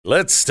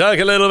Let's talk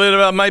a little bit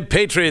about My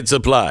Patriot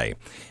Supply.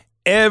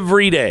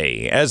 Every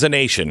day, as a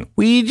nation,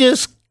 we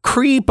just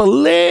creep a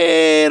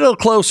little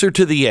closer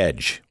to the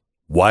edge.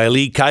 Wile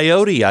E.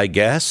 Coyote, I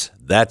guess.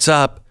 That's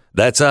up.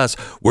 That's us.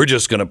 We're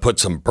just going to put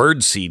some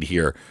birdseed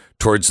here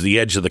towards the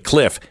edge of the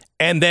cliff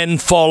and then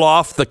fall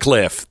off the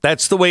cliff.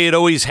 That's the way it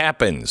always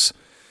happens.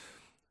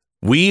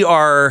 We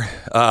are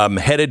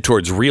headed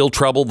towards real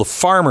trouble. The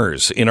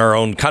farmers in our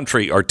own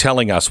country are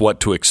telling us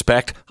what to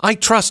expect. I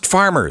trust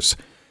farmers.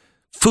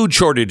 Food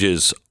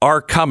shortages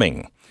are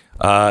coming.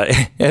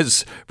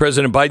 As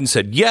President Biden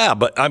said,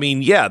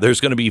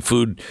 there's going to be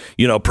food,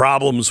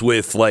 problems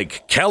with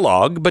like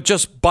Kellogg, but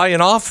just buy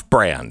an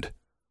off-brand.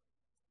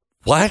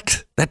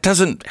 What? That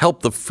doesn't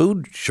help the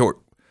food short.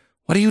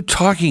 What are you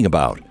talking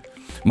about?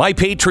 My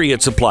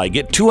Patriot Supply.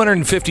 Get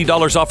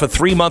 $250 off a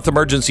 3-month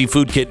emergency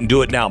food kit and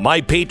do it now.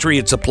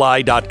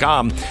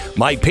 MyPatriotSupply.com.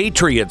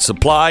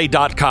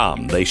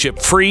 MyPatriotSupply.com. They ship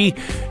free,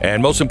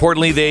 and most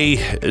importantly, they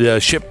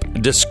ship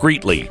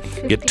discreetly.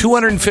 Get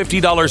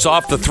 $250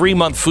 off the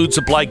 3-month food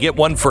supply. Get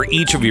one for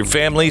each of your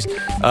family's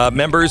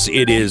members.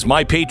 It is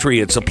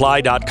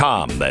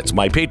MyPatriotSupply.com. That's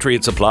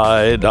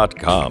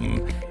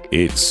MyPatriotSupply.com.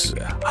 It's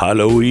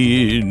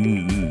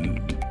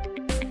Halloween.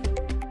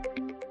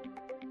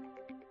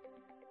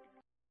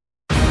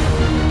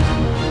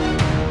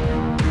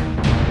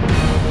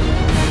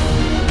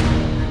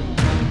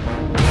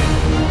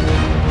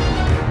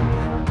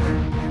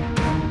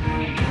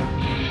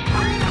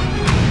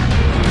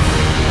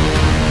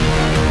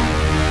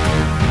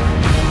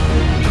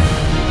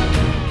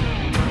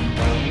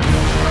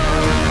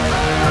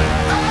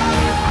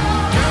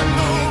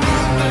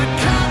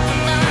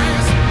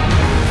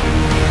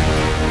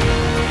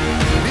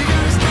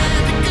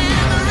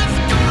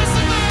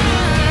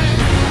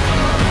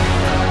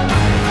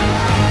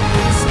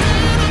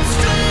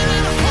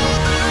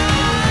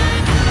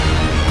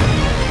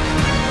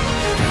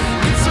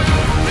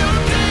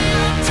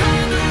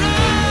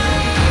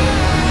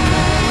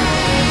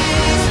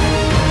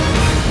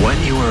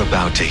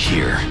 To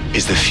hear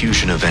is the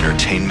fusion of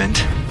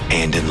entertainment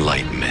and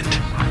enlightenment.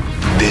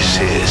 This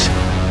is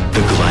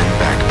the Glenn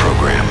Beck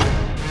Program.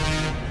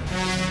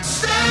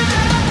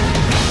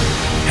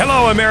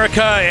 Hello,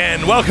 America,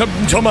 and welcome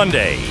to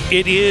Monday.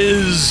 It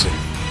is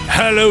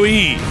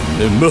Halloween.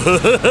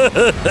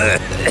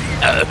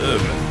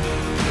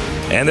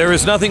 And there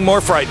is nothing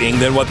more frightening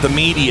than what the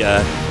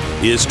media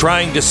is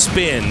trying to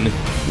spin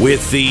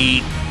with the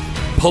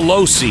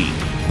Pelosi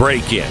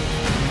break-in.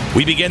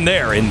 We begin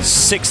there in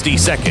 60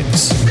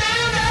 seconds.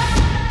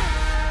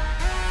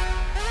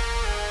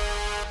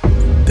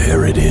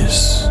 There it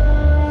is.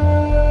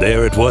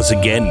 There it was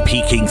again,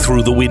 peeking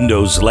through the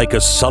windows like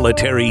a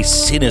solitary,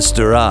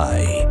 sinister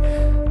eye.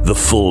 The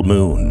full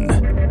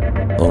moon.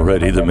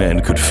 Already the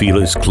man could feel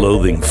his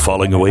clothing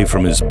falling away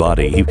from his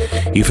body.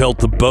 He felt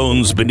the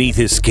bones beneath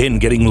his skin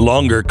getting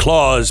longer,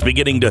 claws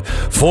beginning to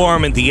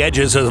form at the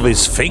edges of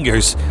his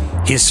fingers.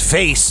 His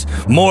face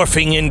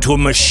morphing into a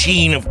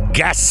machine of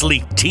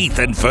ghastly teeth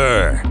and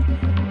fur.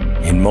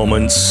 In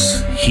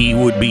moments, he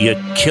would be a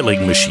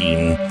killing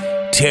machine,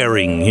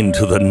 tearing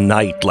into the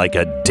night like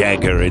a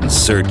dagger in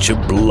search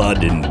of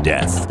blood and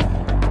death.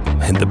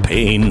 And the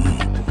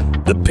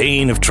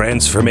pain of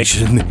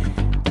transformation.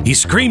 He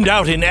screamed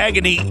out in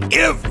agony,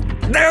 if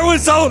there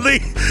was only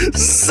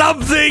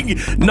something,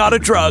 not a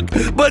drug,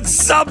 but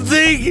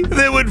something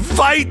that would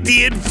fight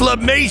the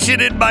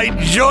inflammation in my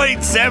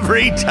joints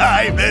every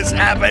time this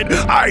happened.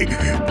 I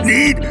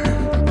need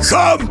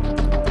some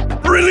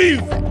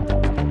relief.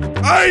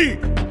 I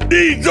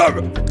need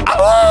some.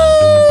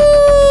 Oh!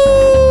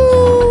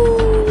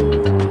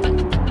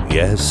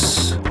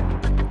 Yes.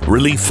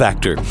 Relief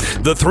Factor.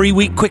 The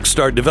 3-week quick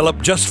start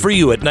developed just for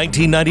you at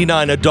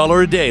 $19.99,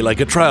 $1 a day,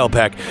 like a trial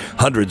pack.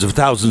 Hundreds of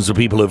thousands of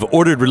people have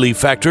ordered Relief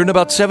Factor, and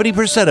about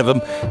 70% of them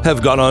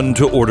have gone on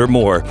to order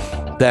more.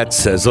 That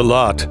says a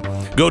lot.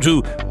 Go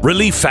to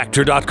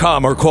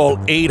ReliefFactor.com or call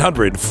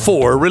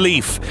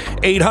 800-4-RELIEF.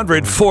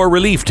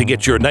 800-4-RELIEF to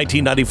get your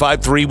 $19.95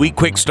 3-week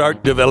quick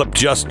start developed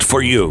just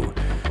for you.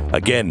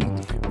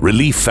 Again,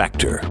 Relief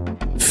Factor.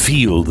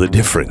 Feel the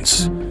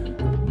difference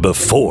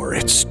before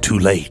it's too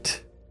late.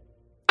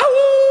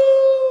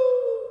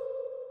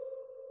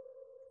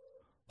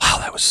 Wow,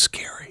 that was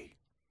scary.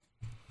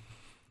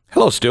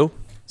 Hello, Stu.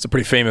 It's a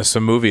pretty famous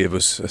movie. It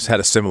had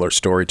a similar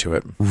story to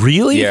it.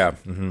 Really? Yeah.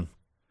 Mm-hmm. It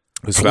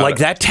was like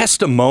that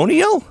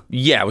testimonial?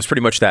 Yeah, it was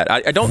pretty much that.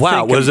 I don't.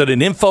 Wow, think was it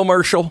an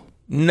infomercial?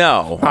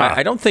 No,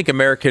 I don't think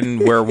American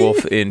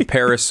Werewolf in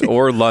Paris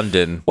or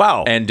London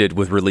ended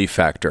with Relief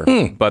Factor.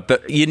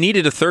 But you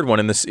needed a third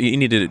one in this. You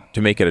needed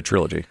to make it a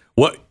trilogy.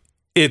 What?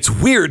 It's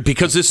weird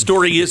because this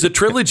story is a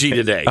trilogy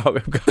today.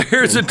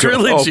 There's a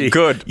trilogy. Oh,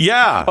 good.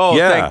 Yeah. Oh,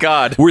 yeah. Thank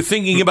God. We're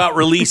thinking about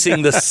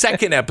releasing the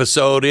second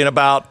episode in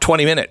about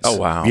 20 minutes. Oh,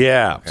 wow.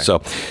 Yeah. Okay.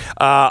 So,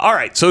 all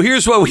right. So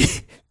here's what we...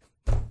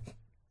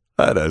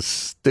 What a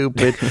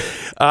stupid...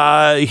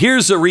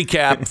 here's a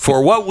recap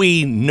for what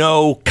we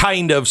know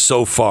kind of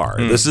so far.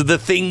 This is the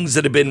things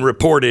that have been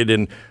reported,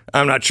 and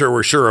I'm not sure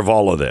we're sure of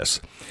all of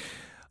this.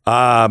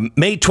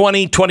 May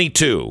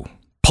 2022...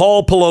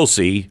 Paul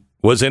Pelosi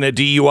was in a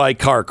DUI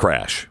car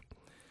crash.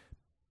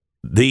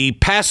 The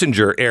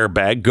passenger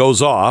airbag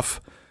goes off,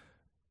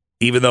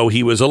 even though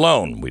he was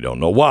alone. We don't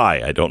know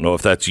why. I don't know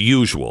if that's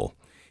usual.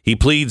 He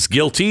pleads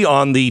guilty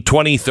on the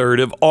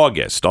 23rd of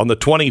August. On the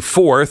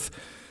 24th,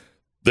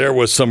 there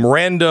was some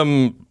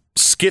random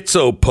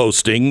schizo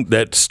posting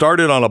that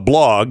started on a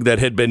blog that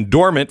had been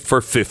dormant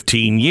for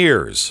 15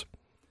 years.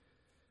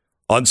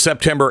 On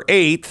September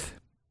 8th,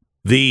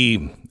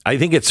 I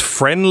think it's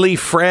Friendly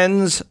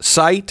Friends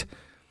site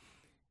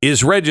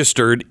is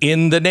registered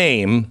in the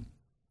name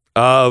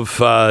of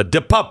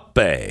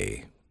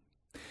DePape.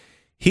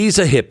 He's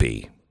a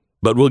hippie,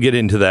 but we'll get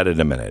into that in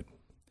a minute.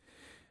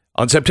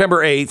 On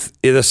September 8th,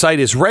 the site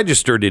is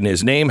registered in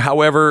his name.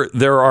 However,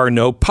 there are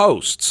no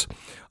posts.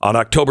 On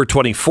October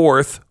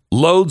 24th,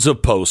 loads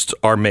of posts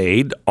are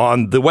made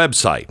on the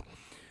website.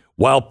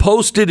 While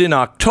posted in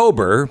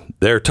October,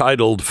 they're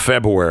titled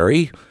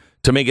February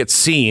to make it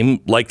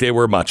seem like they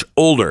were much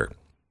older.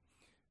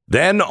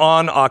 Then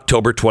on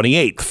October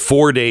 28th,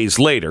 4 days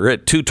later,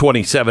 at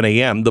 2:27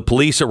 a.m., the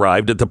police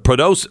arrived at the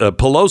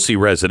Pelosi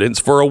residence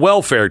for a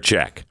welfare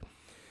check.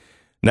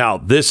 Now,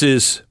 this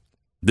is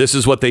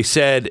what they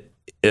said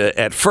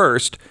at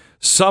first.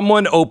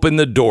 Someone opened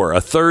the door.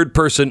 A third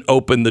person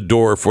opened the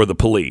door for the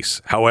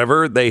police.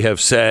 However, they have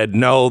said,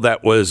 no,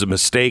 that was a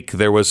mistake.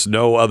 There was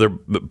no other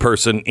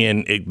person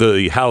in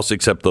the house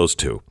except those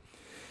two.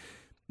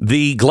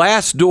 The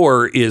glass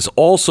door is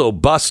also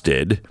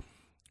busted.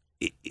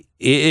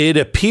 It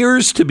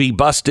appears to be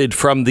busted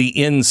from the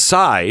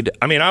inside.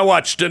 I mean, I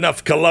watched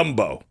enough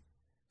Columbo.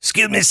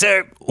 Excuse me,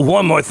 sir.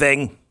 One more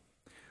thing.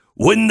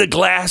 Wouldn't the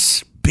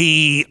glass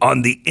be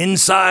on the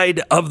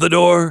inside of the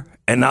door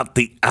and not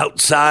the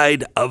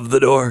outside of the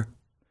door?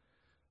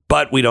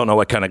 But we don't know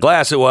what kind of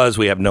glass it was.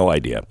 We have no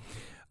idea.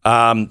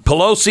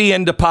 Pelosi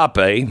and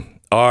DePape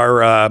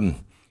are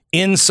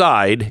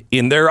inside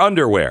in their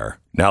underwear.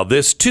 Now,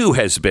 this too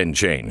has been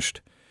changed.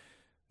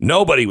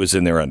 Nobody was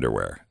in their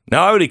underwear.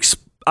 Now,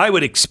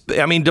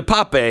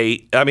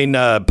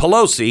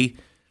 Pelosi,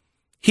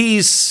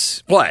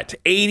 he's,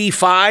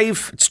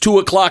 85? It's 2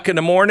 o'clock in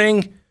the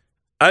morning.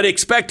 I'd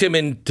expect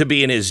him to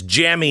be in his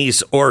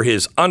jammies or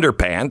his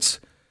underpants.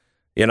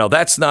 You know,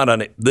 that's not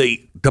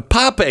the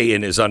DePape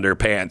in his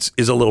underpants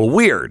is a little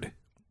weird.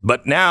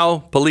 But now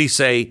police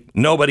say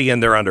nobody in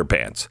their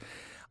underpants.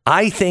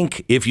 I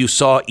think if you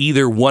saw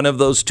either one of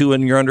those two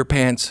in your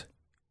underpants,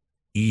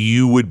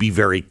 you would be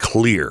very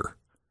clear.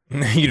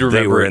 You'd remember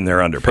they were in their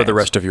underpants for the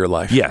rest of your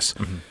life. Yes.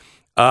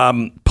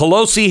 Mm-hmm.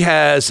 Pelosi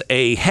has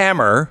a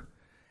hammer,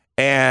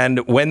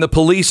 and when the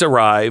police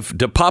arrive,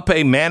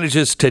 DePape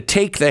manages to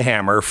take the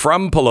hammer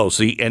from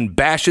Pelosi and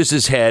bashes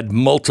his head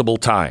multiple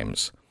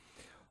times.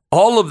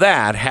 All of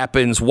that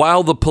happens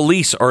while the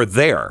police are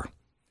there.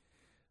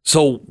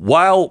 So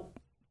while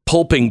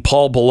pulping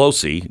Paul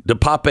Pelosi,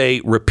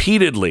 DePape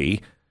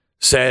repeatedly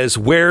says,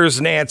 "Where's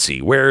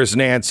Nancy? Where's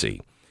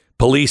Nancy?"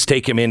 Police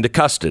take him into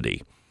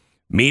custody.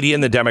 Media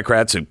and the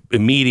Democrats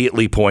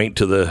immediately point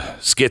to the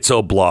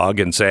schizo blog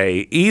and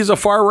say, he's a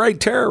far-right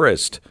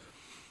terrorist.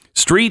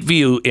 Street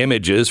view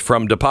images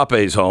from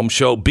DePape's home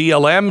show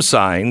BLM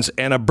signs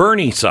and a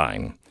Bernie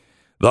sign.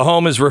 The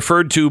home is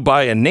referred to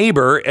by a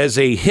neighbor as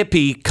a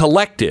hippie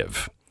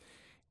collective.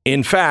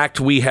 In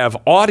fact, we have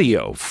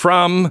audio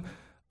from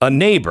a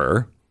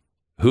neighbor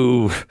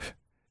who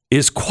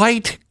is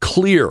quite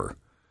clear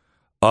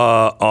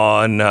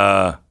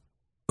on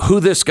who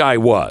this guy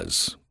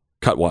was.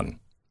 Cut one.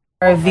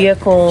 Our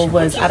vehicle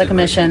was out of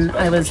commission.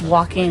 I was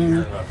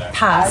walking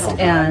past,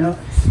 and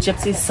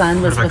Gypsy's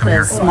son was with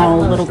a small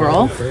little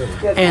girl,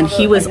 and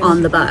he was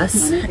on the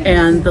bus.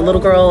 And the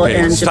little girl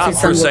and Gypsy's son...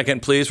 Stop for a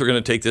second, please. We're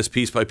going to take this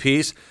piece by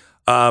piece.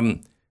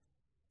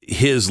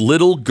 His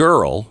little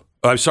boy,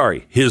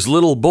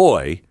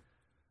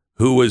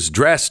 who was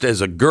dressed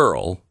as a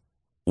girl,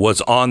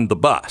 was on the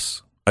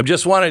bus. I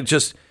just want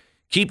to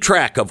keep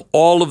track of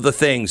all of the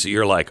things that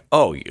you're like,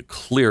 oh, you're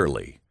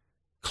clearly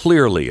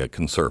a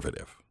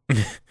conservative.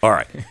 All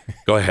right,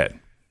 go ahead.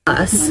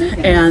 Us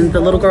and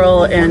the little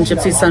girl and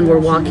Gypsy's son were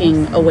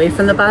walking away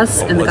from the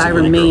bus, and the guy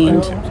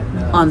remained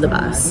on the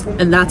bus.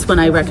 And that's when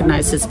I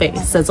recognized his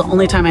face. That's the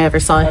only time I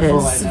ever saw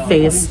his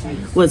face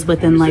was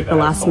within like the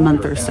last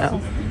month or so,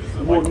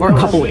 or a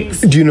couple weeks.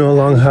 Do you know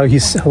how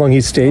long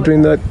he stayed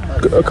during that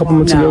a couple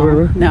months ago? Or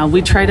whatever? No,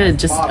 we try to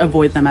just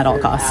avoid them at all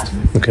costs.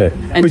 Okay.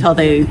 Until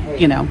they,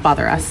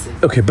 bother us.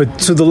 Okay,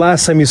 but so the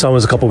last time you saw him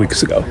was a couple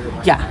weeks ago.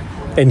 Yeah.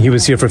 And he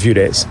was here for a few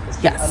days?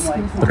 Yes.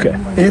 Okay.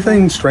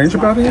 Anything strange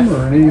about him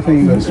or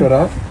anything that stood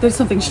out? There's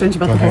something strange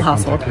about the whole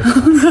household.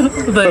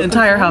 The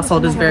entire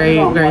household is very,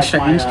 very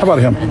strange. How about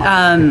him?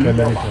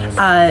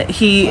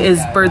 He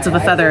is birds of a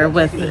feather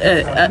with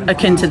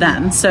akin to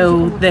them.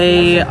 So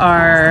they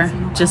are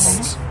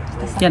just,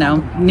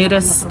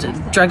 nudist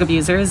drug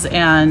abusers,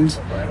 and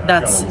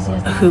that's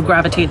who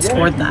gravitates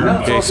toward them.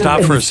 Okay,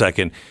 stop for a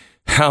second.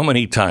 How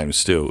many times,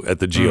 Stu, at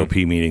the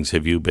GOP meetings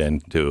have you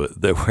been to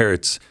where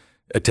it's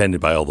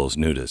attended by all those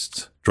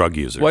nudists, drug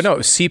users. Well, no,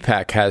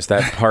 CPAC has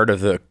that part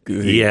of the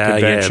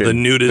convention. The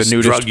nudist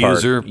drug part.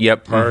 user.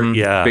 Yep, part,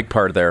 yeah, big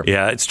part there.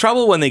 Yeah, it's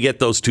trouble when they get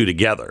those two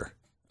together.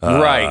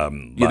 Right,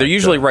 they're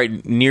usually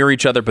right near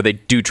each other, but they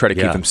do try to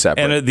keep them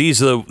separate. And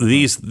these are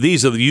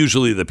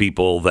usually the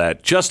people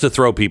that, just to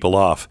throw people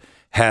off,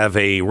 have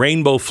a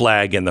rainbow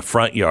flag in the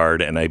front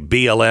yard and a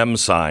BLM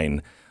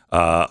sign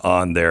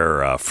on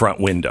their front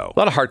window. A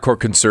lot of hardcore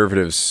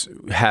conservatives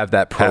have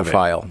that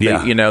profile.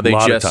 Yeah, they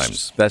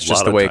just that's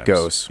just the way it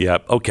goes.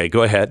 Yep. Okay,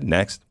 go ahead.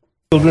 Next.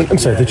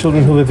 The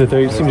children who live there,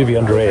 they seem to be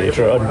underage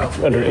or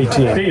under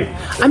 18.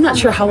 I'm not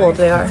sure how old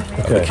they are.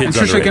 Okay.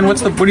 Patricia, again, what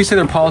do you say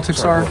their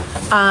politics are?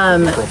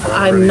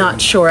 I'm not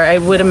sure. I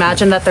would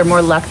imagine that they're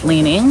more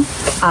left-leaning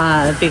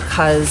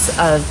because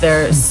of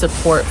their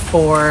support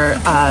for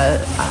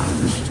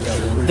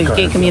the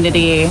gay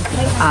community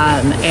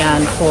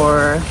and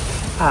for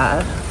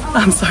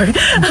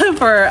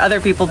for other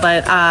people.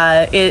 But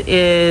it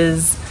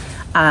is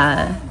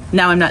now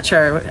I'm not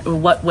sure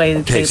what way.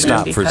 Okay,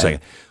 stop for a second.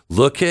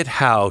 Look at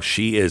how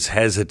she is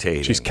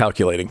hesitating. She's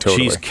calculating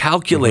totally. She's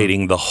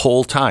calculating the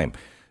whole time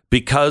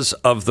because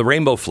of the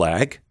rainbow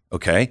flag,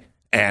 okay,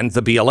 and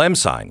the BLM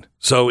sign.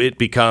 So it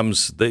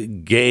becomes the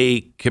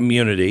gay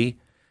community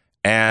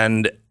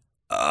and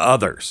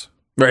others.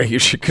 Right, you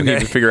couldn't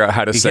even figure out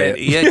how to say it.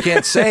 Yeah, you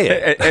can't say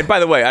it. and by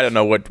the way, I don't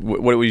know what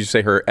would you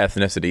say her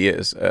ethnicity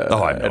is?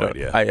 I have no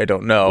idea. I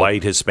don't know.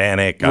 White,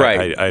 Hispanic.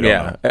 Right. I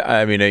don't know.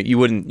 I mean, you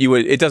wouldn't.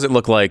 It doesn't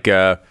look like.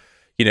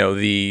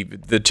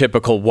 The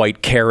typical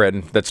white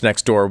Karen that's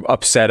next door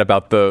upset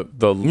about the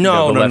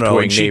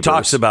left-wing She neighbors.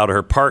 talks about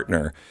her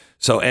partner.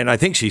 So, and I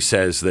think she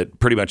says that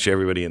pretty much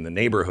everybody in the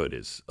neighborhood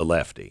is a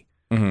lefty.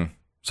 Mm-hmm.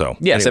 So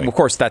yes, anyway. and of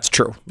course that's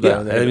true.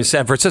 Yeah, in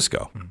San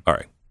Francisco. All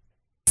right.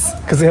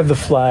 Because they have the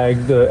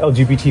flag, the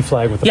LGBT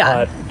flag with the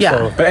pot. Yeah.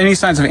 So. But any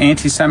signs of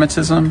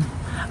anti-Semitism?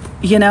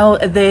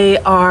 They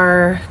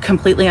are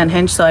completely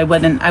unhinged, so I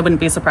wouldn't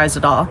be surprised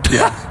at all.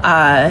 Yeah.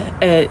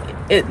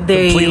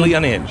 They completely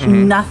unhinged.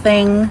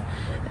 Nothing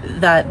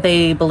that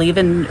they believe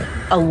in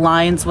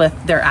aligns with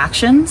their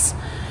actions.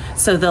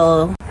 So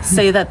they'll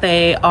say that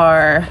they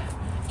are,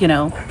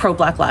 pro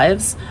Black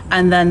lives,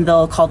 and then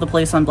they'll call the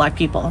police on Black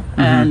people,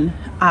 and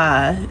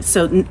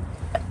so.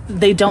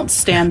 They don't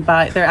stand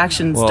by their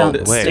actions.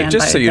 Stand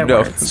just by so you their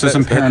know, words.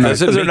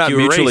 those are not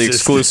mutually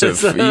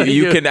exclusive.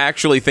 You can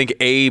actually think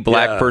a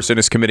black person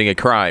is committing a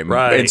crime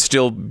and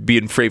still be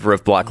in favor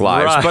of Black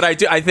lives. Right. But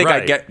I think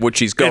I get what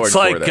she's going for. It's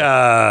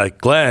like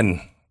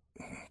Glenn,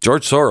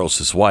 George Soros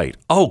is white.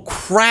 Oh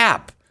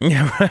crap!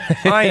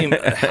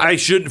 I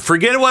should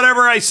forget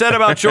whatever I said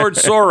about George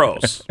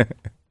Soros.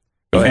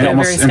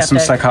 And some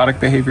psychotic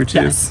behavior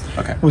too. Yes.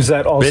 Okay. Was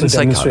that also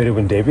demonstrated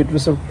when David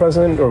was the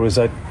president, or was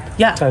that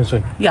times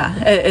when?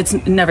 Yeah, it's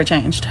never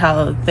changed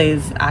how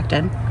they've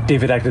acted.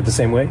 David acted the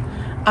same way?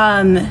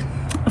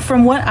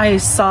 From what I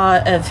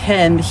saw of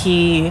him,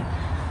 he's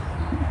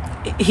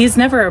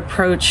never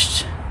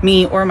approached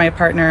me or my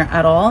partner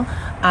at all.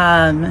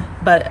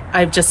 But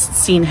I've just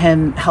seen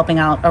him helping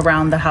out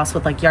around the house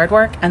with like yard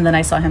work, and then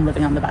I saw him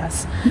living on the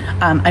bus.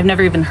 I've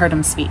never even heard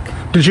him speak.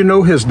 Did you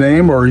know his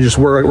name, or you just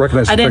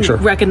recognize his picture? I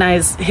didn't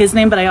recognize his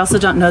name, but I also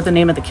don't know the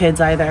name of the kids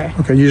either.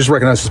 Okay, you just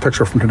recognize his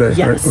picture from today,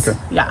 yes. Right? Okay.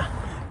 Yeah.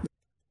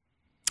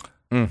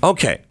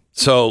 Okay,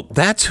 so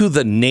that's who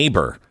the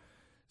neighbor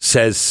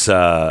says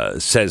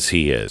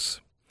he is.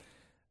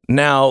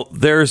 Now,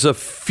 there's a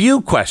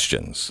few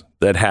questions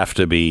that have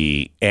to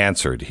be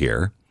answered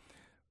here.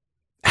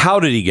 How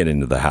did he get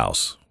into the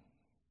house?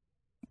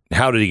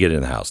 How did he get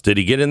in the house? Did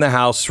he get in the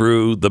house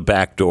through the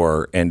back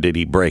door, and did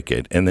he break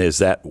it? And is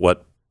that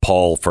what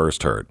Paul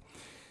first heard?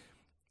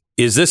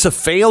 Is this a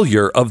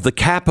failure of the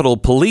Capitol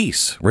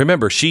Police?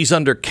 Remember, she's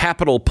under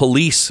Capitol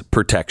Police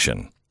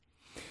protection,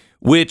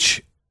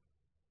 which,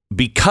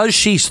 because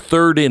she's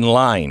third in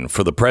line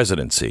for the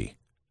presidency,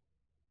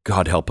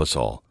 God help us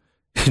all.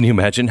 Can you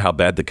imagine how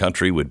bad the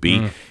country would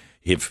be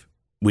if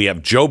we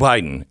have Joe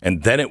Biden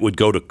and then it would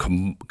go to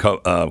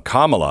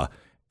Kamala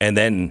and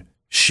then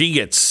she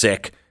gets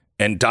sick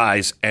and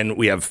dies and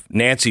we have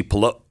Nancy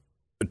Pelosi?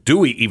 Do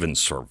we even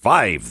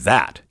survive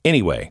that?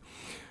 Anyway,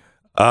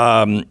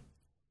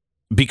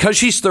 because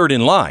she's third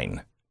in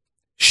line,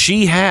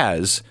 she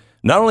has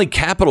not only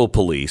Capitol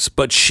Police,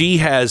 but she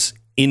has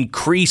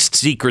increased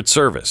Secret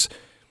Service.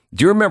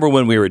 Do you remember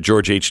when we were at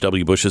George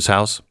H.W. Bush's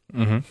house?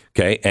 Mm-hmm.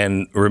 Okay,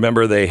 and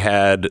remember they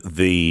had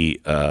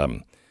the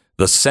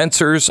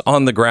sensors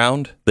on the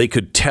ground. They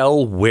could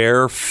tell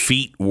where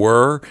feet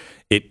were.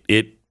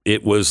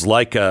 It was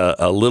like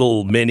a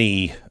little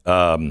mini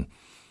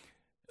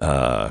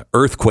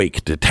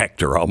earthquake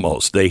detector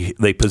almost.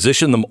 They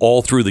positioned them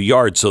all through the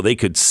yard so they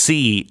could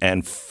see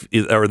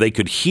or they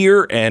could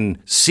hear and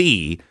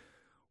see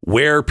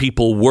where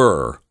people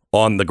were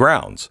on the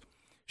grounds.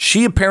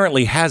 She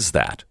apparently has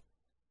that.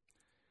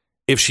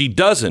 If she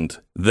doesn't,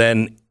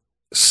 then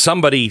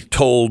somebody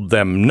told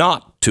them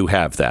not to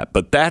have that.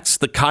 But that's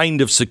the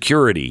kind of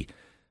security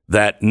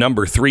that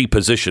number 3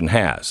 position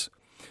has.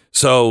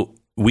 So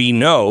we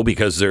know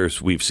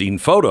because we've seen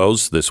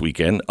photos this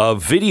weekend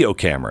of video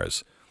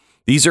cameras.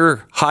 These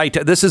are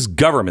high-tech. This is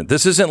government.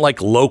 This isn't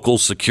like local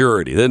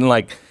security. They're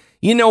like,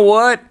 you know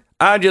what?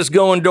 I'm just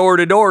going door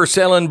to door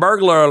selling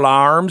burglar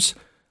alarms.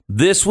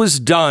 This was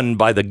done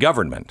by the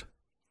government.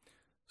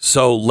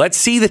 So let's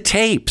see the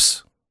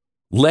tapes.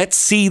 Let's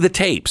see the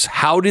tapes.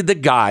 How did the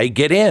guy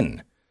get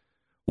in?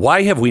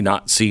 Why have we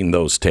not seen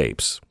those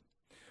tapes?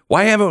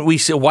 Why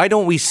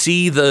don't we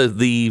see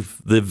the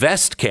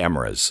vest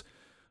cameras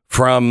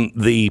from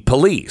the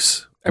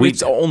police? I mean,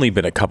 it's only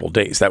been a couple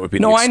days. That would be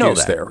the excuse I know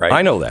that. There, right?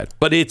 I know that.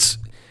 But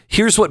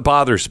here's what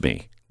bothers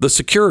me. The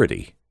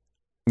security.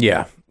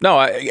 Yeah.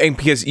 No,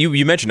 because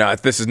you mentioned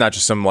this is not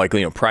just some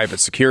private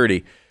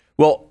security.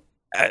 Well,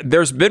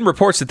 there's been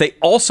reports that they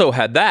also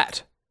had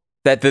that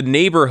the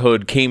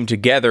neighborhood came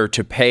together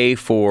to pay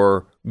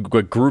for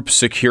group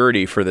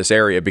security for this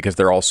area because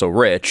they're all so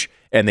rich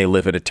and they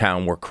live in a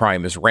town where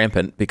crime is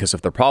rampant because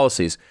of their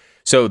policies.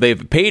 So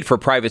they've paid for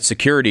private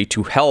security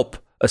to help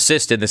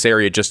assist in this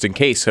area just in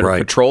case and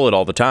patrol it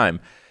all the time.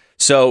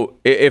 So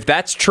if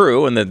that's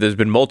true, and there's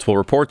been multiple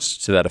reports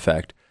to that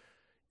effect,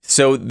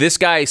 so this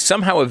guy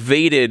somehow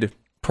evaded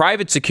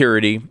private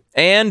security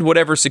and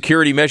whatever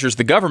security measures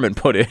the government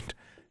put in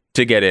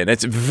to get in.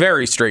 It's a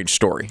very strange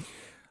story.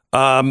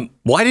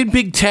 Why did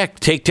Big Tech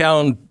take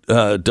down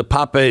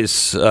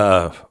DePape's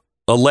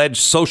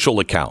alleged social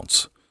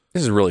accounts?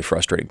 This is a really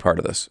frustrating part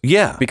of this.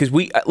 Yeah. Because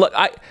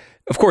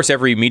of course,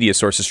 every media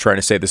source is trying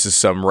to say this is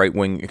some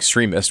right-wing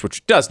extremist,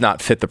 which does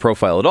not fit the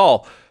profile at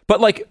all.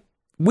 But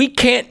we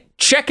can't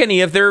check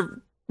any of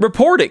their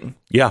reporting.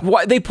 Yeah.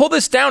 Why they pull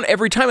this down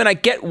every time, and I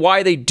get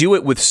why they do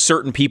it with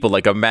certain people,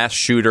 like a mass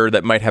shooter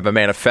that might have a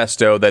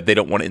manifesto that they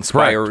don't want to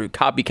inspire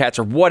copycats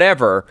or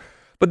whatever.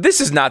 But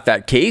this is not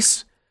that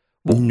case.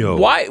 No.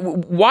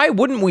 Why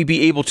wouldn't we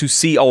be able to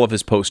see all of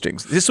his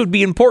postings? This would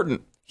be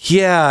important.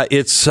 Yeah,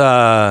 it's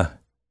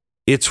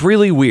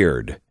really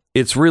weird.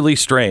 It's really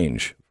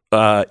strange.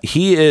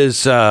 He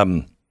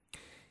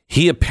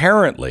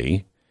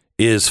apparently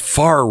is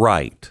far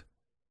right.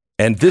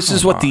 And this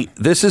is what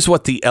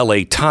the LA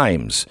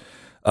Times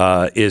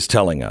is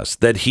telling us,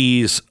 that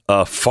he's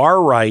a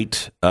far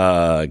right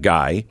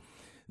guy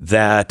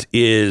that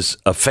is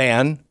a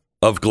fan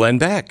of Glenn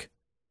Beck.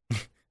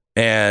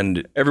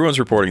 And everyone's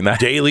reporting that.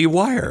 Daily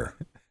Wire.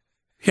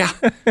 Yeah.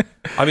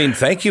 I mean,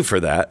 thank you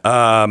for that.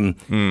 I'm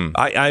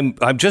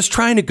just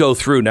trying to go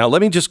through. Now,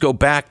 let me just go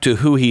back to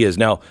who he is.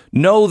 Now,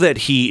 know that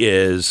he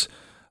is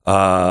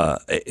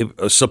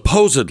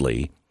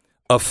supposedly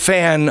a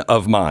fan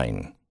of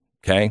mine.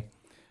 Okay.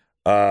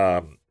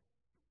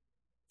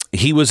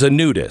 He was a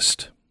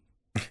nudist.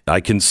 I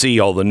can see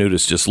all the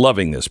nudists just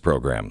loving this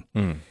program.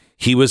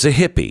 He was a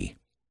hippie.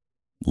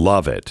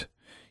 Love it.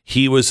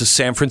 He was a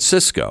San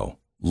Francisco.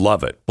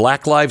 Love it.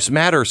 Black Lives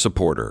Matter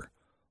supporter.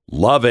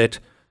 Love it.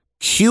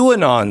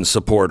 QAnon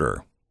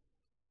supporter.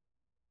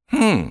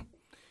 You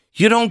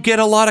don't get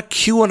a lot of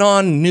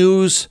QAnon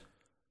news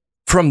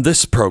from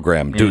this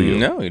program, do you?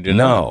 No, you do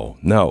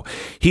not. No.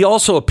 He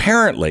also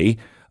apparently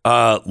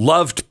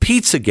loved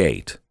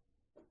Pizzagate.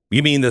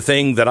 You mean the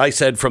thing that I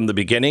said from the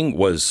beginning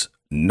was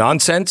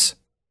nonsense?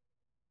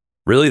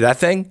 Really, that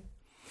thing?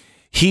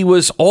 He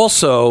was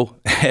also,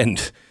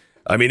 and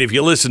I mean, if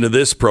you listen to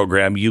this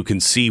program, you can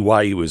see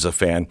why he was a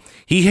fan.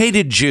 He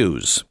hated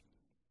Jews.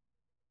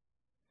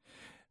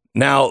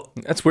 Now,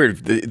 that's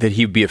weird that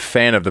he'd be a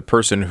fan of the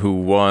person who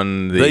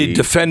won the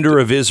Defender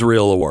of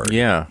Israel Award.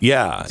 Yeah.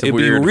 It'd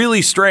be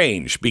really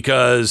strange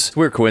because it's a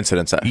weird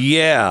coincidence.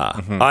 Yeah.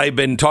 I've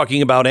been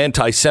talking about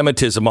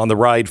anti-Semitism on the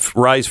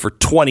rise for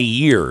 20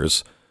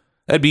 years.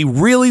 That'd be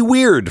really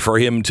weird for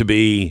him to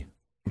be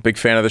a big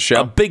fan of the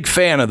show. A big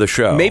fan of the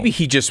show. Maybe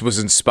he just was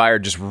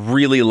inspired, just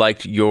really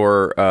liked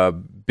your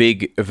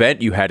big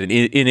event you had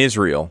in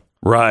Israel.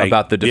 Right.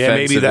 About the defense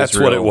maybe of that's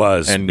Israel what it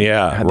was. And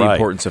the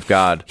importance of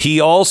God. He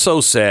also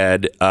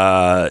said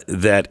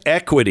that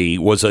equity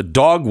was a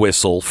dog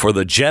whistle for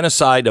the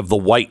genocide of the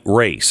white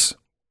race.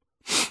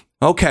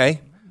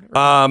 Okay.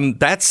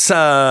 That's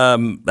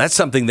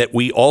something that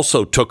we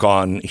also took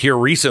on here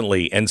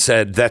recently and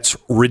said that's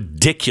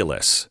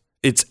ridiculous.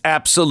 It's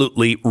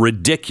absolutely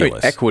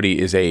ridiculous. Wait, equity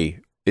is a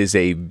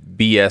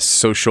BS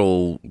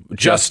social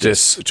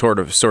justice sort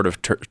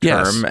of term,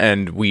 yes.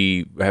 And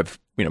we have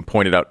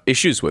pointed out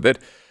issues with it.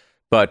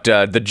 But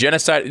the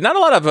genocide, not a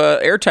lot of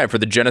airtime for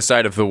the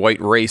genocide of the white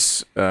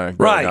race going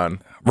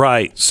on.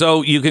 Right.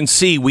 So you can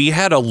see we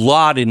had a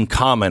lot in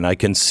common. I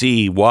can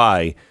see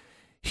why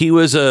he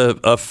was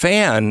a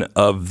fan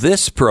of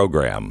this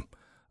program.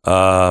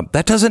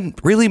 That doesn't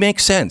really make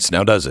sense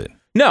now, does it?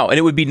 No, and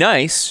it would be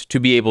nice to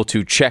be able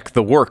to check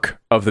the work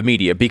of the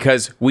media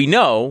because we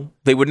know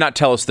they would not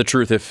tell us the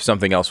truth if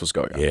something else was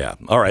going on. Yeah.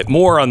 All right.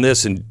 More on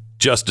this in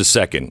just a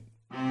second.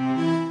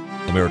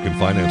 American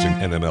Financing,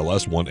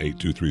 NMLS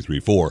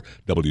 182334,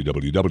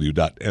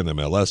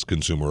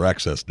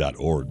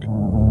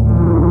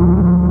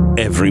 www.nmlsconsumeraccess.org.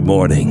 Every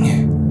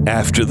morning,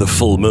 after the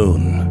full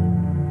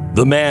moon,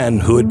 the man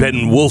who had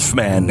been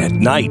Wolfman at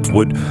night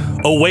would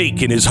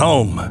awake in his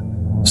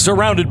home,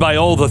 surrounded by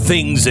all the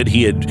things that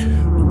he had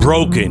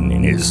broken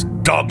in his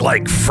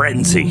dog-like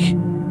frenzy,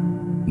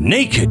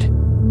 naked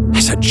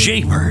as a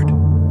jaybird.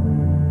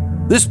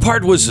 This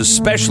part was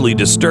especially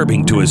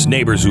disturbing to his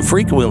neighbors who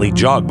frequently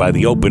jogged by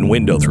the open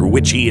window through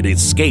which he had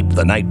escaped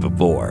the night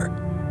before.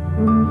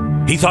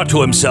 He thought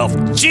to himself,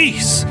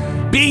 geez,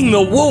 being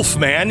the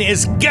Wolfman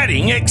is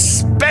getting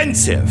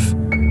expensive.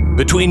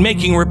 Between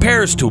making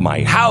repairs to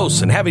my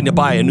house and having to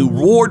buy a new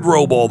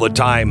wardrobe all the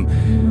time,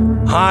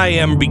 I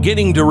am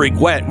beginning to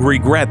regret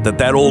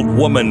that old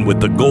woman with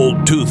the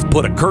gold tooth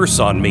put a curse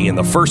on me in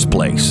the first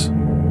place.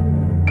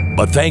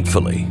 But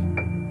thankfully,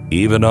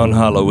 even on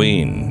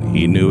Halloween,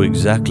 he knew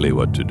exactly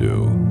what to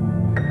do.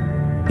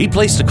 He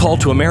placed a call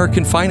to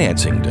American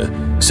Financing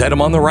to set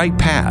him on the right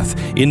path.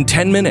 In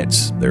 10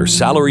 minutes, their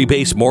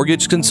salary-based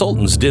mortgage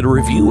consultants did a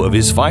review of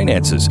his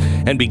finances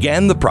and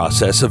began the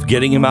process of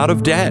getting him out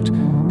of debt.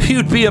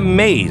 You'd be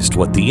amazed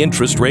what the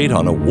interest rate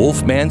on a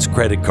Wolfman's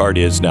credit card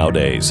is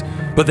nowadays.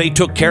 But they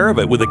took care of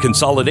it with a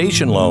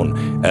consolidation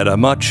loan at a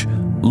much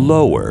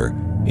lower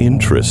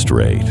interest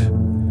rate.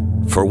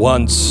 For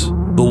once,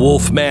 the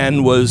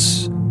Wolfman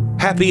was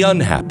happy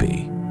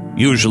unhappy.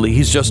 Usually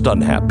he's just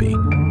unhappy.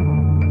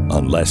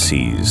 Unless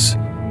he's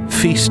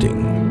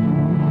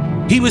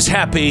feasting. He was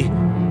happy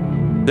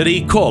that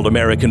he called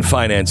American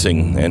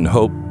Financing and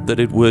hoped that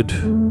it would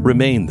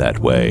remain that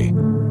way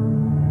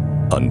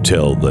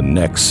until the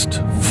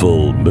next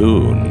full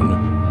moon.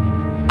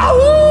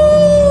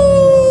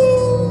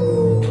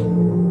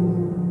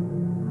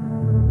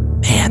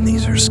 Man,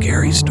 these are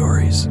scary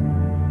stories.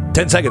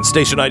 10 seconds,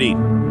 station ID.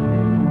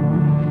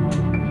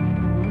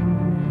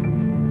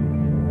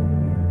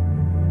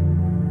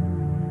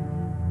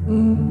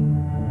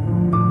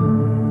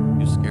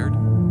 You scared?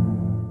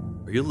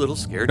 Are you a little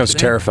scared? That's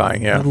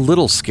terrifying, yeah. I'm a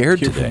little scared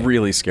today.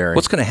 Really scary.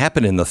 What's going to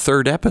happen in the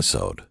third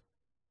episode?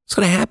 What's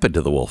going to happen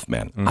to the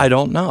Wolfman? I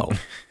don't know.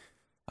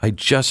 I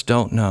just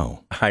don't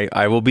know.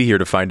 I will be here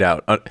to find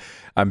out.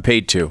 I'm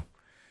paid to,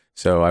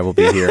 so I will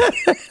be here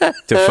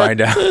to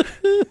find out.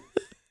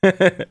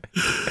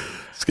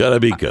 It's got to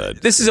be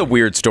good. This is a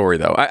weird story,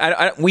 though.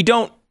 We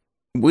don't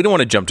want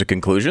to jump to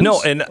conclusions.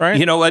 No, and right?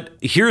 You know what?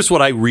 Here's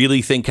what I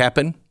really think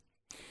happened.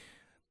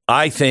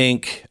 I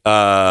think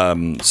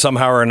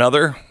somehow or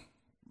another,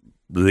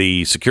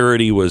 the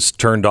security was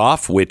turned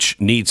off, which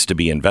needs to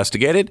be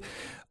investigated.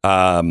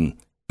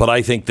 But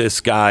I think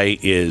this guy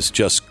is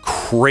just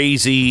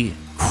crazy.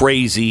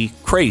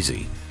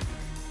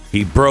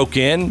 He broke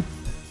in,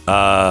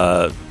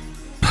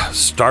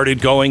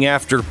 started going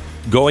after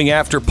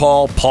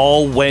Paul.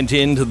 Paul went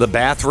into the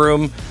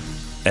bathroom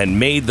and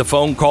made the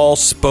phone call,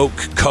 spoke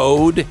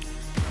code,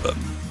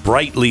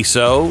 brightly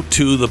so,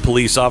 to the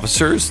police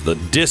officers. The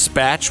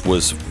dispatch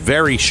was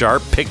very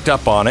sharp, picked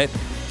up on it,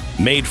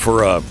 made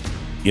for a,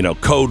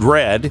 code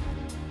red.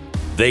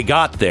 They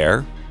got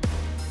there.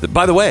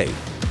 By the way,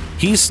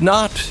 he's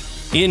not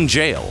in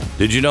jail.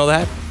 Did you know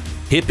that?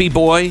 Hippie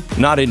boy,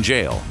 not in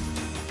jail.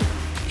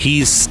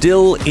 He's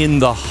still in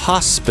the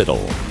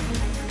hospital.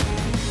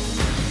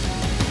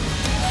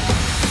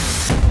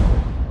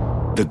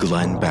 The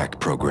Glenn Beck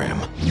Program.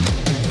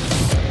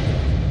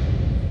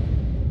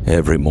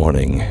 Every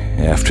morning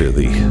after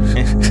the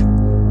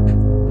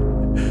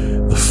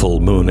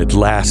full moon, at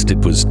last it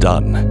was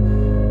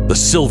done. The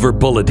silver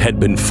bullet had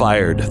been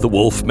fired. The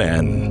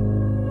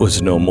Wolfman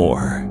was no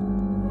more.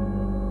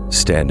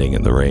 Standing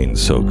in the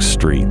rain-soaked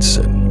streets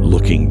and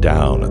looking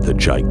down at the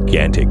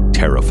gigantic,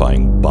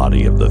 terrifying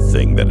body of the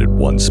thing that had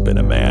once been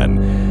a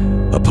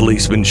man, a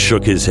policeman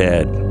shook his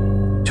head.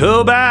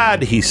 "Too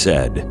bad," he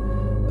said.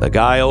 "The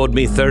guy owed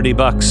me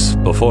 $30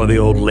 before the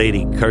old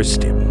lady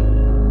cursed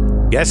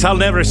him. Guess I'll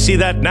never see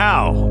that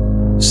now,"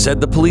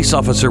 said the police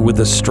officer with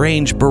a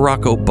strange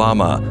Barack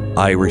Obama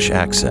Irish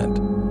accent.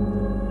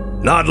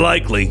 "Not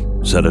likely,"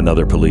 said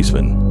another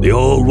policeman. "The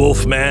old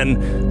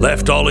Wolfman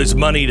left all his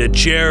money to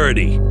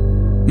charity.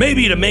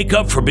 Maybe to make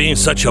up for being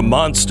such a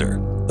monster."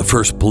 The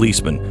first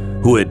policeman,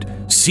 who had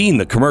seen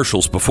the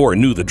commercials before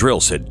and knew the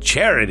drill, said,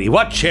 "Charity?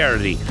 What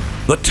charity?"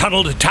 "The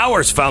Tunnel to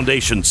Towers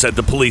Foundation," said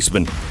the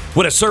policeman.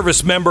 "When a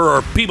service member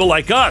or people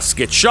like us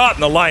get shot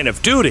in the line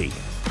of duty,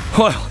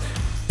 well,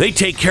 they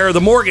take care of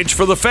the mortgage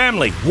for the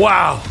family."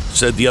 "Wow,"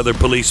 said the other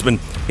policeman.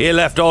 "He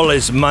left all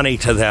his money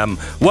to them.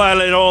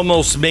 Well, it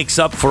almost makes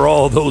up for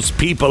all those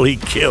people he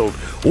killed.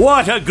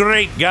 What a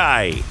great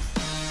guy."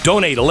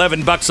 Donate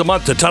 $11 a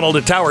month to Tunnel to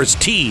Towers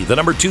T, the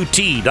number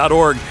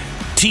 2T.org,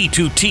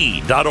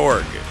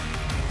 T2T.org.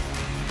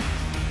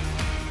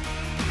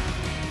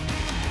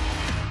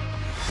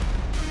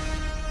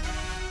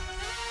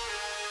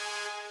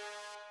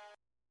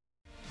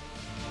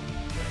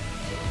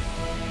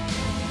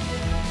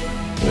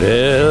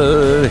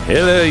 Well,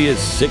 hello, you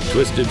sick,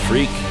 twisted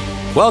freak.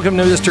 Welcome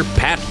to Mr.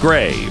 Pat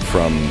Gray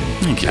from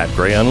Pat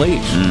Gray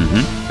Unleashed.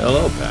 Mm-hmm.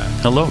 Hello, Pat.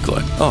 Hello,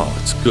 Glenn. Oh,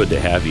 it's good to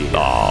have you here.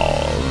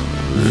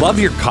 Oh, love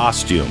your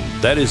costume.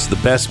 That is the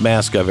best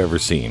mask I've ever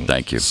seen.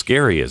 Thank you.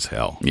 Scary as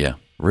hell. Yeah.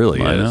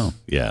 Really I is. know.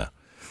 Yeah.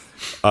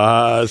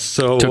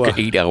 Took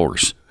 8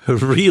 hours.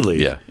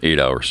 Really? Yeah, 8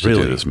 hours to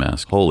do this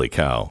mask. Holy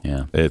cow.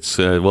 Yeah. It's,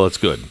 well, it's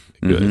good.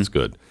 Good. Mm-hmm. It's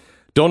good.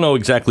 Don't know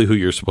exactly who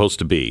you're supposed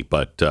to be,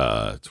 but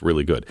it's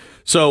really good.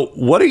 So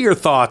what are your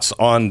thoughts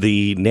on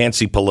the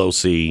Nancy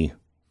Pelosi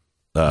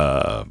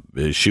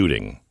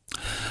shooting?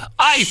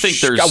 I think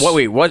there's...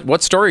 Wait,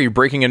 what story? Are you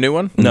breaking a new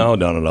one? No.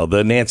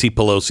 The Nancy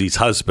Pelosi's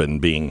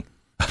husband being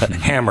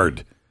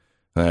hammered.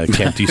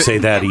 Can't you say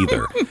that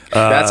either?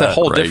 That's a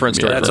whole different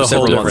story. That's a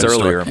whole different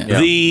story. Earlier.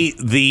 Yeah.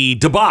 The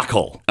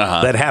debacle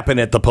that happened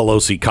at the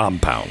Pelosi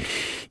compound.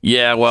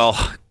 Yeah, well,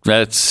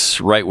 that's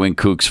right-wing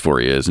kooks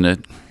for you, isn't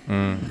it?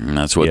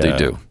 That's what they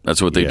do.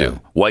 That's what they do.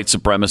 White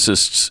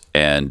supremacists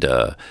and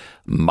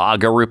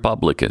MAGA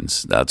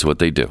Republicans. That's what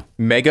they do.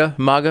 MAGA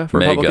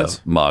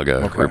Republicans?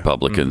 MAGA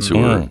Republicans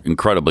who are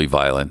incredibly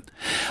violent.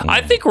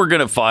 I think we're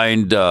going to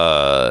find,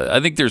 I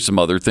think there's some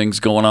other things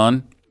going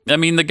on. I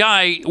mean, the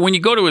guy, when you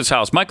go to his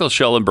house, Michael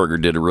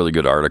Shellenberger did a really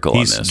good article on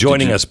this. He's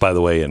joining us, by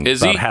the way, in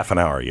about half an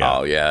hour. Yeah.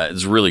 Oh, yeah.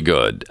 It's really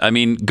good. I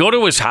mean, go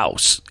to his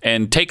house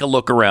and take a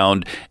look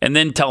around and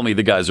then tell me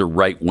the guy's a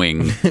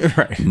right-wing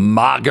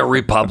MAGA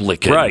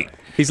Republican. Right.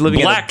 He's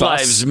living Black in a bus.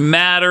 Lives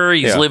Matter.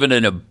 He's living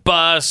in a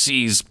bus.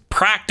 He's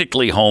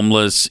practically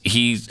homeless.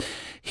 He's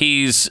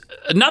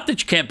not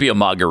that you can't be a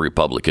MAGA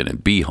Republican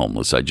and be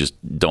homeless. I just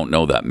don't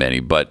know that many.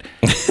 But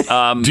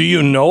do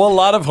you know a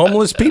lot of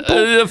homeless people?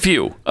 A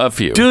few.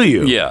 Do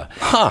you? Yeah.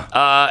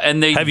 Huh.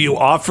 And they have you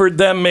offered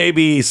them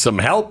maybe some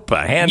help,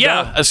 a handout?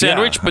 Yeah, a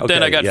sandwich. But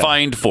then I got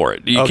fined for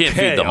it. You can't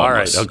feed the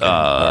homeless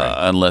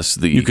unless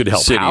the you could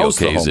help city house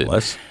okays the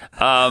homeless. it.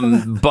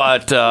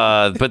 But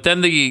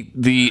then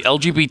the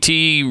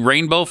LGBT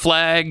rainbow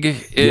flag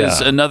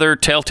is another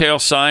telltale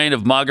sign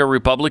of MAGA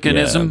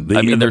Republicanism. Yeah,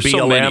 I mean, there's BLM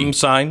so many.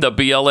 sign, the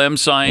BLM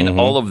sign,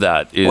 all of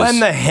that is. When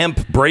the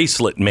hemp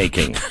bracelet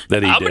making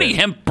that he How did. many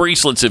hemp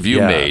bracelets have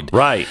you made?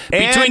 Right,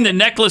 between the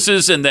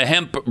necklaces and the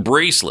hemp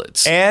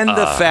bracelets, and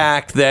the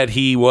fact that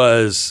he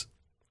was.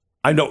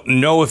 I don't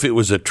know if it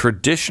was a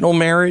traditional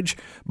marriage,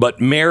 but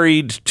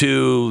married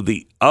to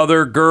the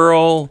other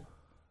girl.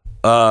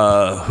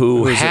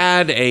 Who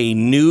had a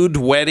nude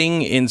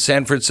wedding in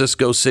San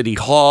Francisco City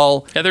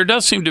Hall. Yeah, there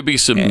does seem to be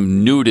some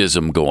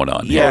nudism going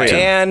on. Yeah,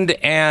 here.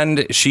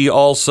 and she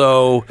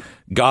also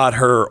got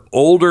her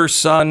older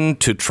son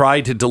to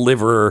try to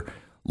deliver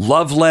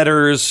love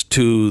letters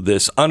to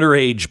this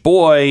underage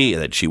boy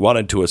that she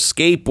wanted to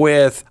escape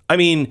with. I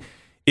mean,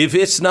 if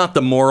it's not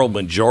the moral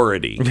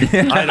majority,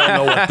 I don't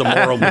know what the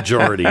moral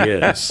majority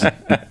is.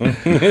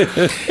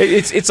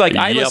 It's like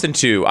I listen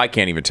to, I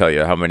can't even tell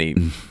you how many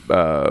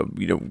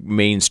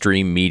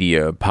mainstream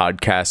media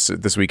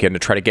podcasts this weekend to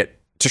try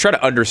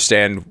to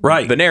understand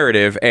the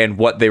narrative and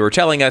what they were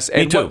telling us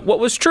and what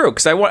was true,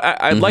 because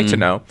I'd like to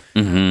know.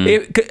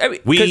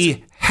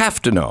 We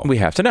have to know. We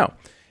have to know.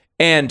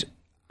 And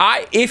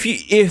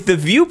if the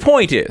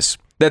viewpoint is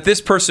that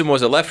this person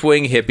was a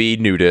left-wing hippie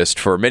nudist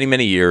for many,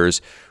 many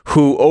years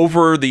who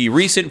over the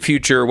recent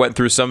future went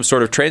through some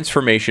sort of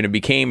transformation and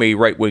became a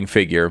right-wing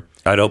figure.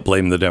 I don't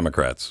blame the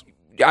Democrats.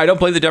 I don't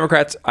blame the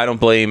Democrats. I don't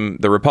blame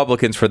the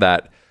Republicans for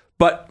that.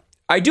 But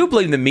I do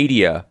blame the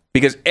media,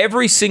 because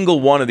every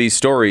single one of these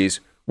stories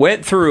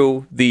went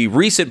through the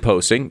recent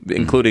posting,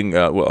 including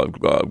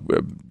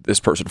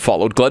this person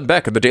followed Glenn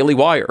Beck at the Daily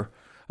Wire.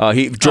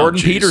 Jordan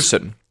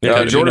Peterson.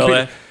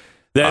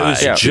 That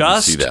was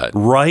just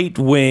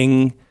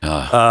right-wing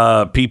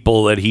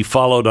people that he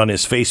followed on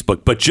his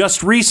Facebook, but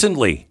just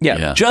recently.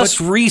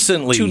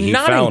 Recently he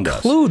found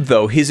us. To not include,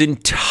 though, his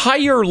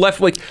entire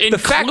left-wing... The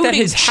fact that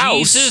his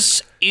house...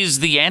 Jesus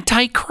is the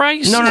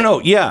Antichrist? No.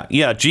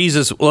 Yeah,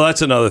 Jesus. Well,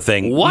 that's another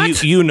thing.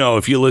 What? You know,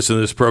 if you listen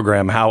to this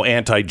program, how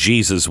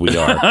anti-Jesus we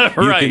are.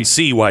 You can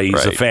see why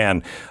he's a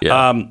fan.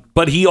 Yeah.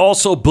 But he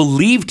also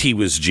believed he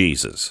was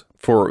Jesus.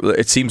 For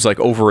it seems like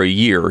over a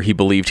year, he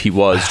believed he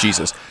was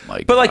Jesus.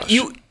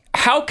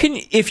 How can,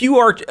 if you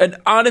are an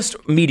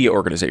honest media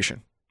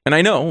organization, and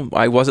I know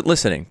I wasn't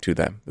listening to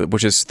them,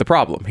 which is the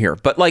problem here,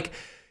 but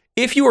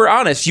if you were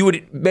honest, you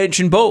would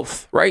mention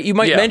both, right? You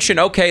might mention,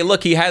 okay,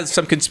 look, he has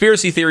some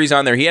conspiracy theories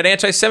on there. He had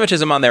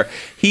anti-Semitism on there.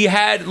 He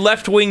had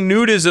left-wing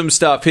nudism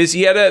stuff.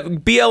 He had a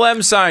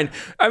BLM sign.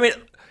 I mean,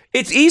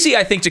 it's easy,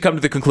 I think, to come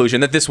to the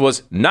conclusion that this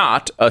was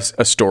not a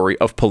story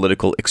of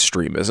political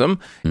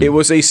extremism. It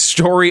was a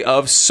story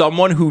of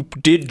someone who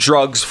did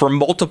drugs for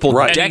multiple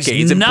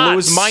decades and blew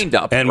his mind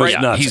up. And was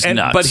nuts. He's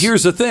nuts. But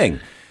here's the thing.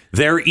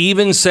 They're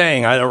even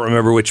saying, I don't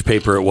remember which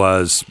paper it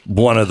was,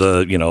 one of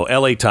the,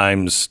 LA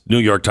Times, New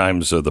York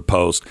Times, or the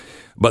Post,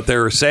 but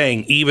they're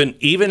saying even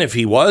if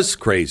he was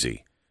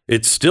crazy,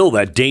 it's still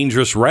that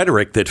dangerous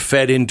rhetoric that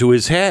fed into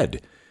his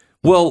head.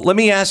 Well, let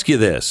me ask you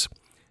this.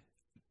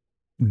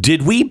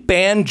 Did we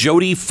ban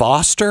Jodie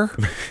Foster?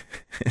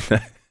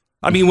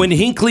 I mean, when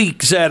Hinckley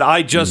said,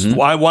 I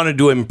wanted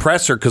to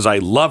impress her because I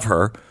love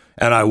her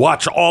and I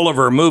watch all of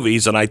her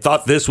movies and I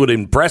thought this would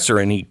impress her,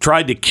 and he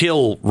tried to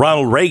kill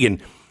Ronald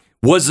Reagan,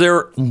 was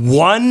there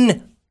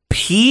one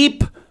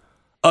peep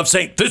of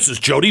saying, this is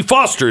Jodie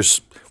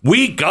Foster's,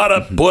 we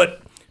gotta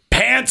put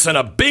pants and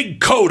a big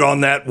coat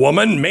on that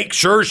woman, make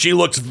sure she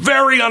looks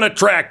very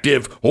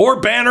unattractive, or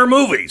ban her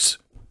movies?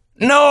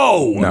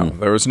 No,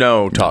 there was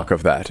no talk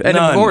of that. And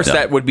of course,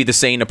 that would be the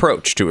sane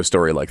approach to a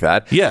story like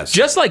that. Yes.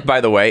 Just like,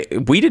 by the way,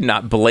 we did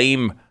not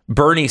blame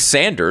Bernie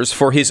Sanders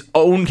for his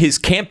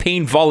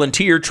campaign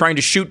volunteer trying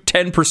to shoot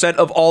 10%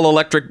 of all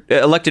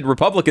elected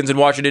Republicans in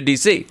Washington,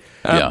 D.C.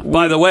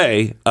 By the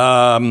way,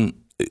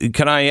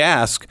 can I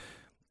ask,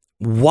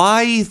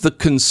 why the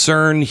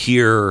concern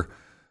here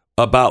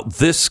about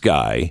this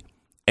guy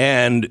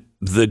and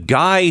the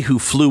guy who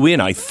flew in,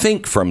 I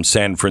think, from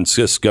San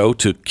Francisco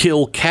to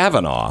kill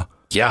Kavanaugh?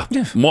 Yeah.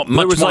 Much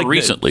more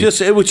recently.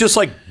 It was just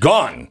like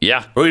gone.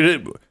 Yeah.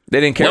 They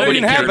didn't care.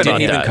 Nobody cared about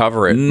didn't even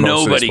cover it.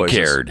 Nobody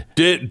cared.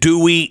 Do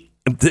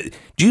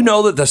you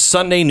know that the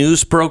Sunday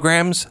news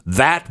programs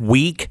that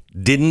week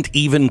didn't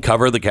even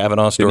cover the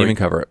Kavanaugh story? Didn't even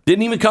cover it.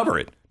 Didn't even cover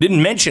it.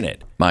 Didn't mention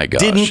it. My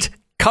gosh. Didn't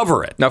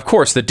cover it. Now, of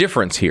course, the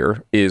difference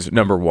here is,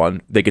 number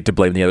one, they get to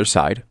blame the other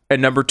side.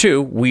 And number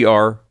two, we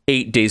are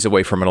 8 days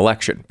away from an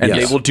election. And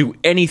they will do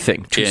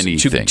anything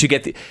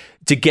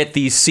to get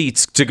these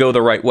seats to go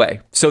the right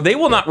way. So they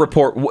will not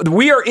report.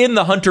 We are in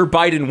the Hunter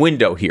Biden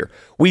window here.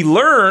 We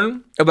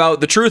learn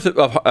about the truth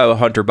of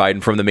Hunter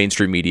Biden from the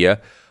mainstream media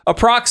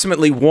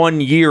approximately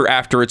 1 year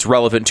after it's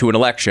relevant to an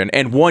election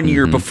and 1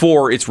 year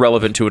before it's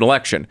relevant to an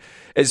election.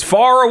 As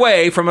far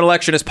away from an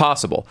election as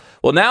possible.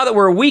 Well, now that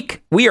we're a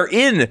week, we are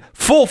in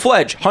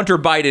full-fledged Hunter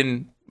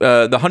Biden,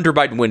 the Hunter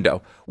Biden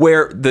window,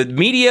 where the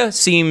media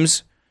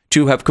seems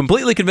to have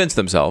completely convinced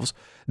themselves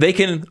they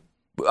can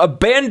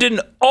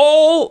abandon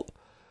all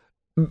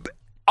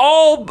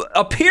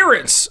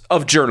appearance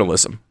of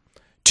journalism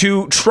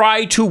to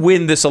try to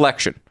win this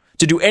election,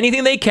 to do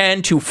anything they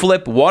can to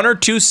flip 1 or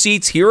 2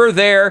 seats here or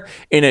there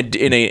in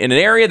an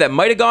area that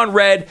might have gone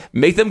red,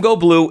 make them go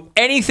blue.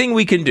 Anything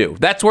we can do.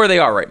 That's where they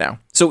are right now.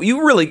 So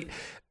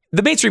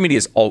the mainstream media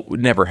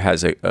never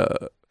has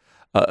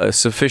a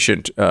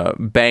sufficient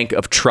bank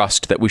of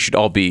trust that we should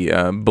all be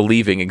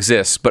believing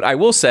exists. But I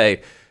will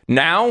say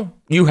now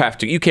you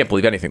can't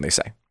believe anything they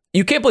say.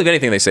 You can't believe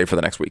anything they say for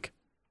the next week.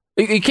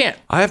 You can't.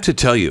 I have to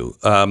tell you,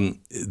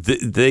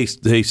 they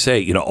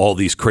say, all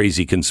these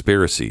crazy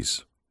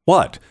conspiracies.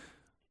 What?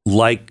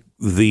 Like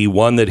the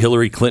one that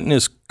Hillary Clinton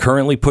is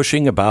currently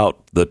pushing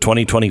about the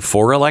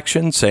 2024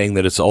 election, saying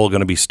that it's all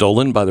going to be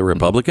stolen by the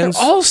Republicans.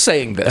 They're all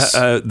saying this.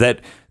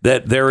 That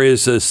there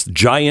is this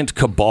giant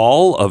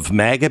cabal of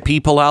MAGA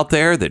people out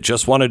there that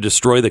just want to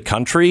destroy the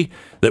country,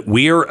 that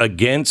we are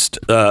against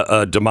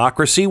a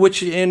democracy,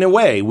 which in a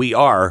way we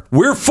are.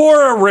 We're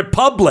for a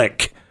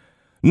republic,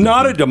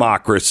 not a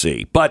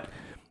democracy. But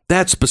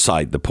that's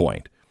beside the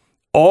point.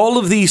 All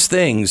of these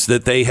things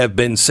that they have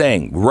been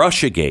saying,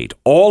 Russiagate,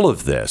 all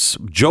of this,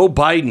 Joe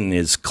Biden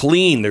is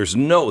clean.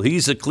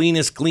 He's the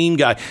cleanest clean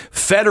guy.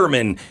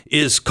 Fetterman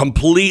is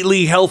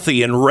completely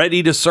healthy and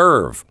ready to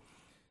serve.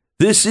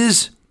 This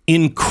is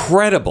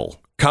incredible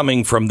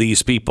coming from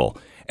these people.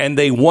 And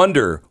they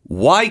wonder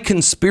why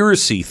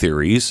conspiracy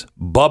theories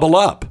bubble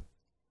up.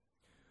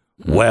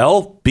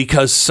 Well,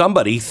 because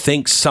somebody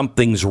thinks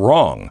something's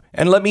wrong.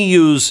 And let me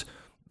use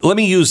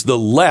the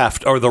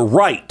left or the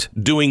right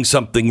doing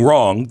something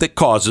wrong that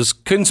causes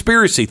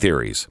conspiracy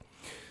theories.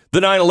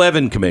 The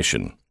 9/11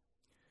 Commission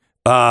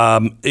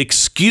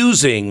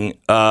excusing,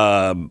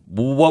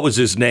 what was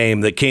his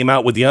name that came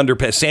out with the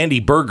underpass, Sandy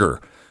Berger,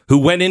 who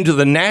went into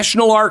the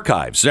National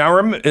Archives.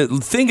 Now,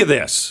 think of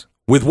this.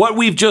 With what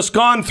we've just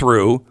gone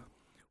through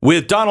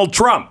with Donald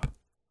Trump,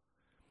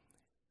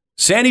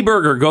 Sandy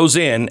Berger goes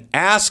in,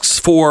 asks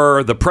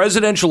for the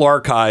presidential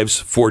archives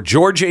for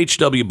George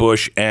H.W.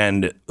 Bush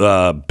and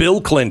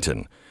Bill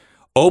Clinton,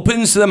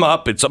 opens them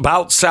up. It's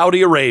about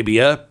Saudi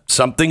Arabia,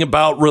 something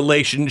about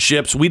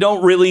relationships. We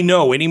don't really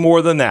know any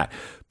more than that.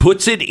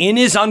 Puts it in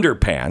his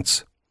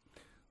underpants,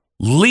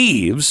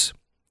 leaves,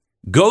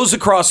 goes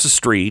across the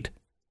street,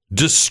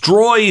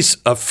 destroys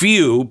a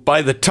few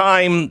by the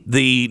time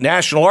the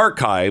National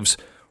Archives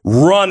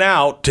run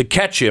out to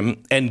catch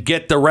him and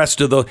get the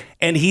rest of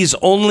and he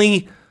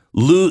only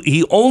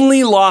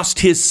lost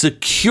his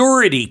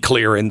security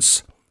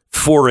clearance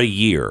for a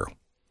year.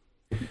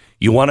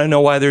 You want to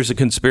know why there's a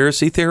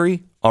conspiracy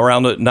theory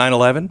around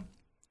 9/11?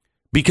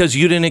 Because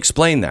you didn't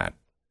explain that.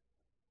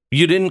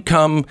 You didn't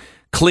come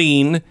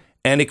clean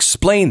and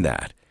explain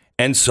that.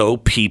 And so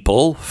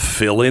people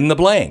fill in the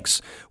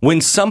blanks. When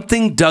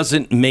something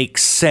doesn't make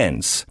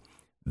sense,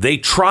 they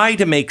try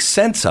to make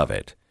sense of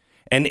it.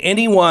 And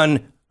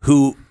anyone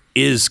who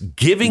is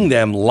giving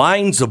them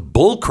lines of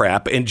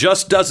bullcrap and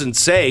just doesn't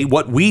say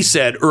what we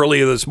said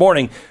earlier this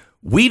morning,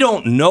 we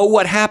don't know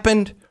what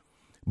happened,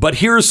 but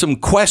here are some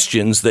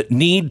questions that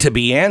need to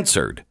be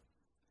answered.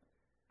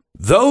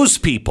 Those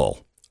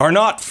people are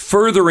not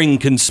furthering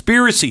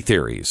conspiracy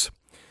theories.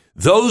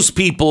 Those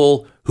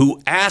people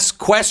who ask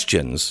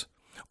questions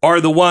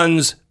are the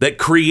ones that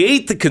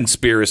create the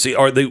conspiracy,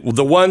 or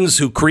the ones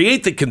who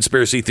create the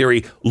conspiracy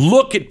theory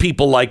look at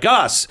people like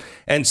us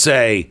and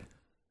say,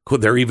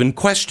 they're even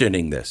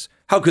questioning this.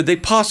 How could they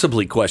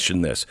possibly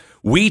question this?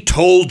 We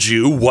told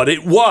you what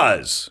it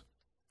was.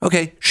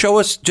 Okay, show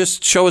us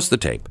the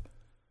tape.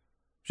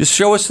 Just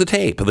show us the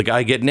tape of the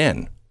guy getting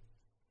in.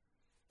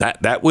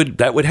 That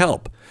would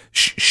help.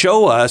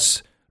 Show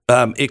us,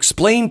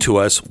 explain to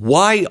us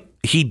why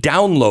he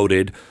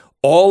downloaded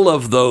all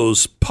of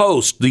those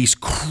posts, these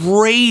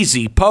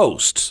crazy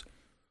posts.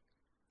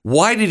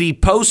 Why did he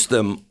post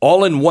them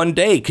all in one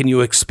day? Can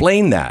you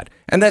explain that?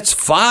 And that's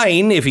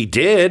fine if he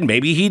did.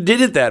 Maybe he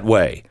did it that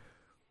way.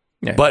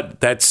 Yeah.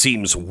 But that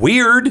seems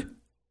weird.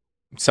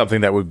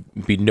 Something that would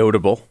be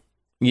notable.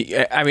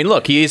 I mean,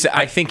 look,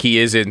 I think he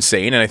is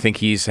insane, and I think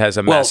he has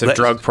a massive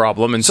drug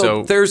problem. And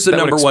so there's the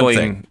number one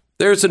thing.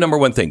 There's the number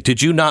one thing.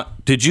 Did you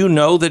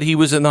know that he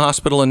was in the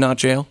hospital and not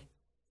jail?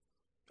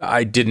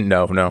 I didn't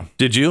know, no.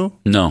 Did you?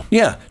 No.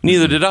 Yeah,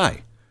 neither did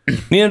I.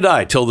 Neither did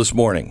I till this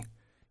morning.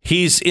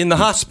 He's in the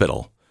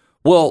hospital.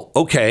 Well,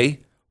 okay.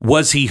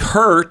 Was he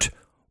hurt,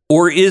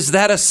 or is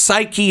that a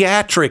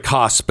psychiatric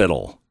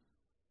hospital?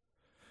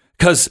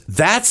 Because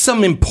that's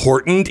some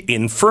important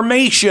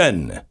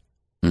information.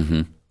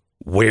 Mm-hmm.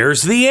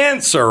 Where's the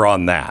answer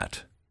on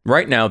that?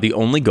 Right now, the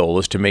only goal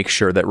is to make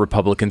sure that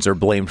Republicans are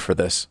blamed for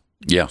this.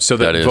 Yeah, so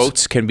that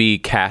votes can be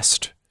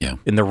cast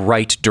in the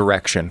right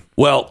direction.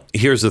 Well,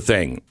 here's the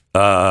thing.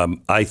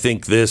 I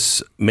think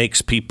this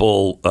makes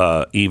people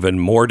even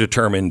more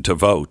determined to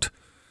vote.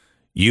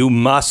 You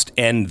must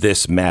end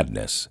this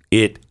madness.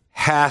 It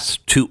has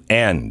to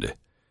end.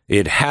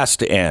 It has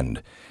to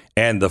end.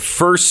 And the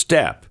first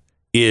step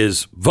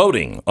is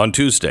voting on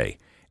Tuesday.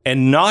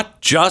 And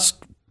not just,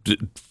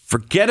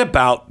 forget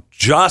about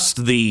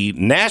just the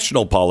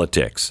national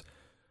politics.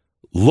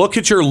 Look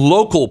at your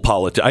local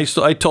politics.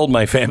 I told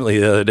my family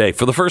the other day,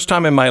 for the first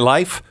time in my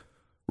life,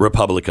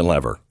 Republican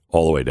lever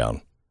all the way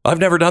down. I've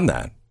never done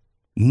that.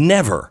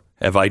 Never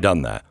have I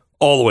done that.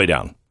 All the way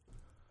down.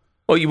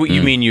 Well,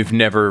 you mean you've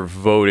never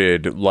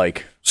voted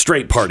like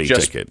straight party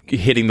just ticket,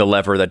 hitting the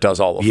lever that does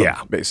all of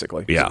them,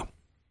 basically. Yeah.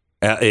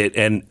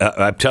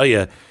 I tell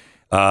you,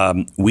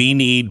 we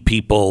need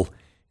people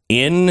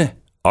in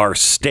our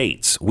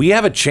states. We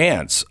have a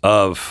chance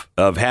of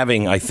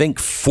having, I think,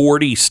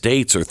 40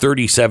 states or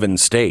 37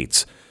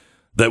 states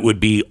that would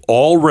be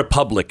all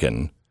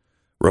Republican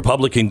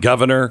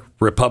governor,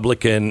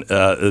 Republican.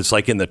 It's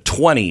like in the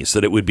 20s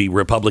that it would be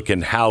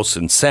Republican House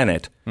and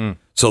Senate.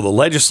 So the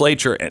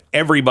legislature and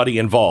everybody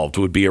involved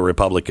would be a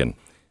Republican.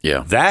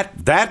 Yeah,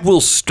 that will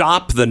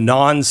stop the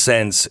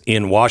nonsense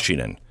in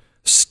Washington.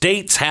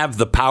 States have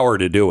the power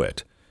to do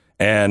it,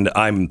 and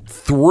I'm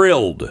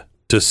thrilled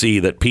to see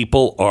that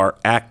people are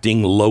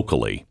acting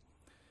locally.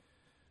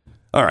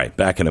 All right,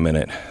 back in a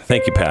minute.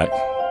 Thank you, Pat.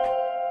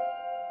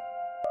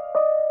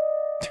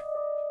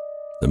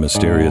 The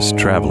mysterious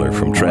traveler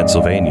from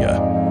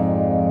Transylvania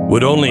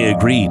would only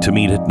agree to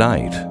meet at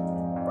night.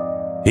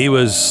 He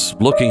was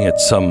looking at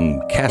some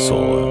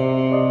castle.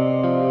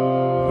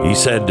 He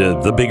said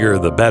the bigger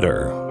the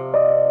better.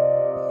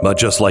 But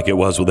just like it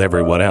was with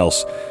everyone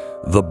else,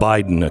 the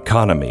Biden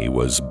economy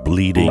was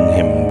bleeding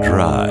him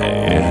dry.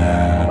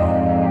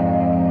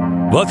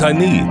 What I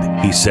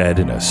need, he said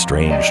in a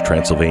strange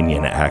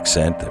Transylvanian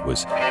accent that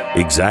was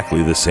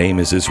exactly the same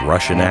as his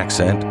Russian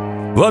accent.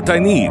 What I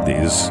need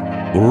is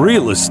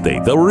real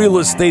estate, a real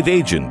estate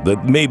agent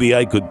that maybe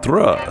I could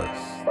trust.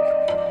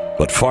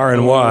 But far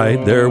and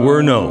wide, there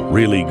were no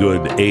really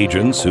good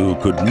agents who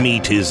could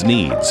meet his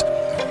needs.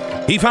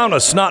 He found a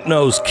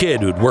snot-nosed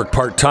kid who'd worked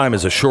part-time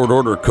as a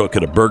short-order cook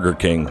at a Burger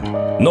King.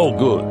 No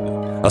good.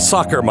 A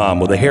soccer mom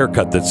with a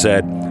haircut that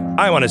said,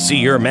 "I want to see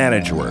your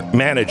manager."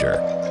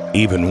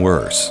 Even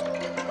worse.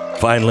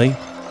 Finally,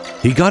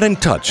 he got in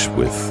touch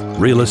with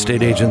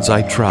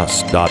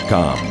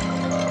realestateagentsitrust.com.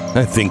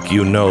 I think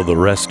you know the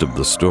rest of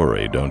the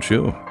story, don't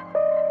you?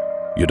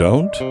 You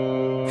don't?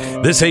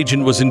 This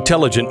agent was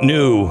intelligent,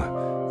 knew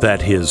that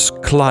his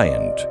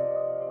client,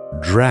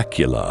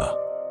 Dracula,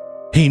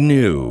 he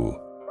knew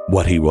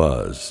what he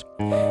was.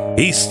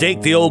 He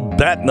staked the old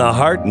bat in the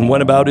heart and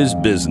went about his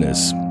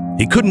business.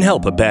 He couldn't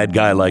help a bad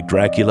guy like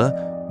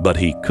Dracula, but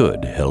he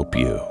could help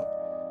you.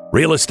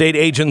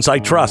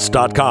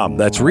 realestateagentsitrust.com.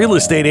 That's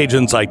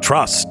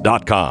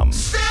realestateagentsitrust.com.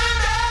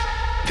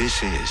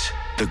 This is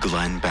the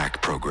Glenn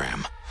Beck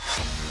Program.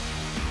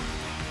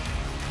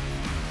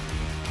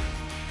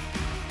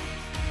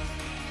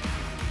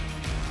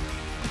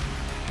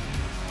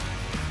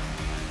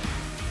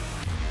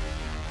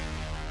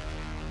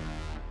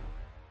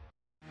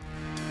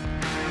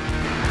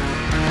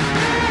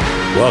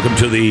 Welcome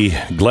to the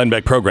Glenn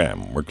Beck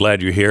Program. We're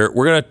glad you're here.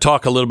 We're going to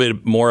talk a little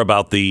bit more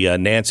about the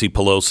Nancy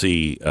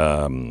Pelosi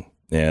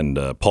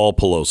and Paul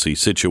Pelosi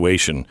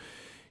situation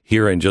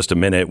here in just a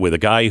minute with a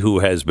guy who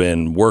has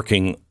been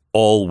working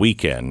all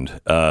weekend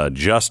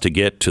just to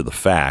get to the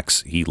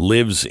facts. He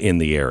lives in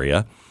the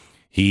area.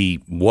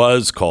 He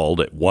was called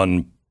at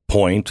one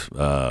point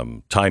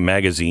Time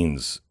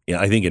Magazine's,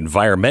 I think,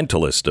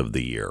 Environmentalist of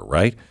the Year,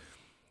 right?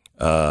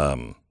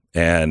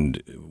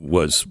 And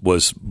was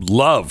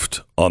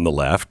loved on the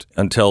left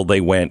until they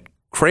went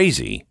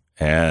crazy.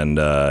 And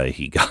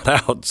he got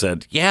out and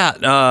said,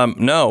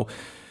 no,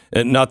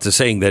 not to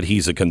saying that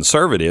he's a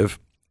conservative.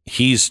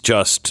 He's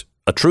just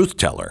a truth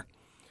teller.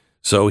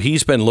 So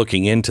he's been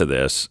looking into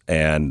this,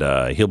 and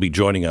he'll be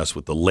joining us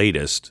with the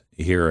latest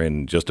here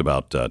in just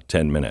about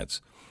 10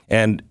 minutes.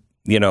 And,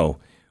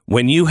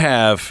 when you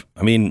have,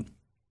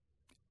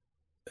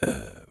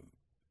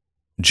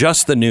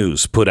 Just the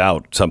News put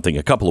out something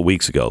a couple of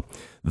weeks ago,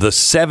 the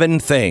 7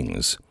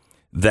 things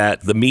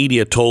that the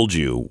media told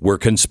you were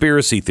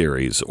conspiracy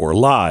theories or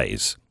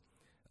lies,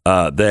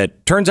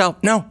 that turns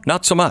out, no,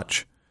 not so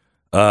much.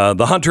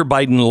 The Hunter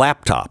Biden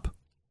laptop,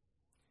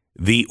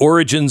 the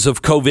origins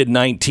of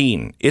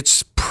COVID-19.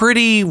 It's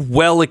pretty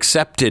well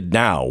accepted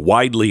now,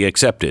 widely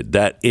accepted,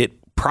 that it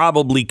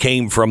probably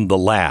came from the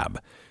lab.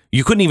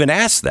 You couldn't even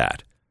ask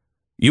that.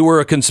 You were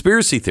a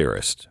conspiracy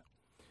theorist.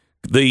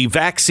 The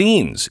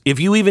vaccines, if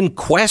you even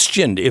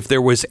questioned if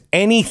there was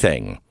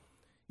anything,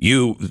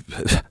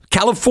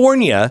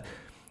 California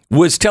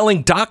was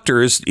telling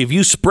doctors, if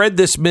you spread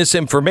this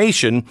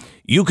misinformation,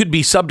 you could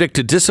be subject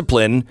to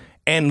discipline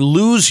and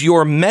lose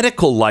your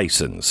medical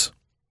license.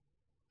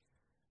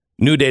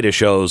 New data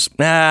shows,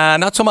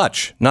 not so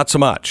much.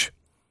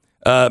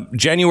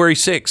 January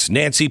 6th,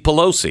 Nancy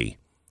Pelosi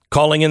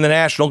calling in the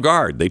National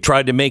Guard. They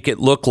tried to make it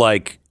look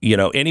like,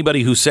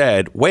 anybody who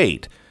said,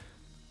 wait,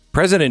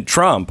 President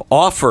Trump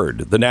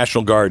offered the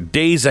National Guard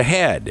days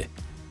ahead.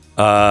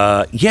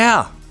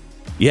 Yeah,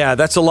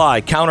 that's a lie.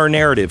 Counter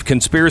narrative,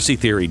 conspiracy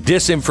theory,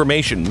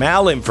 disinformation,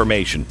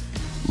 malinformation.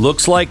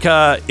 Looks like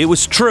it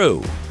was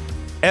true.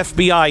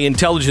 FBI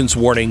intelligence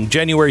warning,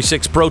 January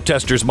 6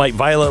 protesters might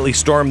violently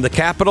storm the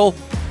Capitol.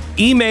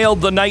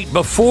 Emailed the night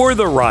before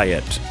the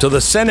riot to the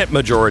Senate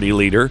Majority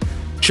Leader,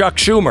 Chuck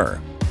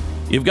Schumer.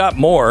 You've got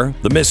more.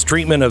 The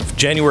mistreatment of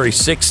January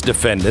 6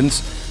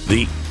 defendants,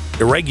 the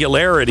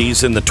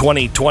irregularities in the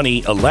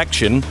 2020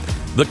 election,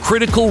 the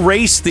critical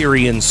race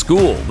theory in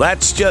school.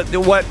 That's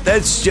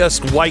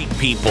just white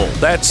people.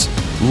 That's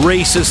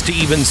racist to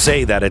even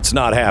say that. It's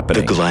not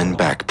happening. The Glenn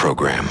Beck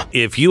Program.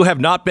 If you have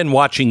not been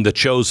watching The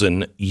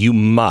Chosen, you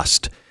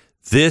must.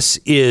 This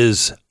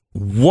is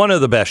one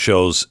of the best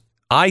shows,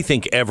 I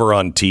think, ever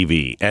on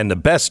TV, and the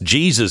best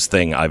Jesus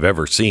thing I've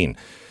ever seen.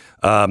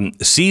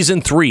 Season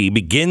 3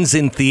 begins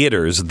in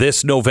theaters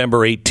this November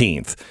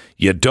 18th.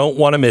 You don't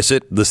want to miss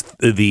it.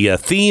 The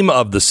theme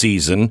of the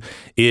season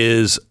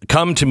is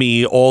 "Come to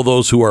me, all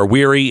those who are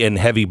weary and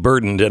heavy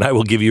burdened, and I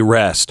will give you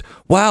rest."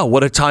 Wow,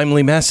 what a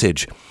timely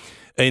message.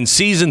 In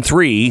season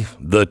 3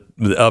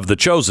 of The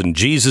Chosen,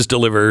 Jesus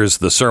delivers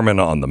the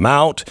Sermon on the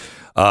Mount,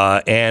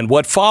 and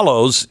what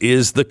follows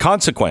is the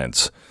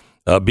consequence.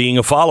 Being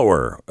a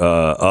follower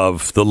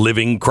of the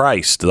living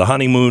Christ. The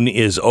honeymoon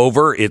is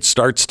over. It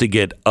starts to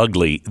get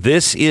ugly.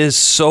 This is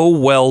so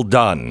well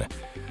done.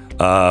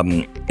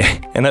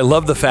 And I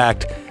love the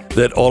fact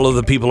that all of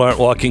the people aren't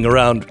walking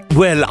around,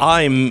 well,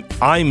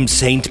 I'm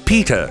Saint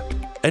Peter.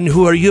 And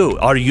who are you?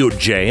 Are you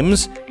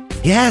James?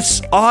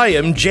 Yes, I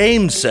am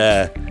James,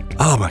 sir.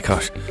 Oh, my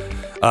gosh.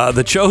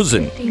 The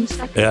Chosen.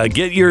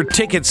 Get your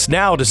tickets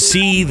now to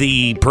see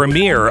the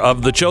premiere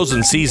of The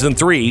Chosen Season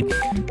 3.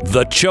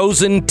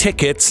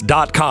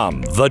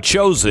 TheChosenTickets.com.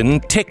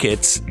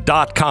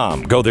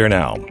 TheChosenTickets.com. Go there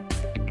now.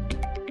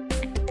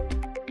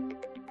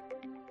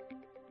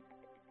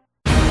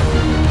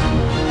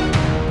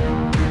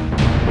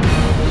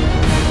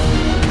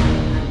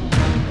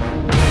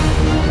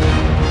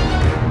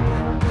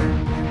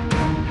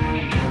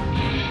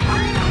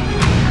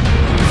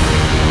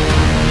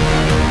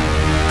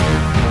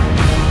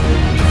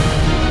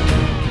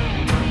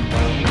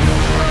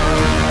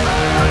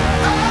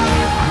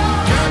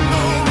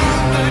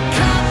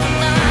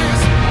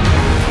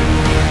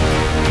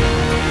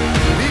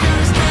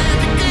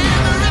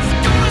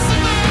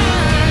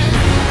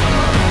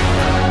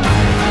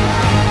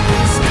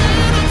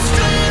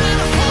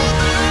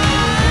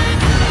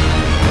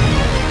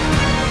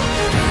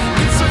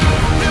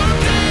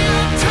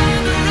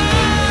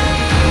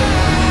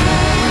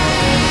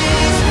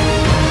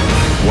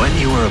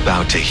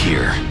 To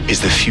hear is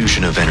the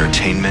fusion of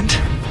entertainment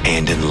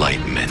and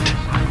enlightenment.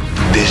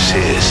 This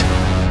is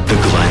the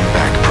Glenn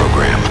Beck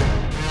Program.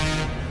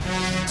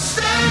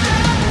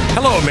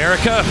 Hello,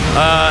 America.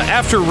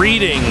 After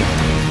reading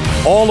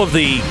all of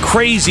the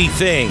crazy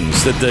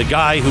things that the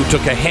guy who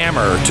took a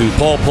hammer to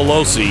Paul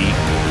Pelosi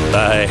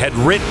had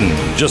written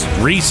just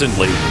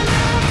recently,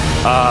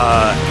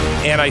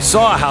 and I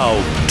saw how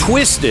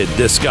twisted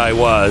this guy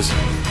was,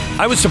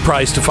 I was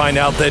surprised to find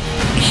out that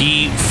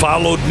he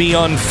followed me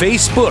on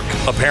Facebook,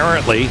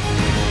 apparently.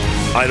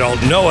 I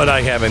don't know it.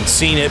 I haven't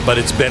seen it, but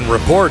it's been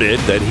reported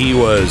that he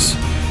was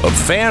a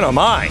fan of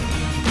mine.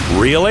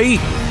 Really?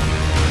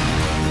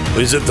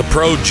 Is it the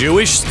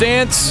pro-Jewish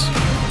stance?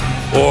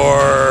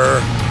 Or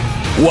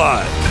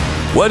what?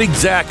 What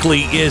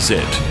exactly is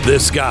it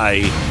this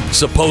guy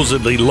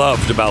supposedly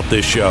loved about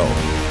this show?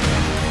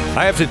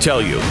 I have to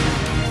tell you,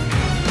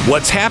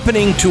 what's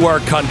happening to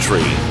our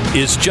country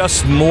is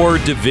just more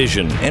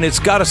division, and it's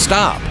got to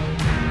stop.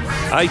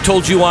 I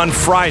told you on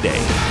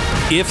Friday,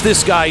 if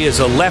this guy is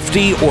a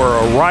lefty or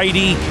a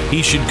righty,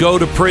 he should go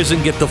to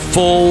prison, get the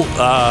full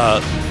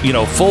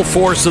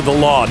force of the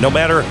law, no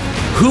matter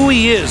who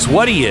he is,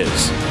 what he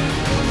is.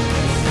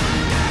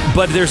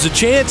 but there's a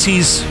chance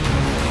he's,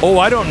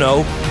 I don't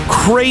know,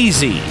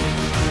 crazy.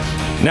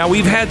 Now,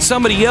 we've had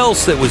somebody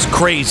else that was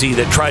crazy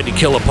that tried to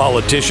kill a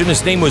politician.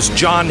 His name was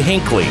John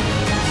Hinckley.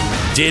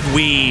 Did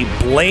we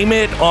blame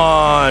it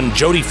on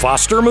Jodie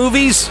Foster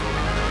movies?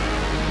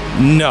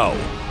 No.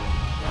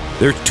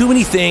 There are too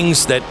many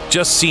things that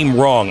just seem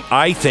wrong.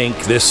 I think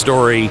this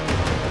story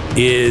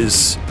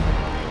is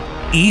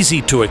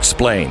easy to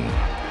explain.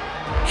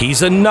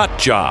 He's a nut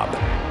job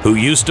who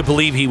used to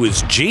believe he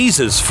was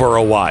Jesus for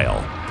a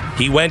while.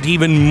 He went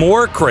even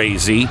more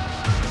crazy,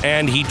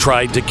 and he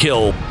tried to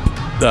kill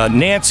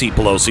Nancy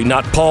Pelosi,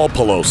 not Paul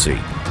Pelosi.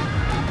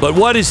 But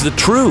what is the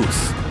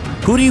truth?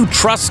 Who do you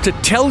trust to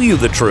tell you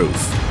the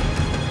truth?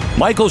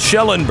 Michael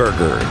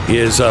Shellenberger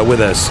is with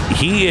us.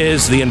 He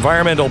is the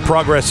Environmental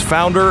Progress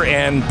founder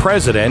and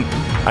president.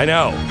 I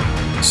know,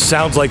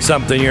 sounds like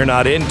something you're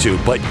not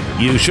into, but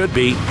you should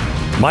be.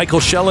 Michael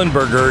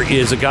Shellenberger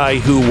is a guy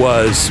who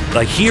was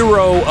a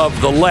hero of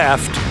the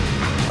left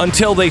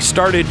until they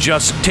started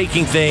just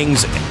taking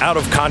things out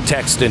of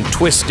context and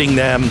twisting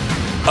them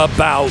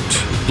about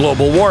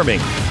global warming.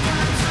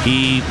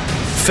 He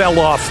fell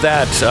off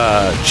that,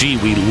 gee,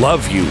 we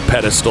love you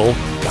pedestal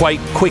quite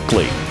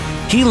quickly.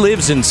 He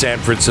lives in San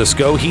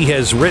Francisco. He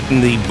has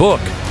written the book,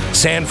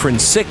 San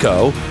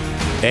Francisco,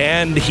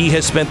 and he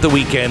has spent the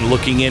weekend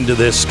looking into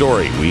this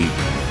story. We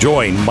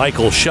join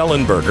Michael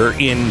Shellenberger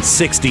in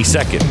 60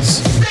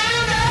 seconds.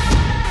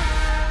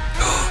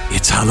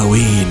 It's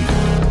Halloween.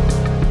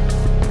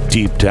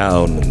 Deep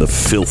down in the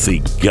filthy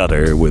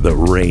gutter where the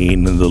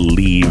rain and the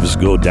leaves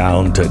go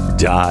down to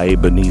die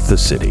beneath the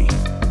city,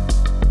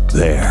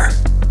 there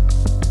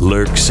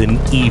lurks an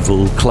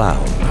evil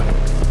clown,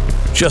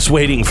 just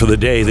waiting for the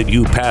day that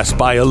you pass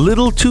by a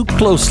little too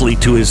closely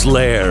to his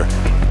lair.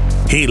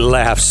 He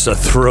laughs a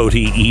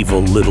throaty,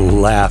 evil little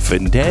laugh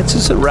and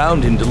dances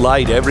around in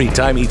delight every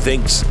time he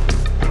thinks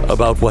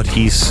about what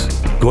he's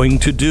going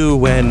to do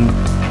when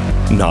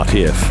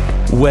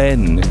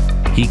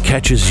he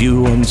catches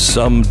you on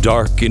some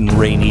dark and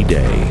rainy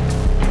day.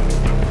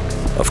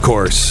 Of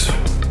course,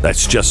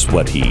 that's just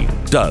what he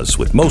does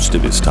with most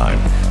of his time.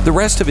 The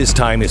rest of his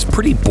time is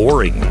pretty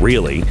boring,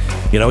 really.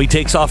 You know, he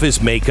takes off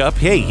his makeup.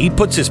 Hey, he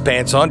puts his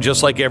pants on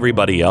just like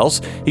everybody else.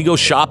 He goes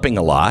shopping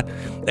a lot.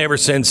 Ever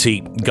since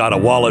he got a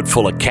wallet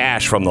full of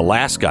cash from the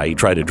last guy he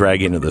tried to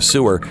drag into the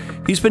sewer,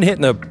 he's been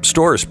hitting the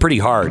stores pretty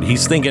hard.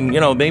 He's thinking,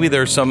 maybe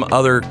there's some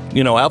other,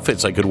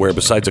 outfits I could wear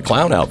besides a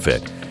clown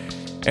outfit.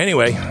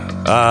 Anyway,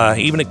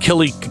 even a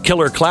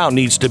killer clown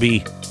needs to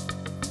be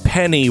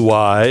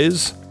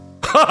Pennywise.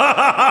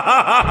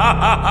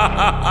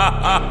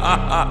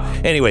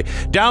 Anyway,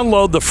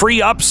 download the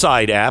free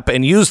Upside app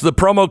and use the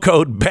promo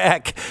code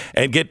BACK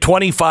and get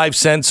 25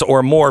 cents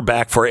or more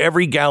back for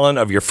every gallon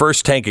of your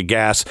first tank of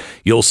gas.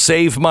 You'll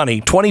save money,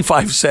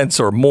 25 cents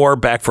or more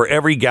back for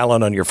every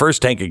gallon on your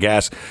first tank of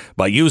gas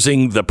by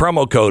using the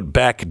promo code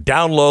BACK.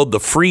 Download the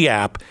free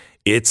app.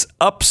 It's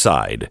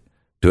Upside.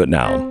 Do it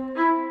now.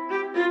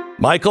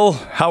 Michael,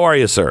 how are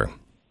you, sir?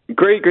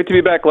 Great to be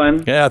back,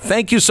 Glenn. Yeah,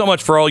 thank you so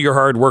much for all your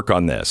hard work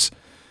on this.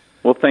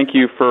 Well, thank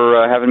you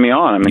for having me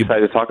on. I'm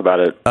excited to talk about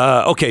it.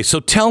 Okay,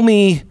 so tell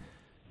me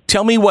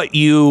what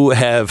you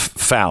have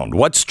found.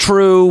 What's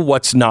true?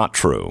 What's not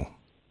true?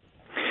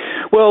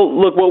 Well,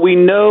 look, what we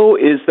know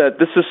is that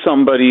this is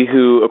somebody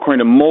who, according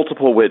to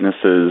multiple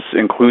witnesses,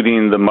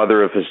 including the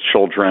mother of his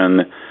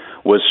children,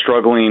 was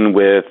struggling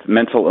with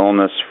mental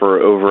illness for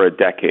over a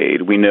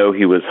decade. We know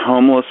he was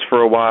homeless for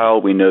a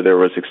while. We know there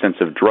was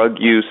extensive drug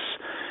use.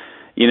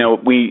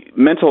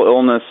 Mental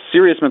illness,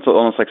 serious mental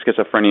illness like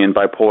schizophrenia and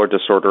bipolar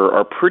disorder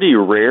are pretty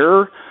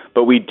rare,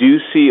 but we do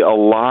see a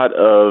lot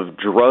of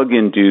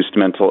drug-induced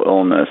mental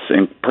illness,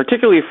 and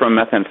particularly from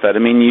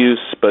methamphetamine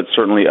use, but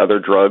certainly other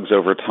drugs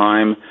over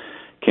time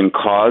can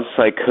cause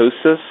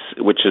psychosis,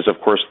 which is, of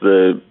course,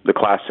 the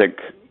classic,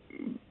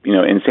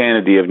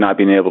 insanity of not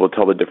being able to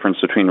tell the difference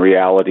between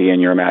reality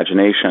and your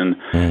imagination.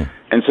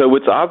 And so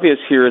what's obvious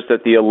here is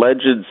that the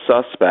alleged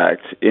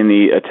suspect in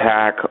the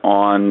attack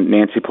on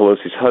Nancy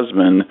Pelosi's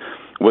husband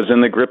was in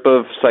the grip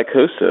of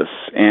psychosis.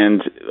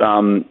 And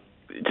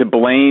to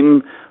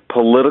blame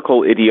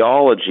political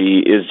ideology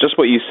is just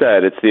what you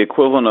said. It's the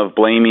equivalent of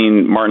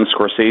blaming Martin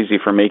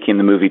Scorsese for making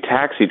the movie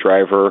Taxi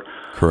Driver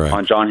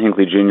on John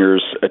Hinckley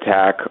Jr.'s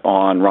attack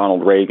on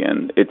Ronald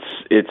Reagan.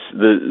 It's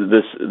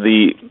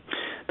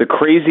the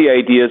crazy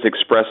ideas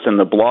expressed in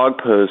the blog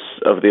posts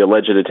of the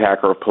alleged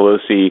attacker of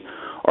Pelosi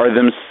are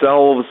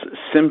themselves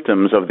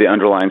symptoms of the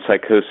underlying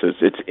psychosis.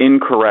 It's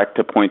incorrect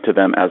to point to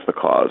them as the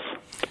cause.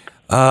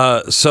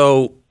 I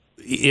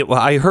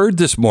heard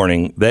this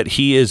morning that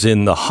he is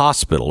in the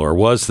hospital, or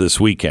was this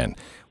weekend.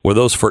 Were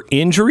those for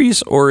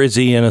injuries, or is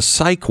he in a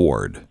psych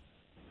ward?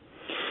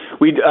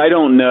 I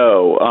don't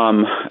know.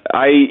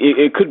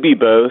 It could be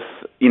both.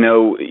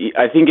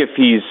 I think if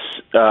he's,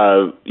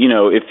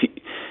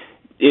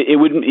 he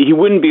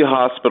wouldn't be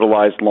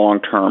hospitalized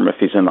long term if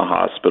he's in the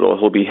hospital.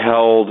 He'll be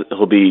held.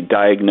 He'll be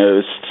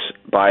diagnosed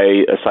by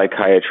a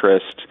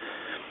psychiatrist,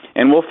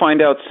 and we'll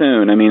find out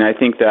soon. I mean, I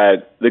think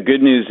that the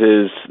good news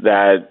is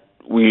that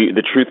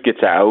the truth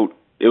gets out,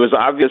 it was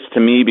obvious to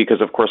me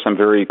because, of course, I'm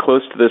very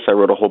close to this. I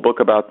wrote a whole book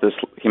about this,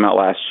 came out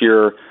last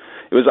year.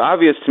 It was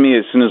obvious to me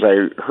as soon as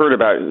I heard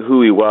about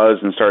who he was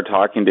and started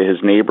talking to his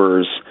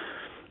neighbors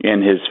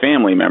and his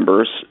family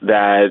members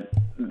that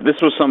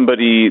this was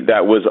somebody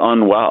that was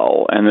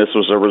unwell, and this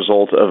was a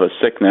result of a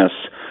sickness.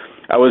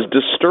 I was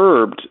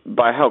disturbed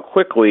by how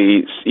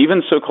quickly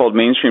even so-called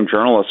mainstream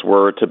journalists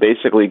were to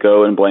basically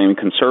go and blame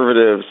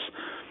conservatives,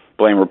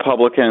 blame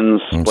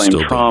Republicans, blame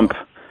Trump.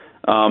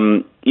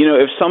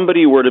 If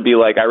somebody were to be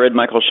like, I read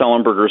Michael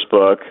Shellenberger's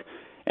book,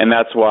 and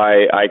that's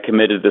why I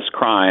committed this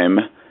crime,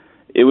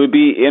 it would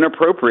be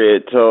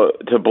inappropriate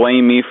to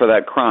blame me for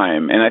that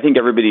crime. And I think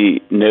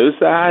everybody knows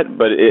that,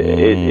 but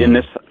in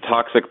this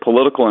toxic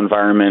political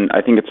environment,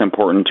 I think it's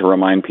important to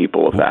remind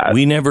people of that.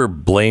 We never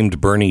blamed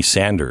Bernie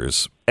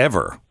Sanders,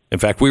 ever. In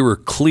fact, we were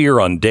clear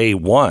on day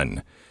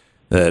one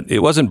that it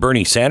wasn't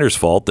Bernie Sanders'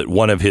 fault that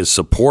one of his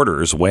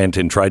supporters went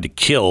and tried to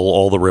kill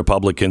all the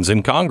Republicans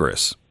in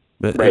Congress.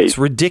 Right. It's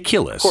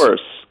ridiculous.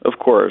 Of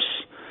course.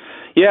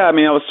 Yeah, I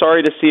mean, I was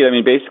sorry to see it. I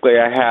mean, basically,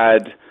 I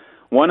had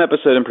one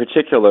episode in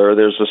particular.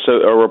 There's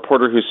a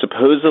reporter who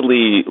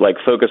supposedly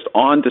focused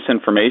on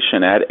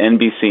disinformation at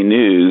NBC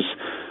News,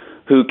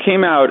 who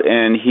came out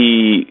and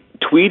he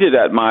tweeted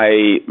at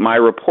my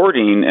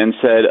reporting and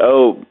said,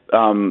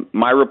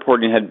 my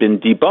reporting had been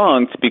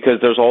debunked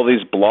because there's all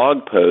these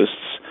blog posts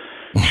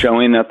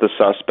showing that the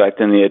suspect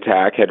in the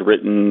attack had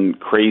written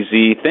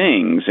crazy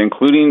things,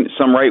 including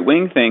some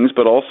right-wing things,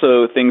 but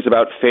also things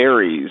about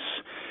fairies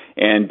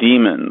and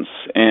demons.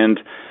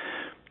 And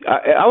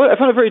I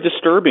found it very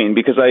disturbing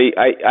because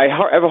I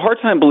have a hard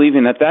time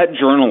believing that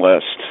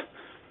journalist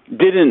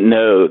didn't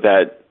know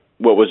that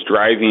what was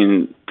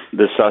driving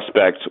the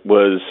suspect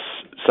was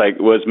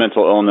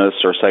mental illness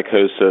or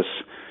psychosis.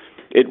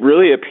 It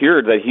really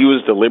appeared that he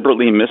was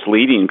deliberately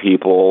misleading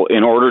people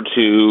in order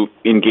to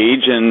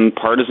engage in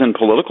partisan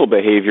political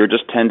behavior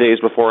just 10 days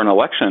before an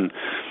election.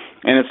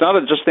 And it's not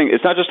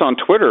just on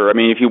Twitter. I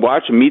mean, if you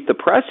watch Meet the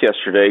Press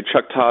yesterday,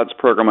 Chuck Todd's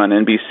program on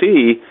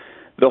NBC,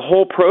 the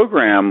whole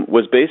program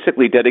was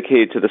basically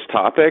dedicated to this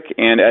topic,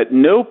 and at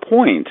no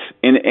point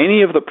in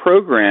any of the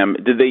program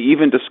did they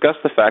even discuss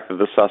the fact that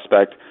the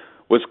suspect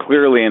was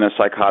clearly in a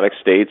psychotic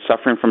state,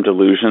 suffering from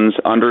delusions,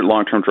 under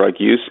long-term drug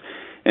use.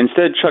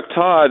 Instead, Chuck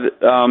Todd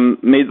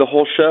made the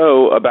whole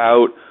show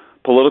about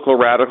political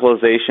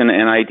radicalization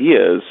and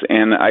ideas,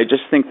 and I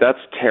just think that's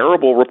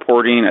terrible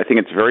reporting. I think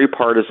it's very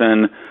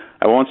partisan.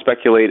 I won't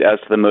speculate as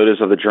to the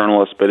motives of the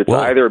journalists, but it's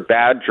either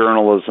bad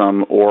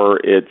journalism or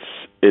it's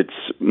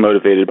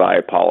motivated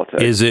by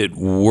politics. Is it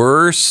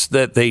worse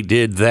that they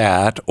did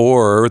that,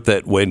 or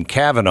that when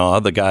Kavanaugh,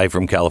 the guy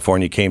from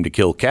California, came to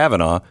kill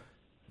Kavanaugh,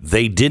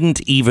 they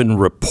didn't even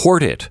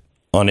report it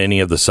on any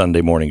of the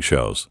Sunday morning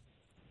shows?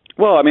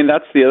 Well, I mean,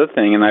 that's the other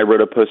thing, and I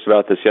wrote a post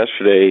about this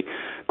yesterday,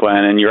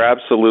 Glenn, and you're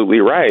absolutely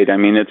right. I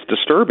mean, it's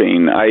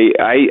disturbing.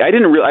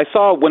 I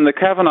saw when the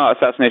Kavanaugh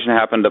assassination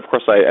happened, of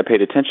course, I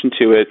paid attention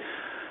to it,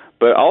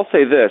 but I'll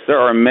say this, there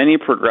are many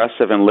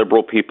progressive and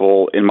liberal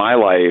people in my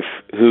life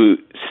who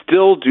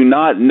still do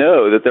not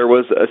know that there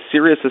was a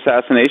serious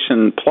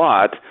assassination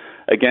plot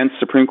against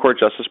Supreme Court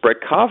Justice Brett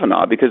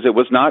Kavanaugh because it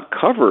was not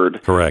covered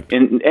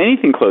in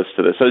anything close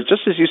to this. So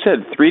just as you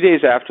said, 3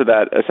 days after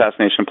that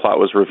assassination plot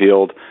was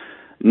revealed,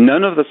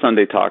 none of the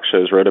Sunday talk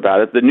shows wrote about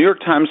it. The New York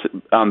Times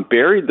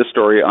buried the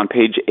story on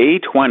page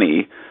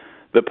A20.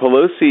 The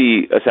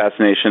Pelosi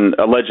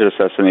alleged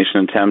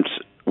assassination attempt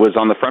was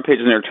on the front page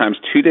of the New York Times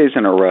 2 days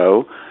in a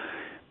row.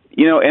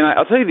 And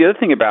I'll tell you the other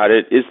thing about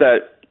it is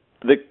that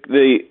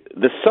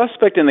the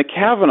suspect in the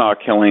Kavanaugh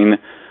killing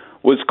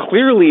was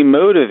clearly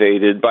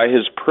motivated by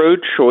his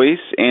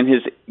pro-choice and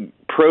his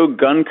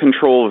pro-gun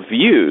control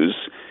views,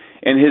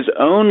 and his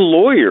own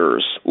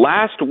lawyers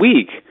last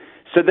week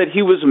said that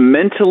he was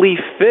mentally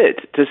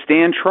fit to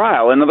stand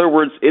trial. In other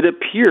words, it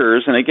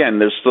appears, and again,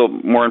 there's still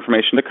more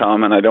information to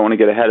come, and I don't want to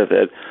get ahead of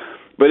it,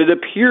 but it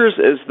appears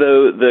as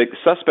though the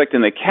suspect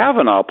in the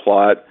Kavanaugh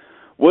plot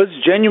was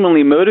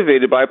genuinely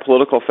motivated by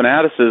political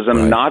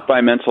fanaticism, not by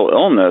mental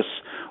illness,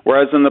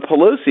 whereas in the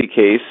Pelosi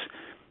case,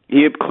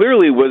 he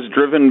clearly was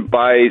driven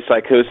by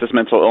psychosis,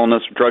 mental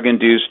illness,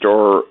 drug-induced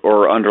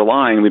or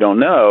underlying, we don't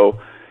know.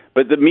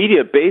 But the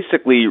media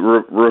basically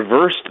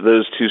reversed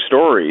those two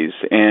stories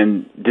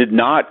and did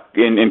not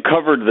and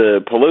covered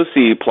the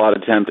Pelosi plot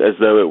attempt as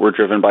though it were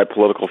driven by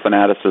political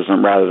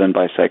fanaticism rather than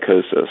by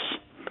psychosis.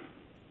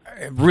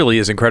 It really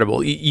is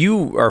incredible.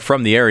 You are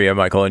from the area,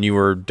 Michael, and you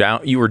were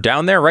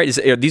down there, right?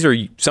 These are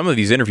some of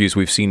these interviews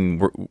we've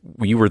seen.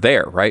 You were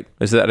there, right?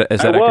 Is that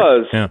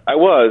I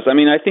was. I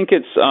mean, I think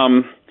it's.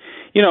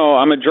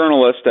 I'm a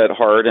journalist at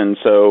heart, and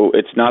so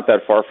it's not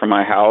that far from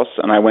my house.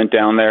 And I went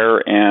down there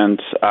and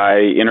I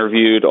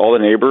interviewed all the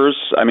neighbors.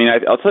 I mean,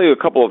 I'll tell you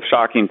a couple of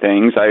shocking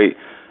things. I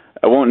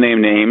won't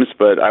name names,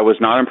 but I was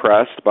not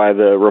impressed by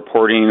the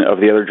reporting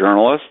of the other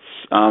journalists.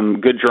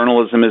 Good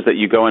journalism is that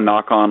you go and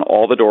knock on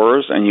all the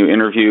doors and you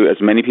interview as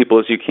many people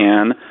as you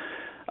can.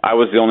 I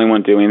was the only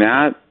one doing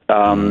that.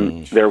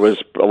 There was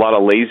a lot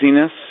of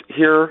laziness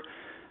here.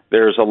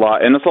 There's a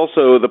lot, and it's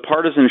also the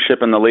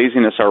partisanship and the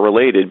laziness are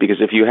related,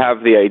 because if you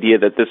have the idea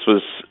that this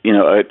was,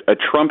 a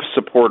Trump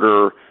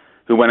supporter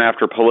who went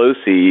after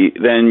Pelosi,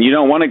 then you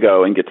don't want to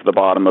go and get to the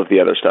bottom of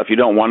the other stuff. You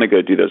don't want to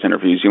go do those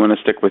interviews. You want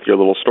to stick with your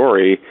little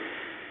story.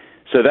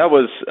 So that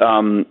was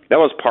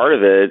part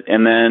of it.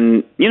 And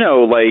then,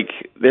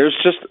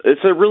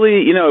 it's a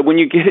really, when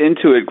you get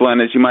into it, Glenn,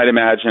 as you might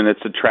imagine,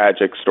 it's a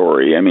tragic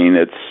story. I mean,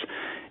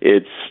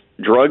 it's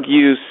drug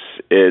use,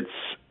 it's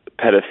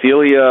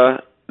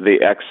pedophilia.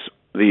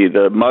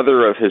 The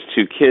mother of his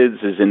 2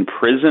 kids is in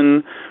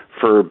prison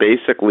for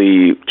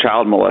basically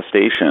child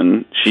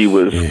molestation. She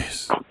was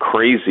a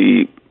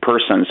crazy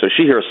person. So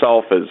she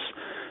herself is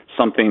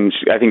something,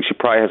 I think she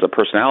probably has a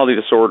personality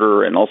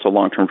disorder and also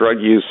long-term drug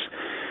use.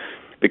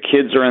 The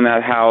kids are in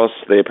that house.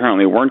 They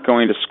apparently weren't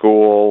going to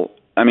school.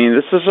 I mean,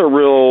 this is a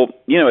real,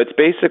 it's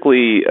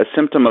basically a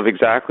symptom of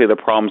exactly the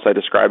problems I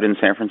described in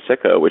San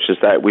Francisco, which is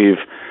that we've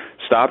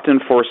stopped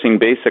enforcing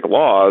basic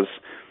laws.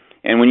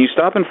 And when you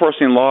stop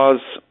enforcing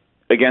laws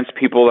against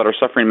people that are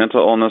suffering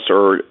mental illness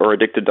or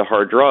addicted to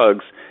hard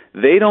drugs,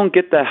 they don't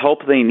get the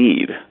help they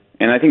need.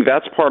 And I think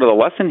that's part of the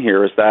lesson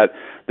here, is that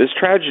this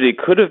tragedy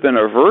could have been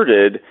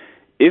averted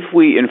if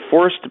we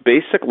enforced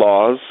basic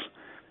laws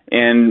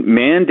and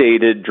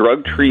mandated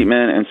drug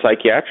treatment and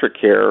psychiatric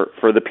care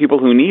for the people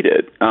who need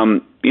it.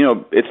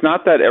 It's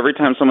not that every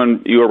time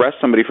you arrest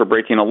somebody for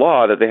breaking a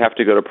law that they have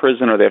to go to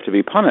prison or they have to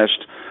be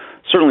punished.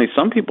 Certainly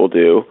some people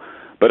do,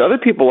 but other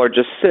people are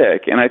just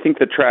sick. And I think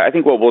I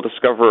think what we'll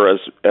discover as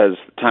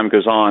time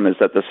goes on is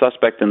that the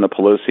suspect in the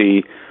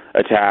Pelosi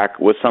attack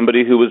was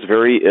somebody who was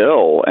very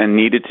ill and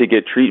needed to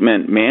get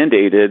treatment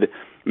mandated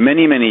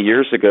many, many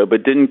years ago,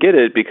 but didn't get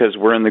it because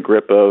we're in the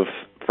grip of,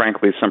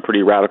 frankly, some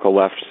pretty radical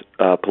left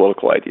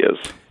political ideas.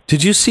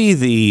 Did you see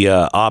the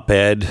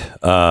op-ed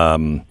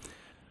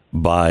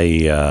by,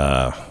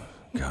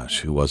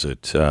 who was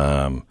it?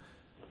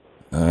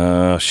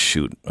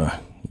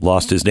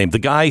 Lost his name. The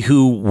guy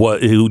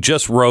who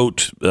just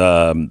wrote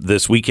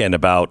this weekend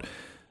about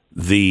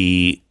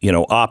the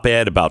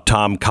op-ed about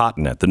Tom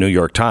Cotton at the New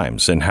York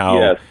Times and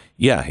how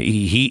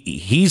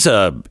he's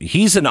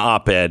an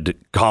op-ed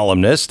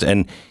columnist,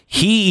 and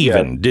he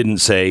even didn't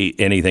say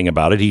anything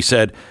about it. He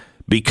said,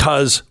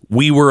 because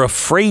we were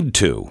afraid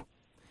to.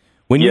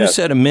 When you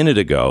said a minute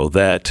ago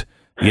that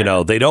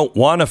they don't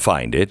want to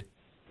find it,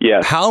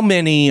 how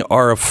many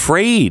are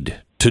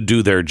afraid to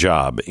do their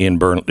job in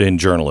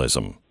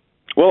journalism?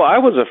 Well, I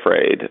was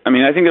afraid. I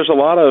mean, I think there's a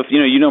lot of,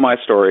 my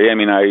story. I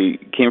mean, I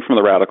came from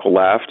the radical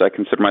left. I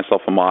consider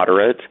myself a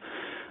moderate.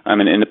 I'm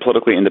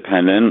politically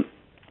independent.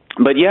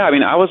 But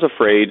I was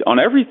afraid on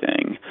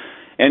everything.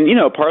 And,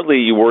 partly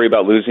you worry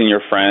about losing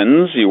your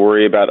friends. You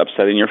worry about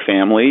upsetting your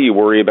family. You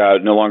worry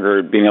about no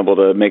longer being able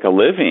to make a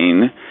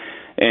living.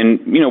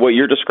 And, what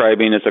you're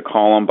describing is a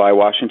column by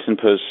Washington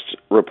Post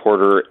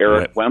reporter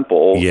Eric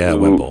Wemple,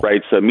 who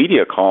writes a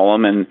media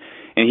column. And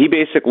he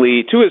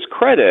basically, to his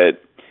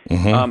credit,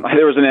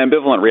 there was an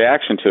ambivalent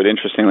reaction to it,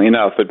 interestingly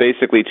enough. But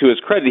basically, to his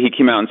credit, he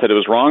came out and said it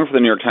was wrong for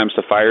the New York Times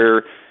to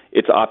fire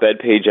its op-ed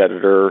page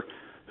editor,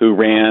 who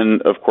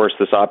ran, of course,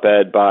 this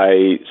op-ed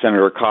by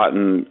Senator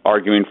Cotton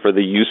arguing for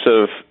the use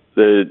of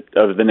the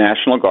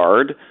National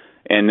Guard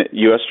and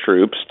U.S.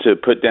 troops to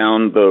put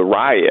down the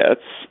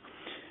riots.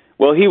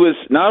 Well, he was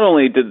not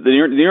only did the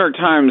New York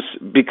Times,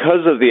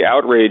 because of the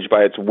outrage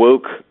by its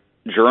woke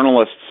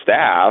journalist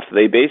staff,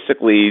 they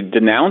basically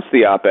denounced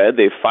the op-ed.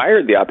 They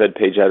fired the op-ed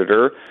page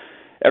editor.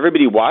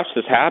 Everybody watched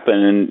this happen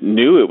and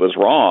knew it was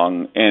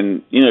wrong.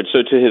 And,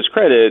 so to his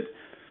credit,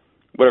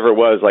 whatever it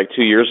was, like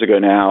 2 years ago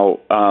now,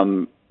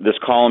 this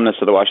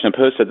columnist of the Washington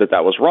Post said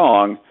that was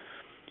wrong.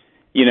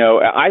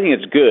 I think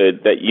it's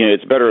good that,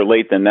 it's better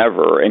late than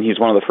never. And he's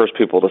one of the first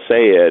people to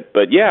say it.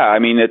 But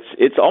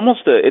it's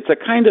almost it's a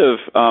kind of,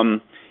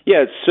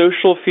 it's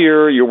social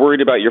fear. You're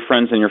worried about your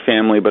friends and your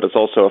family, but it's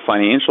also a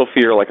financial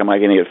fear. Like, am I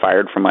going to get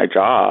fired from my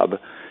job?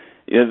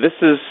 This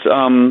is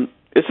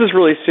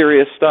really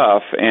serious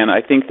stuff. And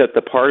I think that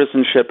the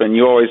partisanship, and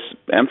you always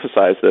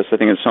emphasize this, I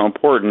think it's so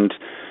important.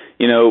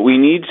 We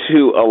need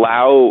to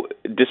allow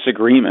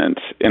disagreement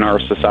in our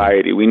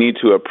society. We need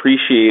to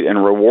appreciate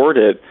and reward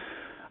it.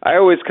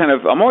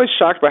 I'm always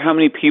shocked by how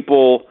many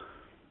people,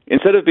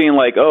 instead of being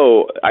like,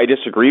 oh, I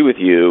disagree with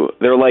you,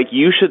 they're like,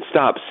 you should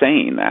stop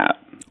saying that.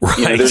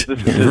 Right. There's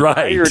this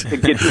desire to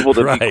get people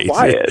to be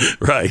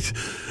quiet. Right.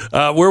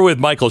 We're with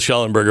Michael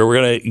Shellenberger. We're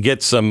going to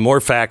get some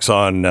more facts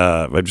on,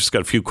 I've just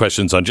got a few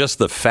questions on just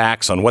the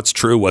facts on what's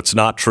true, what's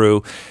not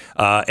true.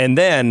 And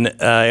then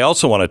I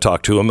also want to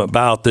talk to him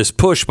about this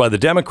push by the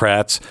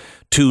Democrats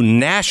to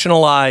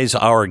nationalize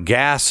our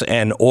gas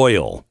and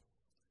oil.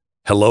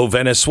 Hello,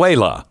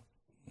 Venezuela.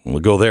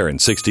 We'll go there in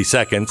 60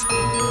 seconds.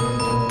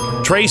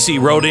 Tracy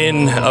wrote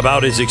in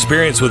about his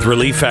experience with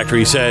Relief Factor.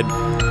 He said,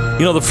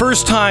 the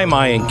first time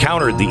I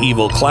encountered the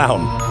evil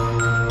clown,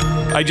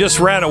 I just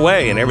ran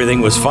away and everything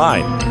was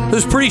fine. I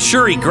was pretty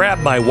sure he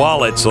grabbed my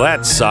wallet, so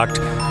that sucked.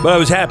 But I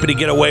was happy to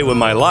get away with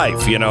my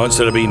life,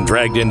 instead of being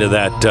dragged into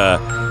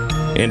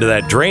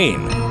that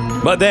drain.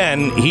 But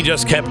then he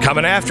just kept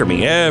coming after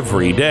me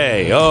every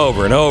day,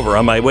 over and over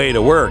on my way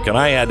to work, and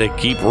I had to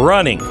keep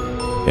running.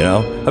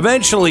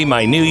 Eventually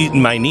my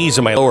knees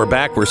and my lower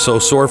back were so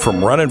sore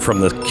from running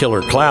from the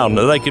killer clown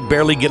that I could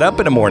barely get up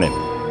in the morning.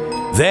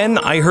 Then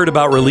I heard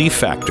about Relief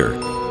Factor,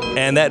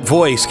 and that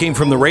voice came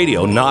from the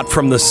radio, not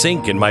from the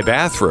sink in my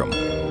bathroom.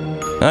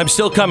 I'm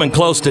still coming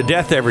close to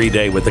death every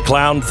day with the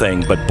clown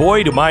thing, but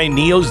boy, do my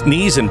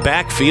knees and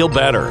back feel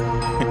better.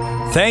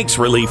 Thanks,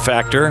 Relief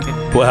Factor.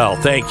 Well,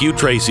 thank you,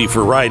 Tracy,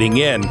 for writing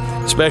in,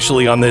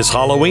 especially on this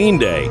Halloween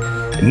day.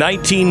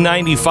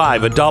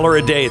 $19.95, $1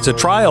 a day. It's a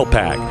trial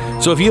pack.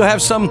 So if you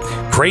have some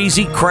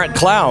crazy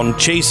clown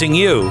chasing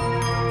you,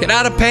 get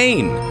out of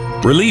pain.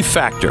 Relief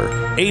Factor.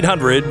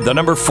 800, the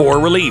number 4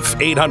 relief.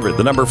 800,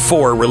 the number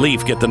 4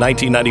 relief. Get the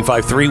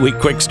 $19.95 3-week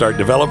quick start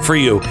developed for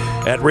you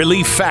at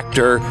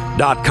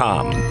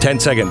relieffactor.com. 10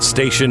 seconds,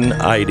 station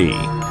ID.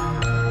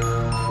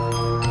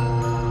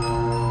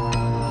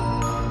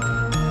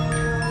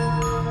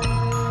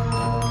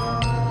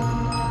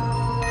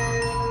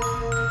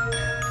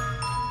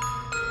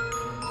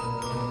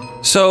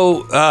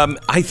 So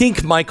I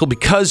think, Michael,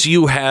 because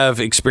you have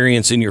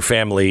experience in your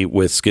family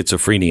with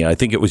schizophrenia, I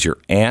think it was your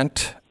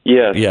aunt.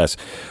 Yes.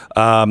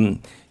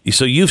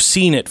 So you've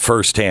seen it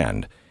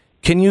firsthand.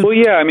 Can you? Well,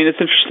 yeah. I mean,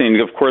 it's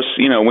interesting. Of course,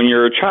 when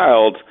you're a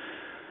child,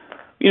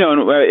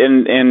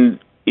 and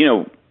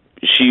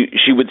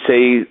she would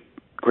say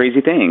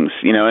crazy things,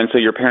 and so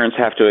your parents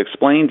have to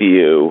explain to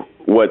you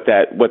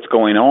what's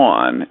going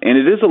on, and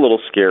it is a little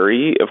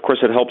scary. Of course,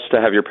 it helps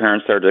to have your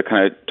parents there to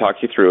kind of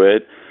talk you through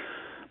it.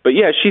 But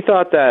yeah, she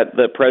thought that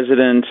the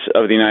president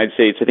of the United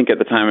States, I think at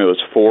the time it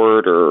was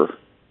Ford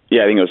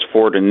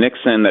and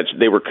Nixon, that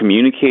they were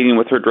communicating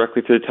with her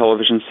directly through the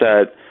television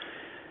set.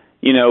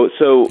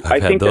 So I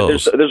think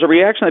that there's a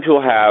reaction that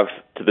people have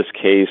to this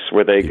case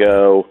where they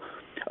go,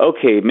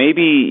 okay,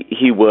 maybe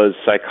he was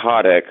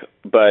psychotic,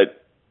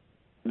 but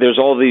there's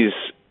all these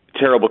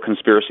terrible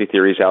conspiracy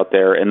theories out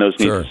there, and those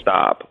need to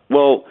stop.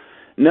 Well,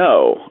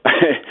 no.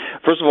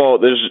 First of all,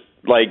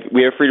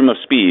 we have freedom of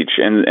speech,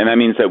 and that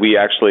means that we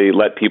actually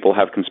let people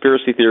have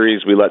conspiracy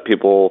theories. We let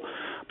people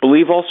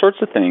believe all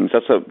sorts of things.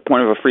 That's a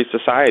point of a free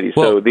society.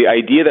 So the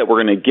idea that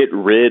we're going to get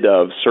rid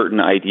of certain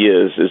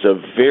ideas is a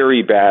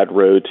very bad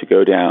road to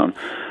go down.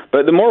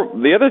 But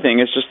the other thing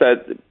is just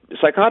that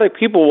psychotic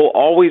people will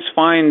always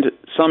find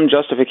some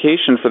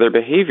justification for their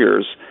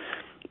behaviors.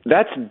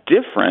 That's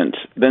different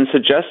than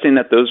suggesting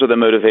that those are the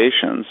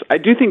motivations. I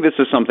do think this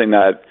is something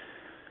that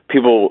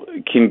people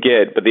can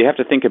get, but they have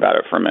to think about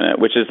it for a minute,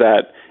 which is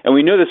that, and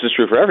we know this is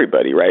true for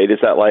everybody, right? Is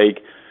that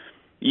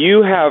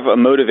you have a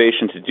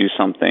motivation to do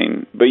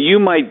something, but you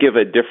might give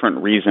a different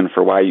reason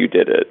for why you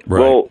did it. Right.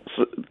 Well,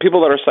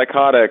 people that are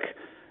psychotic,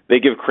 they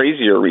give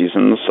crazier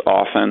reasons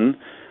often,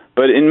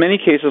 but in many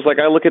cases,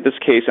 I look at this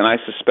case and I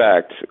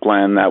suspect,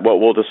 Glenn, that what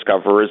we'll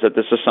discover is that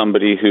this is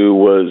somebody who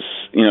was,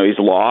 he's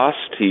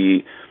lost.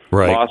 He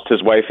lost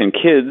his wife and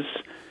kids.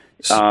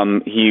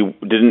 He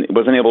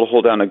wasn't able to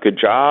hold down a good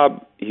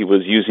job. He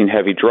was using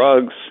heavy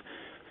drugs.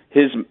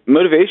 His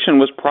motivation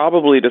was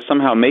probably to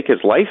somehow make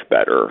his life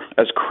better,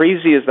 as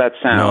crazy as that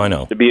sounds. No, I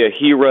know. To be a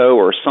hero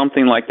or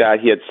something like that.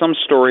 He had some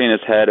story in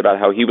his head about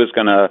how he was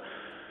going to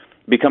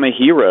become a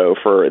hero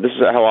this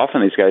is how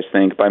often these guys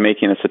think, by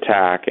making this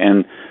attack.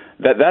 And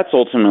that's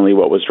ultimately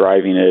what was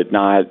driving it,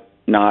 not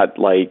some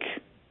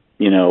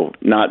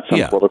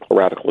political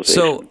radicalization.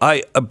 So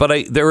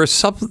there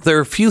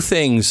are a few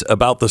things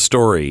about the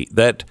story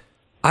that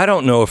I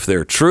don't know if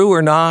they're true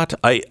or not.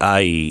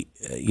 I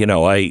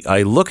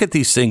look at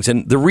these things,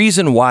 and the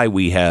reason why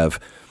we have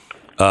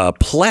a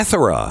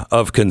plethora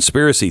of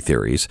conspiracy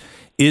theories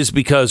is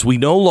because we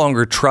no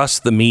longer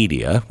trust the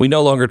media, we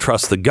no longer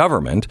trust the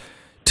government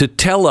to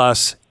tell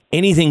us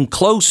anything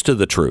close to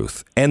the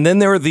truth. And then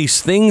there are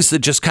these things that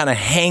just kind of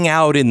hang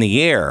out in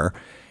the air,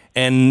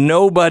 and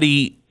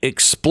nobody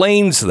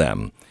explains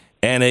them,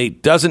 and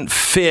it doesn't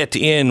fit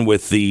in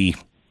with the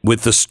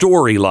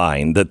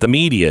storyline that the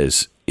media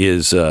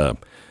is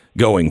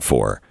going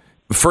for.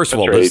 First of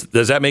all,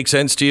 does that make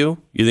sense to you?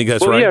 You think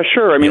that's right? Yeah,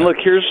 sure. I mean, look,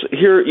 here,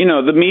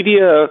 the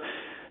media,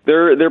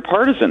 they're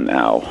partisan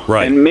now,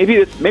 right? And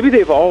maybe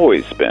they've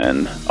always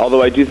been.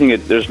 Although I do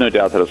think there's no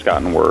doubt that it's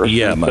gotten worse.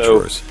 Yeah, much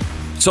worse.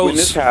 So when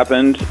this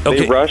happened,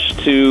 they rushed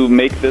to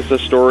make this a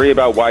story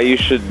about why you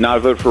should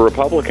not vote for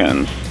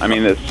Republicans. I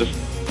mean, it's just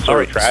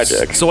sort of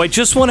tragic. So I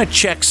just want to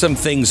check some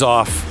things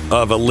off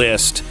of a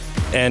list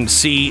and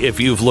see if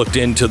you've looked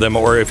into them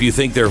or if you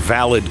think they're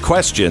valid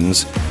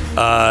questions.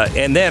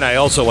 And then I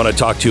also want to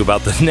talk to you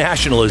about the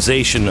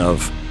nationalization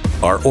of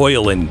our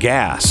oil and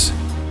gas.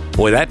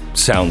 Boy, that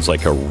sounds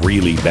like a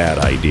really bad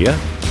idea.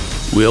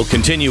 We'll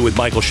continue with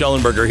Michael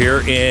Shellenberger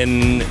here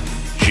in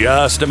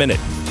just a minute.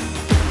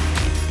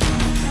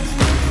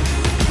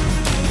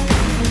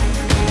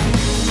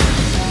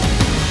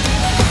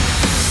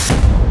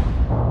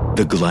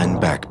 The Glenn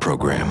Beck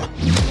Program.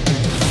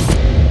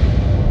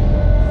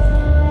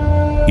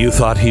 You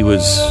thought he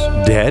was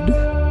dead?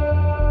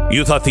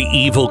 You thought the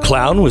evil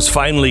clown was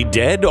finally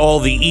dead? All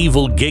the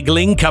evil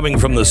giggling coming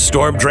from the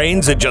storm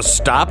drains had just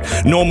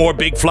stopped? No more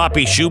big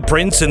floppy shoe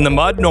prints in the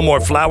mud? No more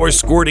flowers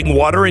squirting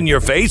water in your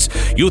face?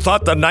 You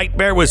thought the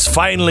nightmare was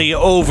finally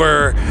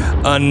over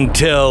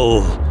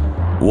until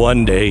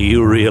one day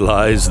you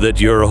realized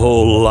that your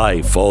whole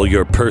life, all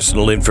your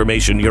personal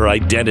information, your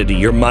identity,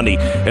 your money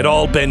had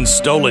all been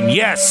stolen.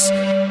 Yes!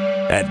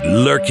 That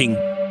lurking,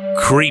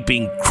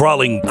 creeping,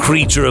 crawling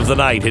creature of the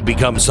night had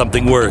become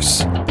something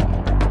worse.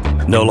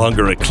 No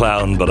longer a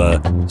clown, but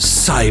a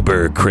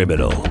cyber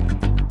criminal.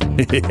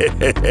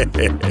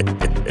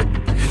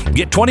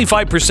 Get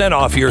 25%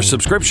 off your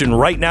subscription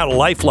right now to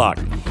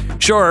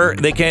LifeLock. Sure,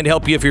 they can't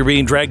help you if you're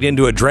being dragged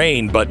into a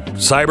drain, but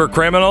cyber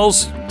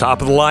criminals,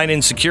 top of the line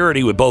in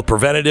security with both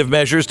preventative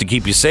measures to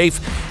keep you safe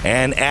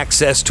and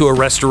access to a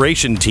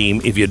restoration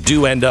team if you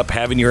do end up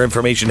having your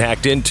information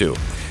hacked into.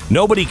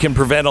 Nobody can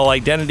prevent all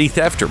identity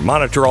theft or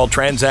monitor all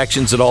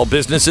transactions at all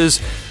businesses,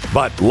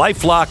 but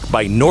LifeLock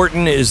by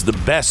Norton is the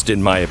best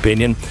in my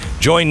opinion.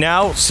 Join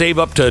now, save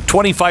up to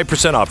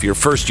 25% off your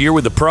first year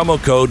with the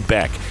promo code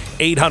BECK.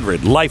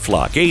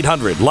 800-LifeLock,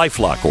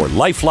 800-LifeLock, or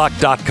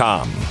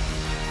LifeLock.com.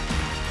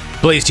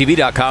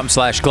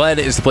 BlazeTV.com/Glenn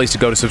is the place to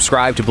go to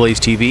subscribe to Blaze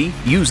TV.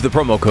 Use the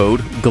promo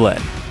code Glenn.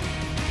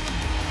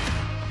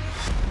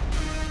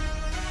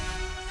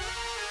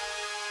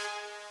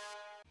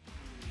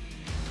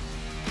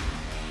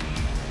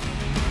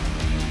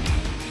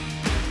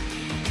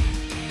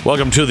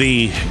 Welcome to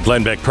the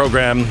Glenn Beck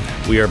program.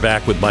 We are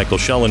back with Michael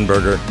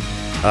Shellenberger,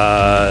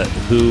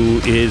 who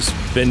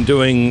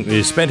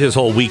spent his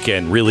whole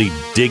weekend really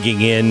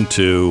digging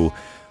into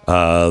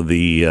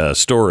the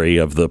story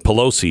of the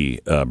Pelosi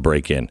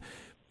break-in.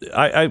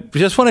 I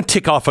just want to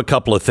tick off a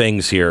couple of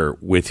things here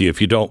with you, if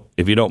you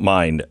don't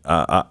mind.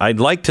 I'd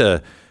like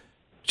to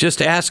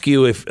just ask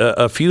you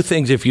a few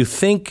things. If you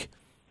think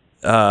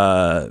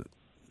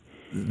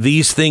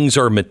these things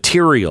are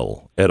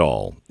material at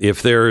all,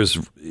 if there's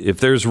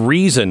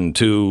reason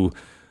to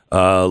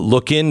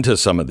look into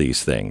some of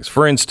these things.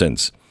 For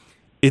instance,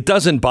 it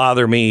doesn't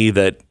bother me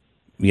that,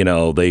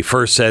 they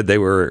first said they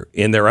were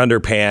in their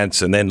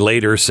underpants and then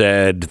later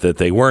said that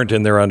they weren't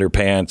in their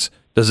underpants.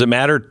 Does it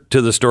matter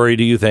to the story,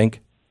 do you think?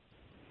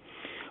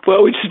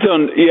 Well, we just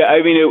don't. Yeah,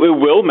 I mean, it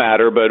will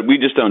matter, but we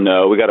just don't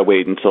know. We got to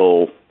wait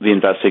until the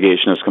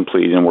investigation is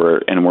complete and we're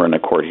in a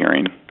court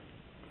hearing.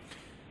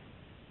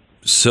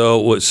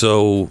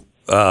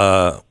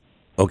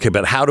 Okay,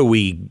 but how do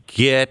we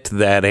get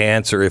that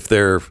answer if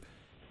they're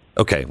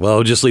okay? Well,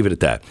 I'll just leave it at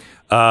that.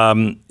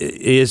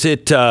 Is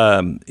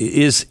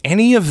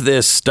any of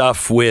this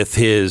stuff with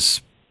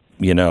his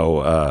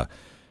website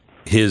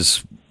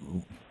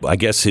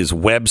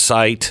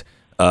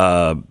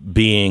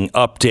being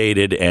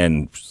updated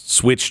and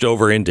switched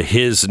over into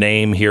his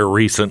name here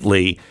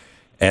recently,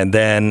 and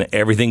then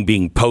everything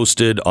being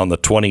posted on the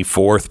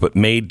 24th, but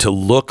made to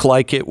look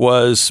like it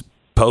was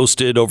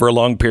posted over a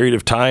long period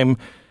of time?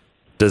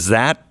 Is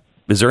there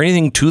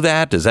anything to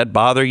that? Does that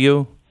bother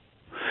you?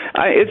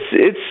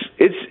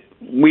 It's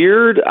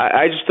weird.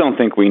 I just don't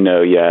think we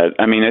know yet.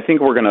 I mean, I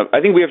think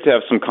we have to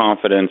have some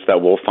confidence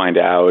that we'll find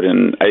out,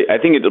 and I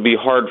think it'll be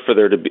hard for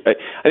there to be.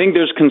 I think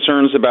there's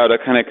concerns about a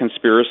kind of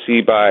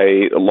conspiracy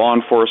by law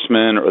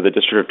enforcement or the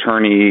district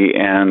attorney,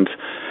 and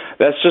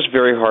that's just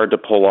very hard to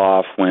pull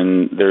off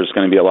when there's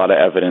going to be a lot of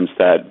evidence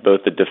that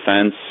both the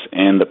defense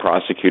and the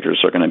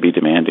prosecutors are going to be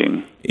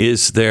demanding.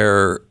 Is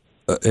there?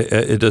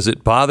 Does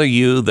it bother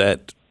you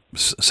that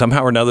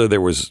somehow or another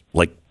there was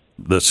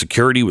the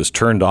security was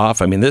turned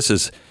off? I mean,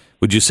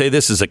 would you say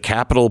this is a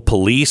Capitol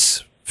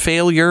Police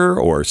failure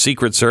or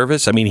Secret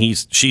Service? I mean,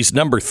 she's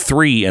number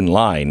 3 in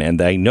line, and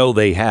I know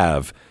they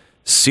have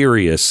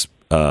serious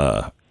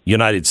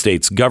United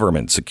States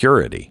government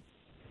security.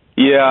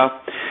 Yeah.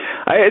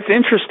 It's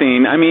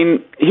interesting. I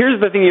mean,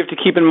 here's the thing you have to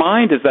keep in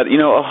mind is that,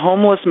 a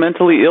homeless,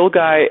 mentally ill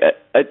guy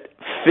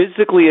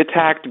physically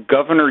attacked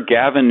Governor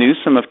Gavin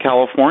Newsom of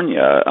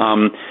California.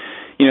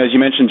 As you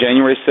mentioned,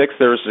 January 6th,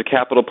 there was a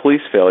Capitol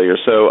Police failure.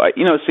 So,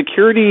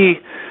 security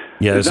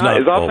is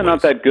often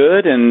not that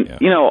good. And,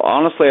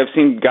 honestly, I've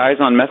seen guys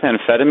on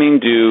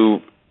methamphetamine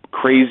do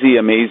crazy,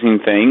 amazing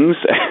things.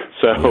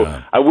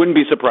 I wouldn't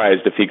be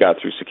surprised if he got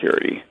through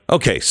security.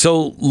 Okay,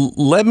 so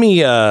let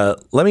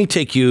me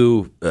take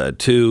you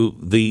to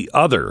the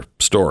other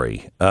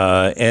story,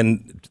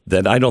 and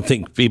that I don't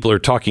think people are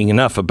talking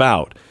enough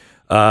about,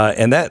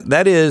 and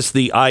that is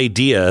the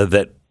idea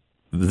that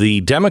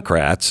the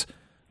Democrats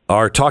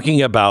are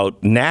talking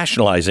about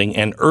nationalizing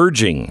and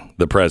urging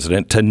the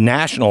president to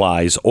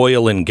nationalize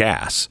oil and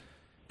gas.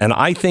 And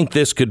I think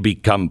this could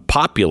become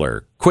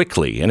popular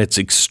quickly, and it's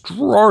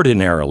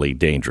extraordinarily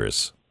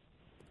dangerous.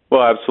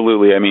 Well,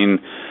 absolutely. I mean,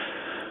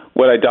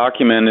 what I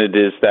documented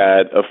is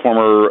that a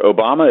former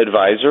Obama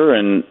advisor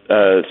and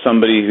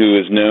somebody who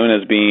is known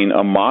as being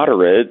a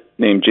moderate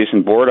named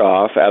Jason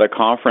Bordoff at a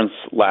conference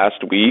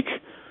last week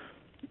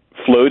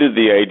floated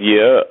the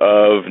idea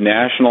of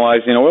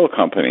nationalizing oil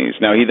companies.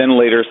 Now, he then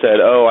later said,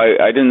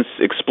 I didn't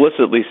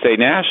explicitly say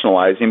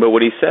nationalizing, but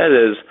what he said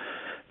is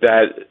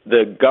that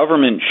the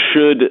government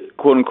should,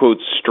 quote unquote,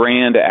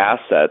 strand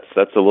assets.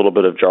 That's a little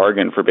bit of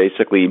jargon for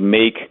basically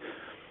make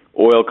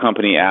oil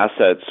company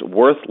assets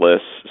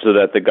worthless so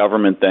that the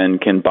government then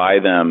can buy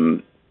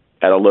them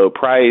at a low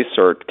price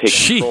or take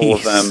control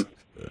of them.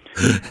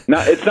 No,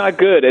 it's not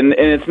good, and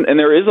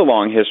there is a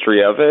long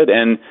history of it,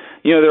 and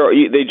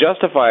they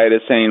justify it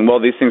as saying, well,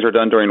 these things are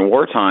done during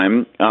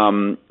wartime,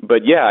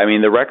 but yeah, I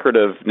mean, the record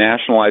of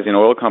nationalizing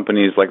oil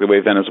companies like the way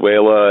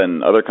Venezuela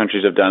and other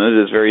countries have done it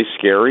is very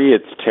scary.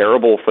 It's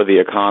terrible for the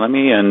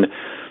economy, and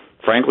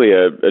frankly,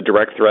 a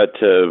direct threat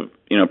to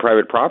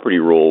private property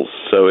rules.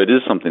 So it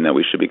is something that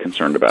we should be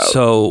concerned about.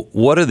 So,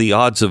 what are the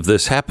odds of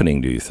this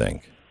happening, do you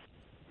think?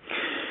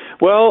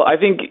 Well, I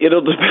think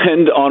it'll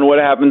depend on what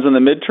happens in the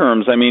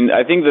midterms. I mean,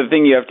 I think the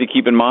thing you have to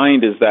keep in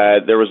mind is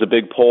that there was a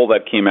big poll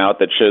that came out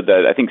that showed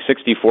that I think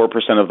 64%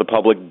 of the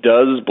public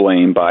does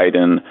blame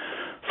Biden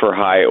for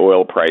high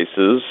oil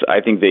prices.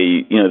 I think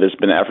there's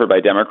been an effort by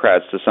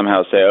Democrats to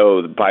somehow say,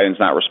 oh, Biden's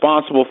not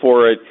responsible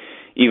for it,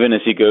 even as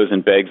he goes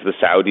and begs the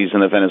Saudis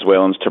and the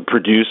Venezuelans to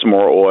produce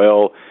more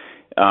oil,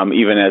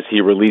 even as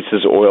he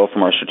releases oil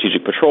from our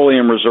strategic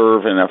petroleum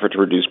reserve in an effort to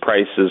reduce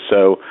prices.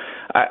 So,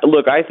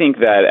 I think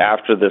that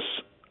after this,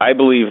 I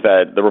believe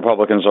that the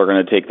Republicans are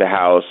going to take the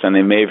House, and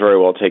they may very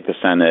well take the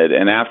Senate.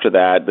 And after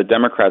that, the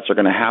Democrats are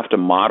going to have to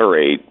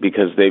moderate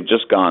because they've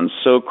just gone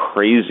so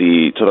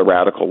crazy to the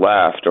radical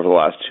left over the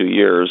last 2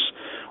 years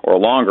or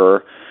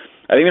longer.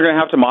 I think they're going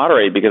to have to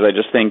moderate because I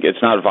just think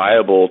it's not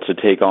viable to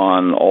take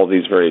on all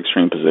these very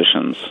extreme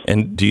positions.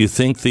 And do you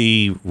think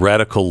the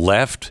radical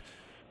left,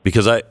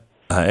 because I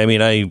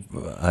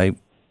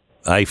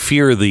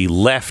fear the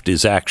left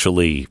is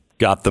actually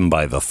got them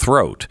by the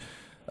throat.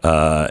 They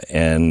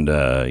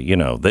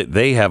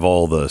have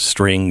all the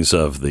strings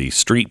of the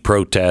street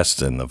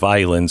protests and the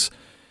violence.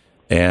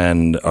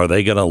 And are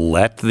they going to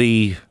let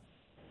the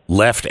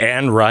left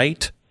and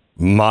right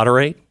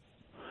moderate?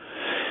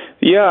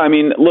 Yeah, I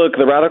mean, look,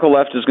 the radical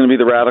left is going to be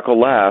the radical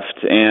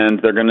left,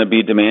 and they're going to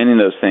be demanding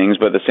those things.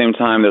 But at the same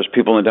time, there's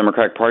people in the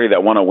Democratic Party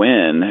that want to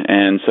win.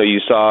 And so you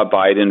saw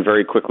Biden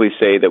very quickly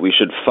say that we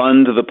should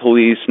fund the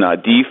police,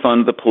 not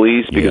defund the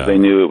police, because they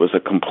knew it was a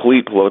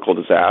complete political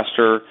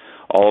disaster,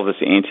 all of this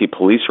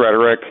anti-police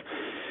rhetoric.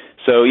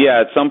 So,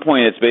 yeah, at some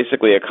point, it's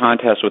basically a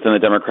contest within the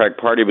Democratic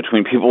Party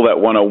between people that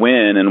want to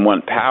win and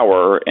want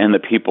power and the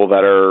people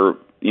that are,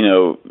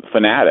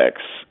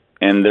 fanatics.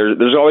 And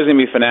there's always going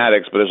to be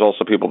fanatics, but there's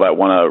also people that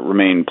want to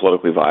remain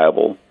politically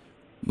viable.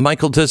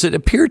 Michael, does it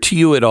appear to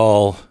you at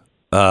all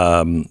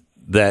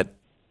that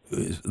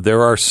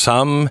there are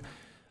some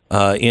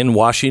in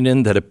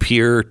Washington that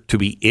appear to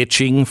be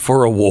itching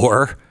for a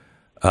war?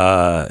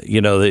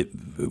 The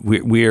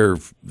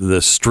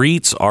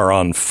streets are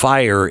on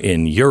fire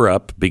in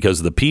Europe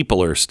because the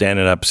people are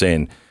standing up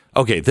saying,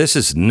 okay, this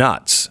is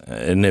nuts.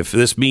 And if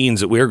this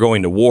means that we're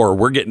going to war,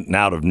 we're getting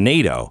out of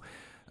NATO.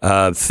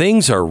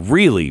 Things are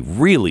really,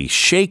 really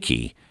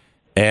shaky.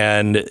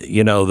 And,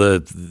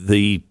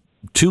 the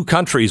two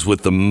countries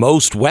with the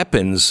most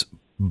weapons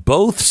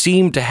both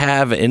seem to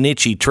have an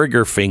itchy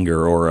trigger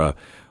finger or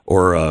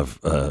a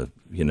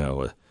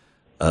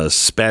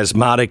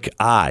spasmodic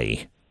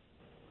eye.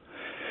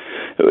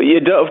 Yeah,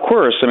 of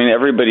course. I mean,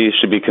 everybody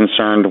should be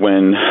concerned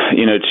when,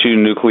 two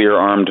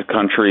nuclear-armed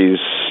countries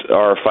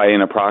are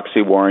fighting a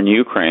proxy war in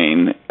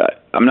Ukraine.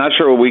 I'm not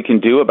sure what we can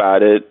do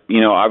about it.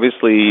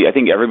 Obviously, I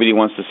think everybody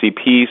wants to see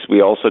peace.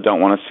 We also don't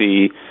want to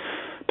see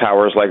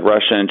powers like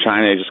Russia and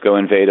China just go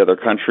invade other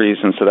countries,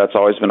 and so that's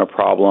always been a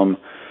problem.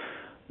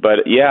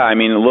 But, yeah, I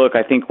mean, look,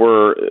 I think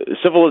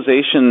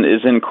civilization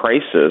is in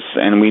crisis,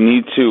 and we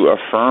need to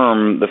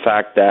affirm the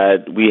fact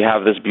that we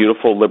have this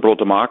beautiful liberal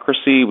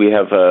democracy. We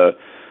have a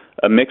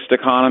mixed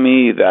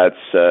economy that's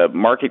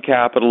market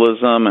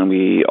capitalism, and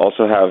we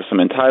also have some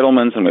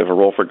entitlements, and we have a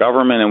role for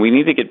government, and we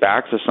need to get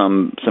back to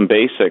some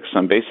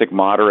basic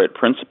moderate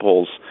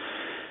principles.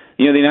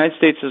 The United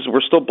States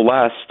we're still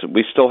blessed.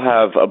 We still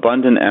have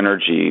abundant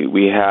energy.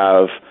 We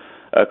have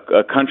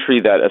a country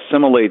that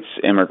assimilates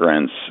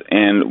immigrants,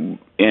 and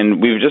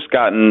we've just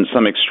gotten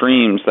some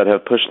extremes that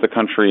have pushed the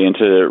country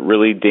into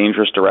really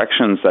dangerous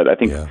directions that I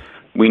think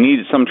we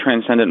need some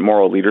transcendent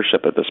moral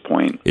leadership at this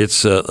point.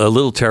 It's a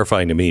little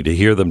terrifying to me to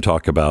hear them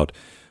talk about,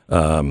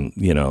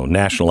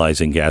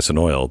 nationalizing gas and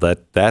oil.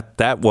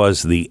 That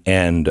was the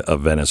end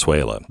of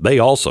Venezuela. They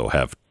also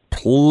have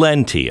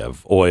plenty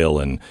of oil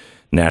and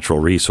natural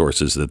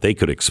resources that they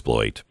could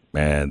exploit,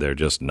 and they're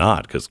just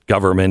not, because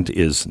government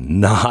is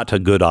not a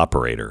good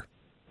operator.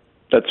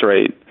 That's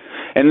right.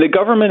 And the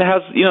government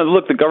has,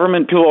 the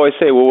government, people always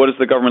say, well, what is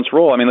the government's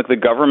role? I mean, the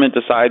government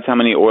decides how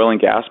many oil and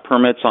gas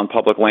permits on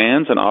public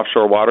lands and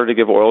offshore water to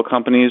give oil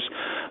companies.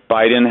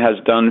 Biden has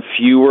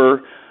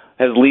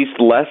leased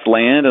less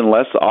land and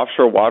less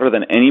offshore water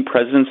than any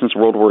president since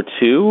World War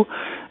II.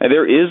 And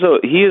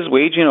he is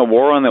waging a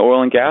war on the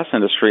oil and gas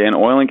industry, and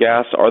oil and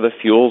gas are the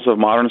fuels of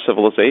modern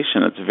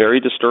civilization. It's very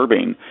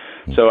disturbing.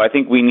 So I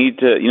think we need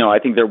to, I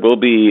think there will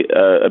be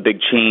a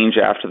big change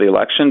after the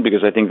election,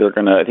 because I think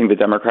the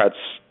Democrats,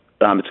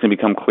 it's going to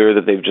become clear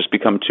that they've just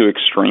become too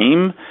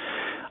extreme.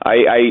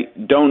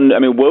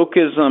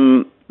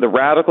 wokeism, the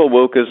radical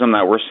wokeism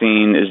that we're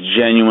seeing is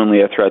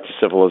genuinely a threat to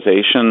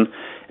civilization.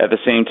 At the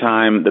same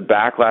time, the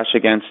backlash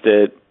against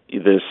it,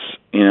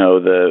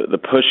 the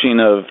pushing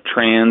of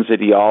trans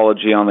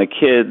ideology on the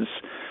kids,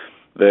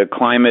 the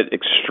climate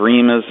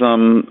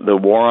extremism, the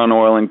war on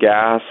oil and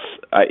gas,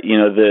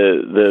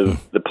 the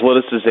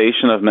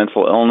politicization of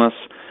mental illness.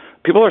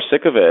 People are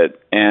sick of it,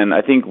 and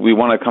I think we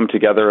want to come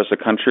together as a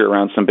country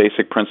around some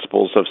basic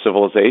principles of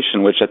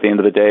civilization, which at the end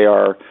of the day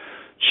are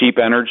cheap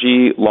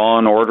energy, law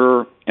and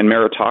order, and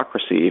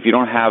meritocracy. If you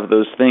don't have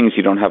those things,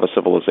 you don't have a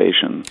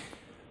civilization.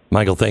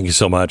 Michael, thank you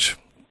so much.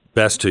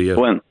 Best to you.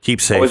 Glenn,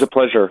 keep safe. Always a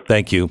pleasure.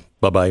 Thank you.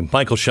 Bye-bye.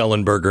 Michael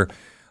Shellenberger,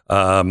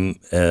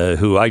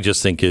 who I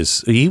just think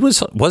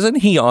wasn't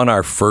he on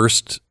our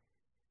first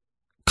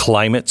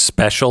climate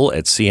special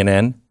at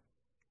CNN?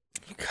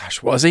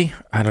 Gosh, was he?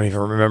 I don't even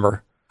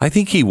remember. I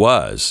think he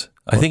was.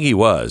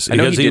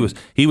 Because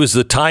he was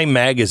the Time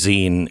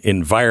Magazine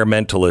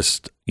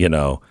environmentalist,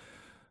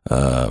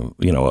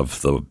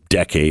 of the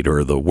decade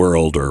or the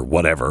world or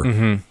whatever.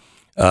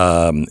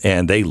 Mm-hmm.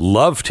 And they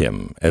loved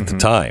him at the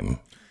time.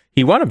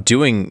 He wound up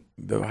doing,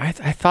 I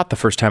thought the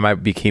first time I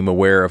became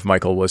aware of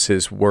Michael was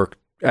his work,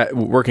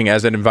 working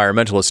as an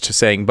environmentalist,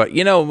 saying, but,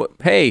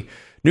 hey,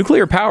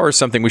 nuclear power is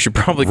something we should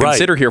probably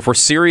consider here if we're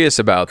serious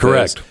about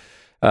this. Correct.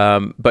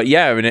 But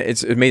yeah, I mean,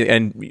 it's amazing.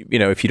 And,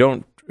 if you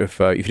don't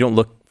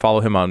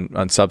follow him on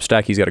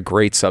Substack, he's got a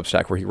great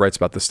Substack where he writes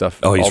about this stuff.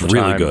 Oh, he's all the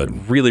really time.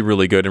 good. Really,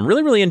 really good. And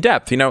really, really in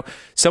depth.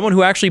 Someone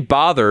who actually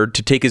bothered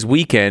to take his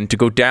weekend to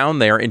go down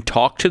there and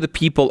talk to the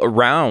people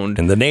around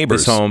and the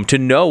neighbors his home to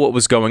know what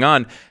was going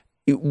on.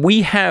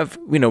 We have,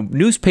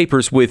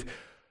 newspapers with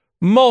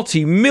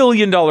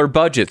multi-million-dollar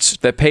budgets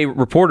that pay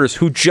reporters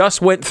who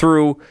just went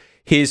through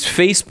his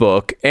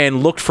Facebook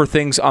and looked for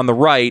things on the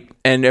right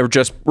and are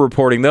just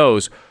reporting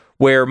those.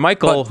 Where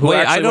Michael,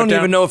 I don't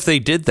even know if they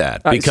did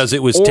that because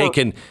it was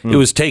taken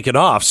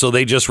off, so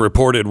they just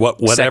reported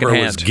whatever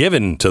was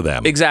given to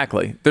them.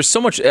 Exactly. There's so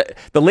much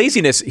the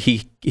laziness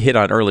he hit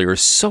on earlier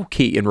is so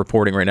key in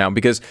reporting right now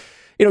because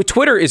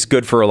Twitter is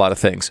good for a lot of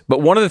things,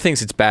 but one of the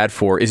things it's bad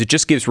for is it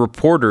just gives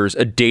reporters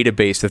a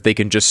database that they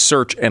can just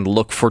search and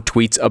look for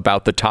tweets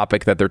about the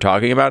topic that they're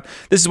talking about.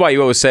 This is why you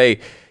always say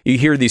you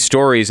hear these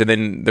stories and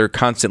then they're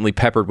constantly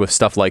peppered with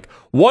stuff like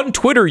one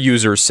Twitter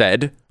user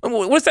said.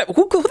 What's that?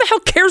 Who the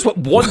hell cares what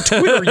one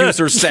Twitter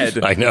user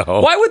said? I know.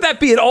 Why would that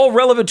be at all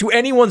relevant to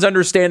anyone's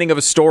understanding of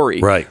a story?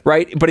 Right.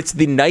 But it's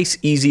the nice,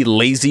 easy,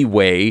 lazy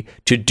way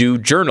to do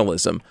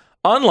journalism.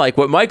 Unlike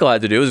what Michael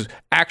had to do is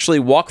actually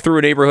walk through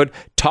a neighborhood,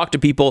 talk to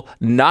people,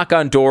 knock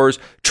on doors,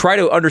 try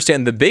to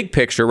understand the big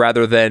picture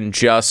rather than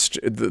just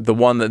the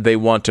one that they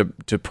want to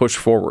push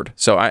forward.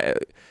 So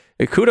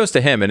kudos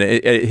to him, and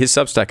his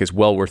Substack is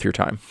well worth your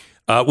time.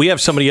 We have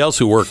somebody else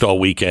who worked all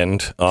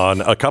weekend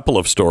on a couple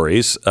of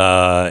stories,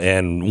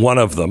 and one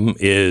of them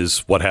is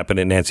what happened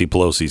in Nancy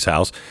Pelosi's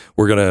house.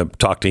 We're going to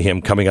talk to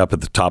him coming up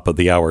at the top of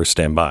the hour.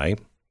 Stand by.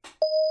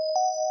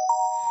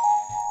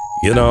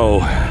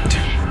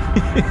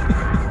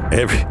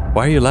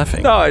 Why are you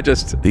laughing? No,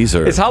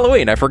 it's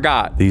Halloween. I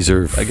forgot. These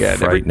are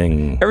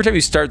frightening. Every time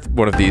you start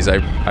one of these,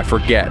 I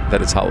forget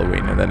that it's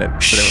Halloween, and then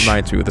it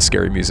reminds me with the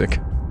scary music.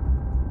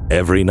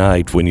 Every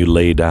night when you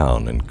lay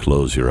down and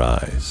close your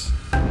eyes,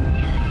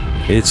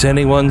 it's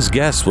anyone's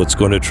guess what's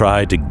going to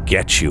try to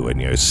get you in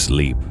your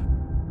sleep.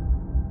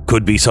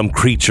 Could be some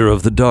creature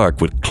of the dark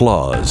with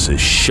claws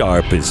as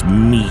sharp as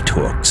meat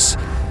hooks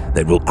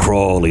that will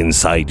crawl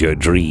inside your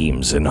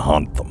dreams and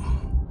haunt them.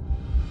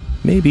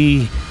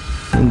 Maybe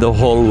in the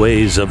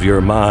hallways of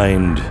your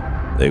mind,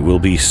 they will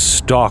be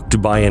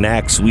stalked by an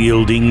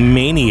axe-wielding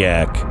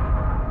maniac.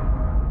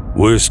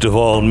 Worst of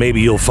all,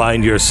 maybe you'll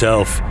find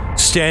yourself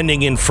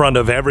standing in front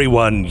of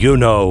everyone you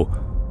know,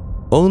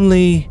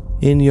 only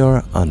in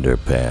your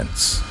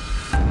underpants.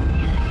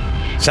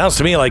 Sounds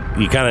to me like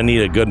you kind of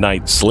need a good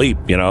night's sleep,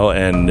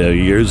 and you're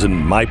using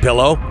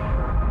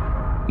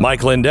MyPillow.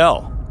 Mike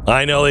Lindell.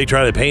 I know they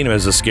try to paint him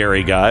as a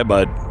scary guy,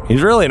 but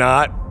he's really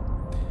not.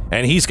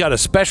 And he's got a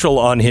special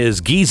on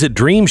his Giza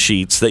Dream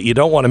Sheets that you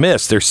don't want to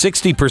miss. They're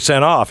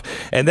 60% off,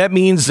 and that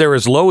means they're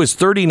as low as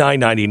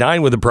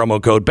 $39.99 with the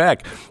promo code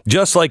BECK.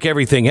 Just like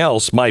everything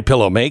else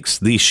MyPillow makes,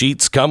 these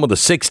sheets come with a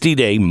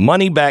 60-day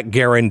money-back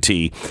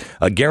guarantee,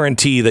 a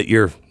guarantee that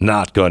you're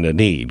not going to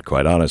need,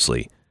 quite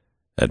honestly,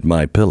 at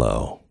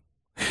MyPillow.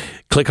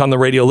 Click on the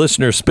radio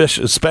listener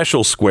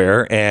special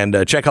square and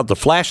check out the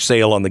flash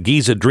sale on the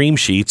Giza Dream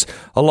Sheets,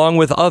 along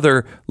with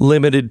other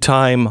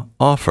limited-time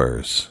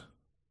offers.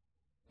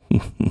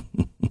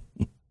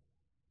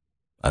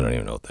 I don't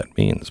even know what that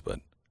means, but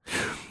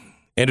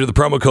enter the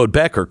promo code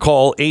BECK or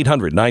call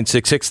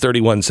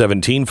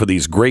 800-966-3117 for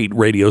these great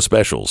radio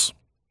specials.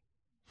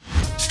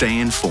 Stay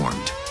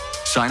informed.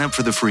 Sign up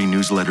for the free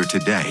newsletter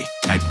today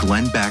at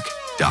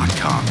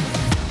glennbeck.com.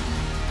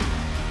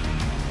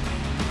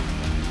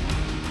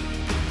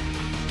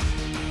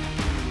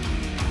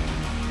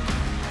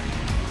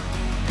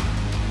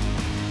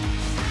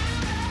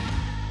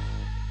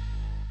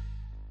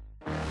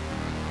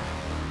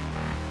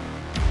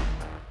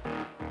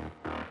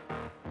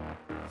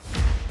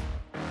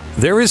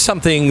 There is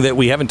something that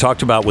we haven't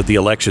talked about with the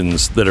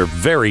elections that are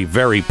very,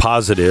 very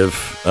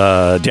positive.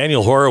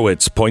 Daniel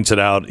Horowitz points it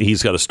out.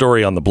 He's got a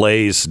story on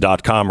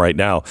theblaze.com right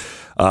now.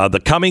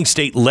 The coming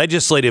state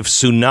legislative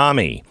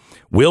tsunami.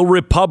 Will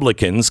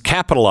Republicans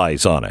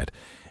capitalize on it?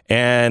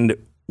 And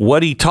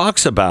what he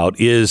talks about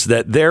is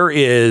that there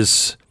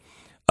is,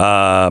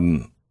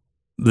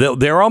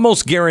 they're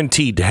almost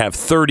guaranteed to have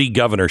 30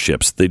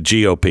 governorships, the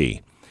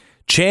GOP.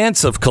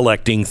 Chance of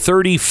collecting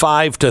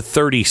 35 to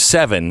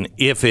 37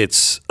 if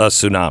it's a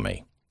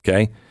tsunami.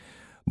 Okay.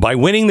 By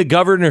winning the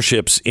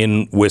governorships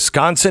in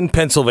Wisconsin,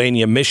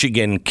 Pennsylvania,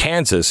 Michigan,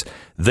 Kansas,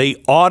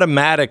 they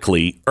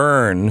automatically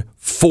earn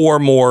 4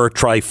 more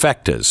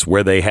trifectas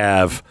where they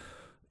have,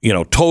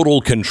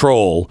 total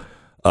control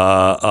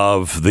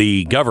of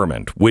the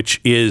government, which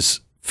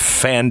is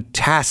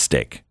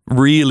fantastic,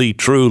 really,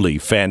 truly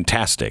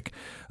fantastic.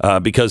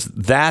 Because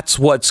that's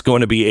what's going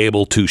to be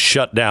able to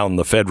shut down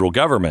the federal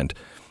government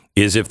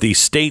is if the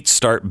states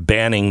start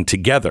banding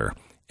together.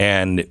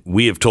 And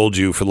we have told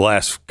you for the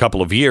last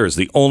couple of years,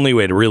 the only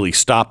way to really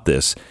stop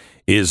this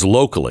is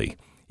locally.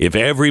 If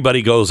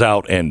everybody goes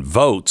out and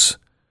votes,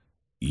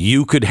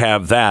 you could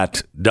have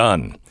that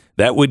done.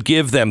 That would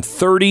give them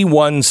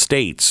 31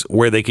 states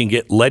where they can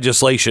get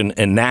legislation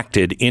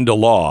enacted into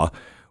law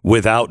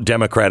without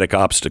democratic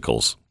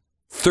obstacles.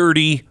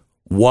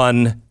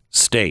 31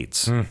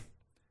 states.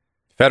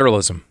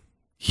 Federalism.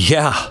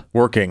 Yeah.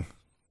 Working.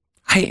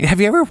 Have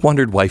you ever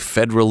wondered why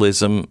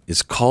federalism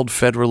is called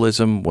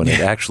federalism when it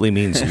actually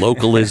means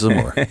localism?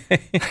 Or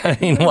I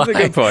mean, That's a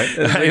good point.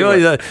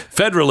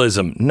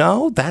 Federalism.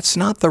 No, that's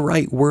not the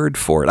right word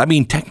for it. I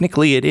mean,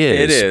 technically it is.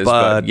 It is,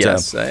 but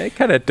yes, it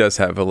kind of does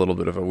have a little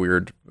bit of a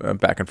weird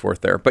back and forth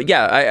there. But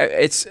yeah,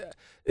 it's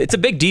a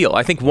big deal.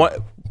 I think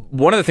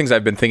one of the things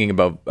I've been thinking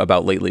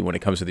about lately when it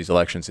comes to these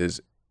elections is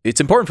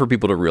it's important for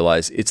people to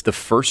realize it's the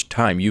first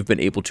time you've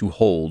been able to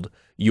hold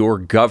your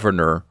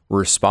governor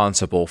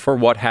responsible for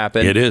what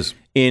happened. It is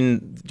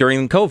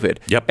during COVID.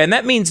 Yep. And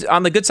that means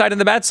on the good side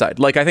and the bad side.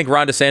 Like I think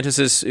Ron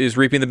DeSantis is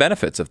reaping the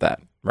benefits of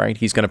that, right?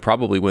 He's going to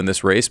probably win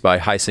this race by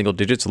high single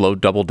digits, low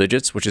double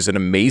digits, which is an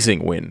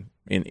amazing win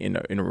in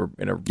a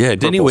yeah.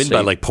 Didn't he win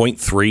by like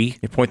 0.3?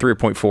 0.3 or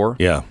 0.4?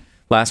 Yeah.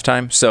 Last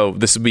time. So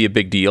this would be a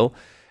big deal.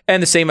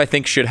 And the same, I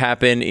think, should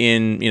happen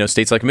in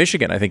states like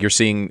Michigan. I think you're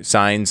seeing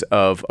signs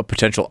of a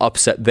potential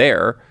upset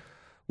there,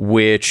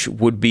 which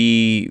would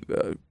be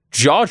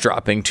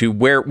jaw-dropping to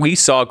where we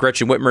saw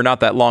Gretchen Whitmer not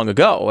that long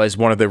ago as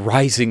one of the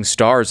rising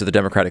stars of the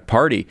Democratic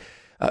Party.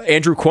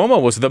 Andrew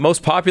Cuomo was the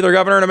most popular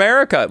governor in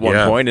America at one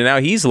point, and now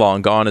he's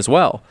long gone as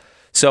well.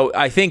 So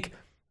I think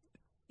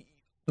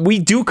we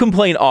do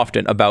complain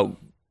often about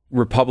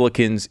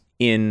Republicans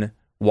in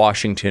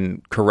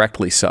Washington,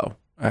 correctly so.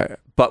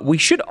 But we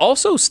should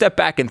also step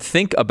back and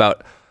think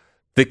about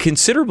the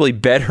considerably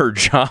better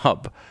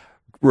job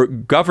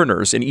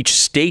governors in each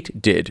state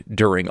did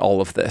during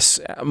all of this.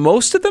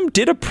 Most of them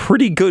did a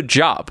pretty good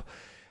job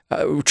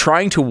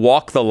trying to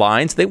walk the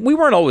lines. We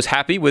weren't always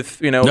happy with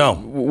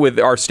with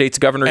our state's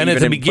governor. And at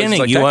the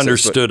beginning, you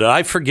understood it.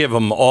 I forgive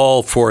them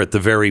all for at the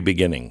very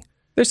beginning.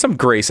 There's some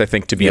grace, I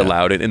think, to be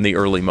allowed in the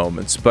early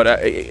moments.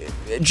 But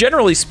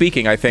generally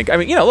speaking,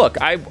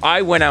 look,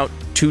 I went out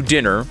to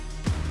dinner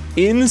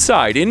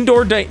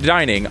indoor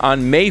dining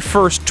on May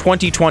 1st,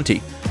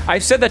 2020.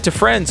 I've said that to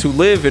friends who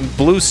live in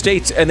blue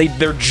states, and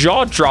their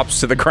jaw drops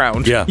to the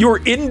ground. Yeah. You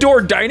were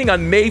indoor dining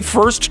on May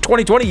 1st,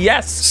 2020?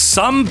 Yes.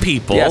 Some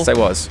people yes, I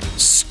was.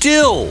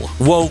 Still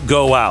won't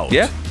go out.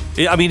 Yeah.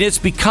 I mean, it's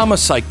become a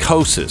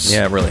psychosis.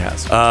 Yeah, it really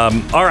has.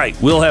 All right,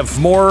 we'll have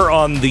more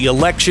on the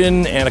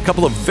election and a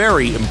couple of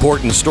very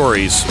important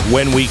stories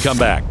when we come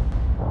back.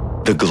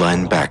 The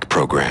Glenn Beck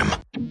Program.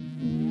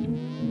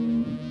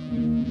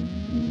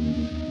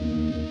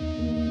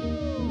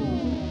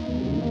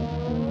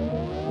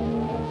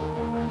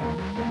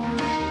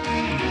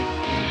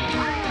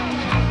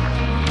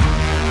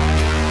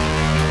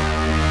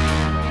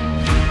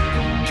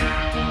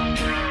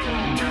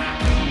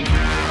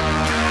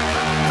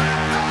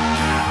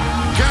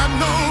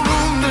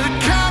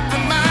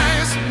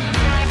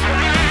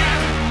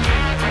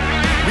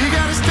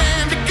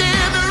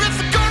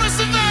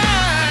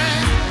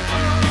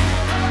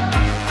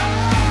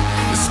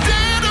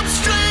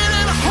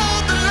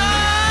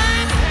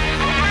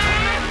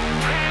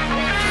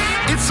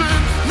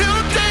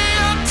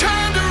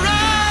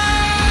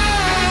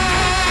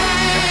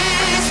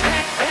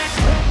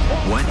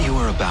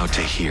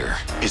 To hear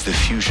is the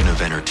fusion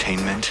of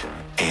entertainment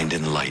and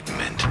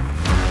enlightenment.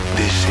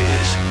 This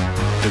is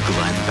the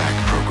Glenn Beck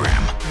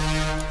Program.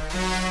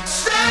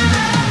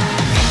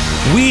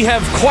 We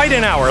have quite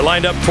an hour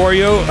lined up for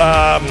you.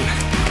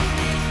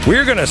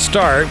 We're going to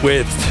start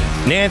with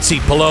Nancy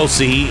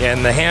Pelosi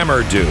and the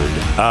Hammer Dude.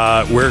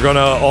 We're going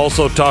to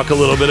also talk a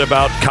little bit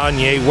about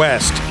Kanye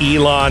West,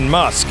 Elon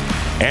Musk,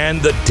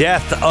 and the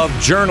death of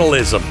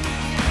journalism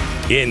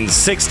in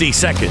 60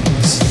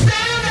 seconds.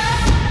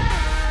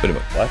 Wait a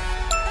minute, what?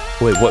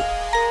 Wait, what?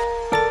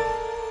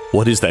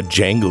 What is that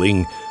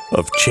jangling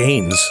of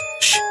chains?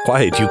 Shh,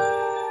 quiet, you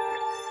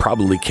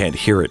probably can't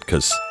hear it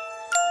because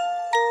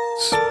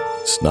it's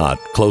It's not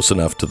close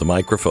enough to the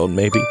microphone,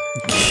 maybe.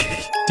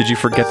 Did you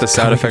forget the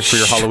sound effect for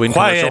your Halloween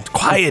commercial?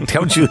 Quiet.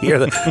 Don't you hear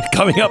that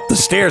coming up the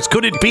stairs?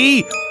 Could it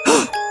be?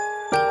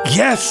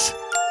 Yes,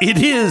 it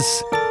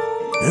is.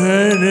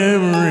 I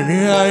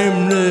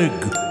am the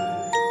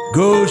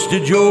ghost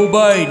of Joe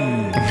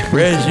Biden,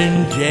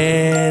 present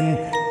and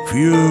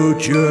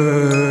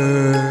future.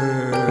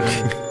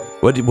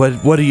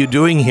 What are you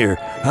doing here?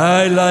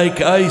 I like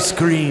ice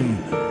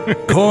cream.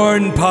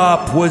 Corn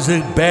Pop was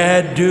a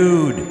bad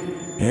dude,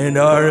 and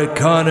our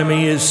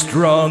economy is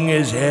strong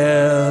as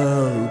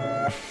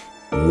hell.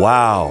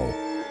 Wow.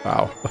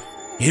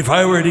 If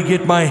I were to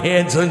get my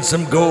hands on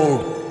some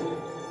gold,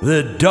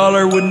 the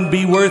dollar wouldn't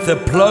be worth a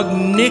plug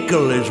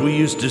nickel, as we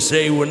used to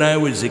say when I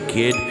was a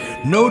kid.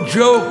 No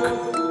joke.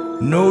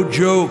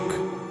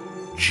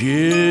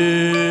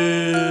 Jill.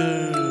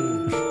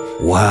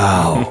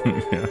 Wow.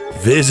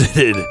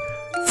 Visited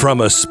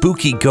from a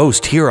spooky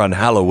ghost here on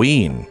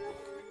Halloween.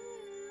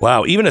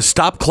 Wow, even a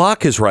stop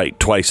clock is right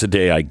twice a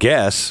day, I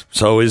guess.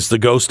 So is the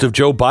ghost of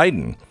Joe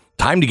Biden.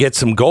 Time to get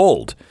some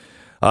gold.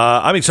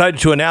 I'm excited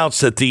to announce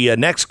that the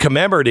next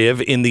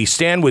commemorative in the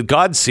Stand With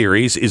God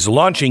series is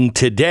launching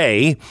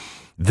today.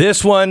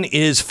 This one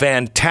is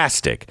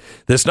fantastic.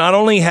 This not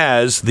only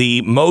has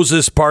the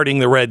Moses parting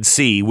the Red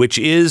Sea, which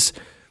is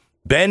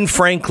Ben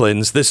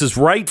Franklin's. This is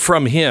right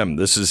from him.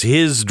 This is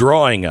his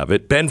drawing of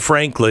it. Ben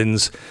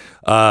Franklin's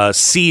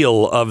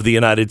seal of the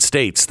United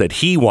States that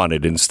he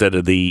wanted instead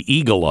of the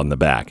eagle on the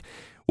back.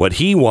 What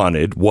he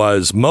wanted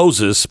was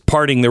Moses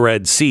parting the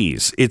Red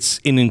Seas. It's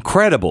an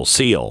incredible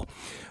seal.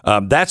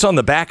 That's on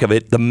the back of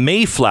it. The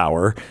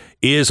Mayflower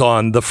is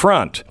on the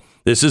front.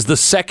 This is the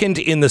second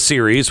in the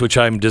series, which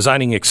I'm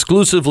designing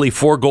exclusively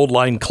for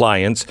Goldline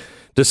clients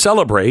to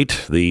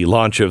celebrate the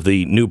launch of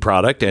the new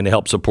product and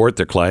help support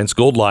their clients.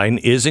 Goldline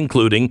is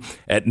including,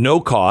 at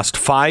no cost,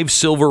 5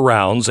 silver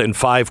rounds and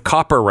 5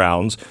 copper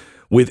rounds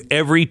with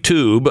every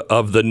tube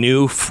of the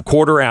new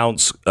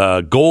quarter-ounce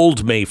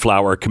gold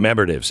Mayflower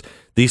commemoratives.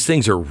 These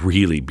things are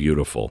really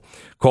beautiful.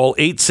 Call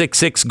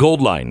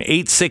 866-GOLDLINE,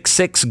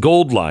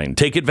 866-GOLDLINE.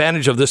 Take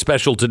advantage of this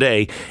special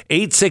today,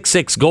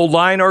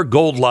 866-GOLDLINE or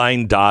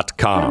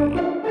goldline.com.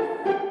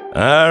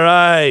 All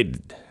right.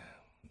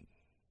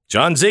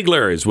 John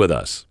Ziegler is with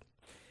us.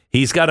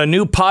 He's got a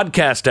new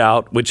podcast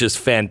out, which is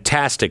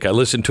fantastic. I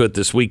listened to it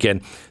this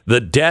weekend,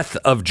 The Death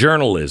of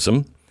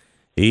Journalism.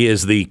 He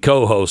is the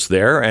co-host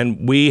there,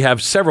 and we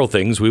have several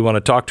things we want to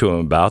talk to him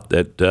about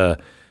that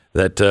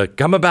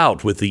come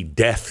about with the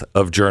death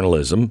of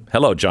journalism.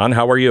 Hello, John.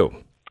 How are you?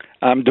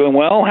 I'm doing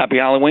well. Happy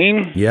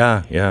Halloween.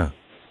 Yeah.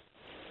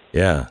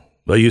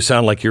 Well, you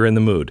sound like you're in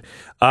the mood.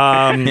 Well,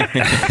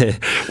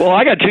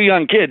 I got 2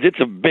 young kids. It's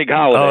a big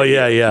holiday. Oh,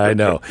 yeah, I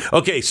know.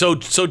 Okay, so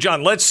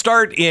John, let's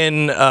start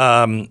in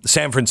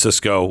San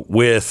Francisco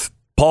with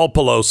Paul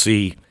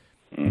Pelosi.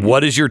 Mm-hmm.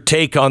 What is your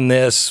take on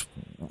this?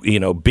 You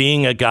know,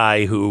 being a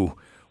guy who,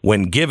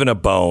 when given a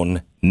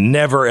bone,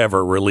 never,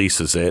 ever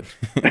releases it.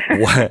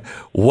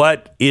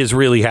 What is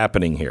really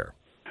happening here?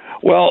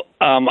 Well,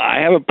 I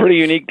have a pretty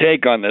unique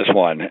take on this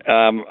one.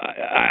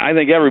 I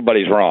think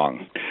everybody's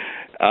wrong.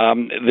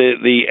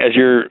 As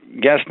your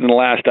guest in the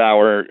last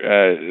hour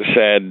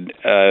said,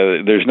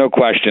 there's no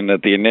question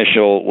that the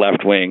initial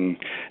left-wing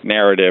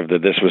narrative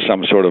that this was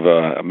some sort of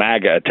a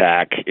MAGA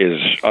attack is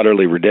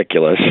utterly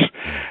ridiculous.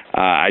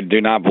 I do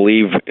not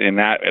believe in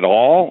that at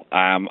all.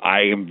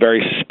 I am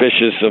very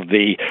suspicious of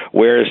the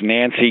 "Where's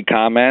Nancy"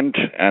 comment,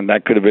 and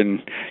that could have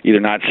been either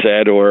not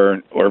said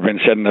or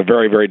been said in a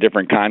very, very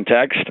different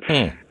context.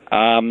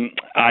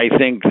 I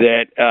think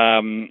that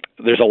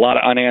there's a lot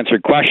of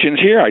unanswered questions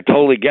here. I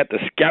totally get the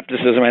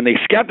skepticism, and the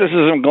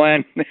skepticism,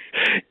 Glenn,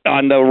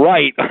 on the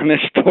right on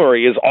this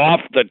story is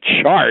off the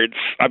charts.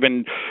 I've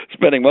been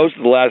spending most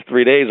of the last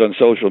 3 days on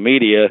social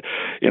media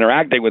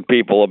interacting with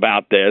people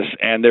about this,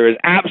 and there is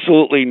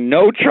absolutely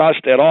no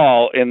trust at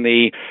all in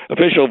the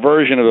official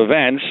version of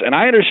events. And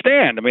I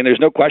understand. I mean, there's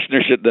no question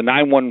the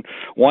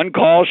 911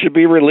 call should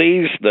be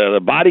released, the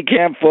body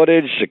cam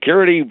footage,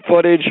 security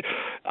footage.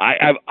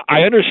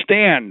 I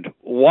understand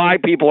why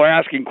people are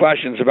asking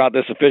questions about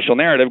this official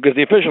narrative, because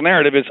the official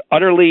narrative is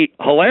utterly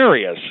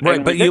hilarious.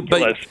 Right, but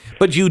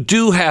you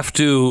do have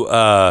to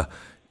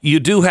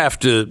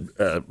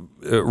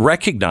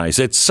recognize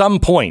at some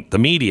point, the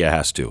media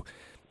has to,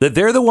 that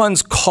they're the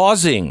ones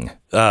causing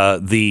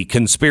the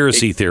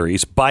conspiracy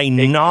theories by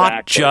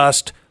not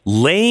just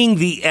laying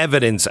the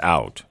evidence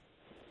out.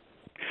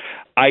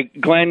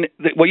 Glenn,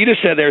 what you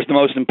just said there is the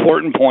most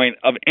important point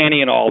of any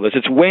and all of this.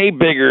 It's way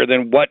bigger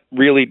than what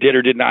really did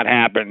or did not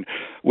happen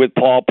with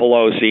Paul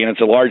Pelosi, and it's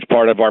a large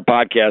part of our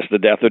podcast, The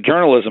Death of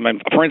Journalism.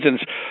 And for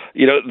instance,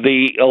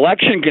 the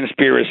election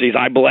conspiracies,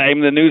 I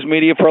blame the news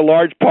media for a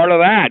large part of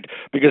that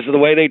because of the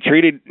way they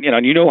treated,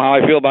 and you know how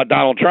I feel about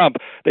Donald Trump.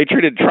 They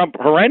treated Trump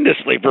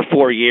horrendously for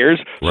 4 years.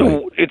 Right.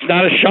 So it's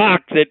not a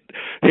shock that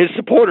his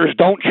supporters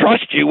don't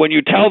trust you when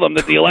you tell them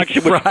that the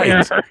election was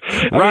fair.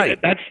 Right.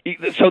 That's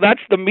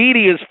the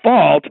media's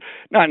fault,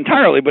 not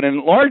entirely, but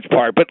in large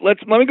part. But let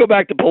me go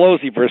back to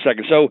Pelosi for a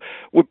second. So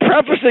we're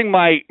prefacing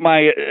my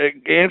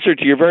answer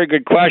to your very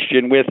good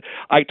question with,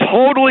 I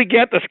totally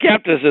get the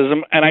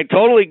skepticism, and I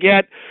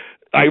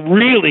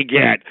really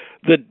get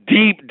the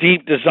deep,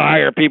 deep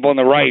desire of people on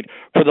the right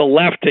for the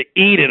left to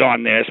eat it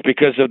on this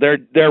because of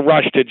their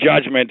rush to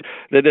judgment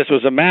that this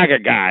was a MAGA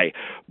guy.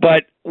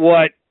 But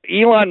what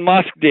Elon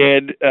Musk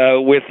did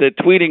with the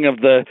tweeting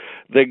of the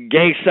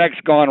gay sex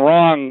gone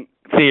wrong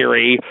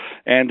theory,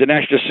 and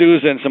Dinesh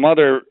D'Souza and some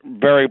other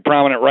very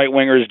prominent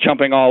right-wingers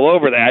jumping all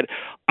over that,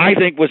 I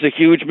think was a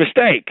huge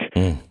mistake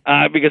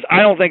because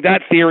I don't think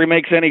that theory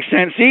makes any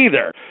sense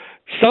either.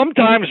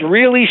 Sometimes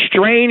really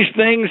strange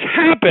things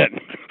happen.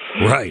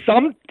 Right.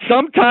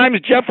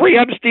 Sometimes Jeffrey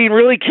Epstein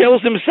really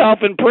kills himself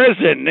in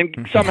prison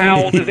and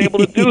somehow is able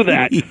to do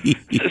that.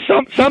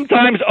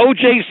 Sometimes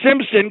O.J.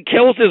 Simpson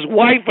kills his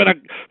wife and a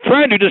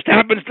friend who just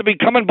happens to be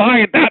coming by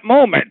at that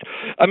moment.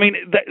 I mean,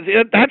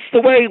 that's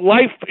the way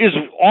life is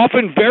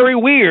often very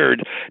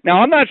weird.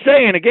 Now, I'm not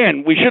saying,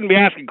 again, we shouldn't be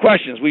asking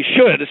questions. We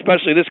should,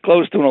 especially this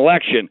close to an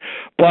election.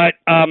 But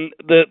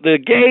the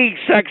gay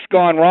sex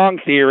gone wrong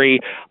theory,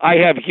 I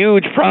have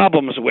huge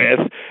problems with.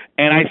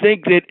 And I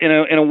think that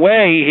in a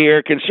way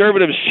here,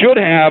 conservatives should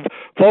have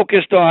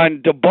focused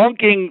on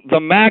debunking the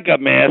MAGA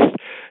myth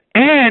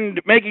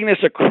and making this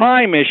a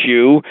crime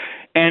issue,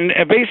 and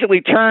basically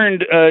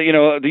turned,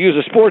 to use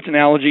a sports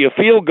analogy, a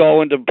field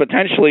goal into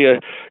potentially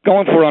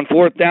going for it on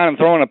fourth down and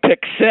throwing a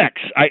pick six.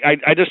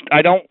 I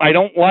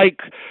don't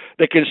like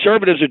that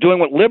conservatives are doing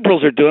what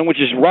liberals are doing,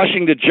 which is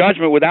rushing to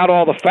judgment without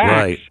all the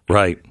facts.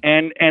 Right.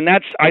 And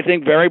that's, I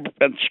think,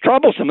 it's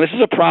troublesome. This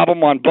is a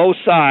problem on both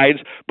sides,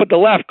 but the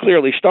left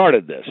clearly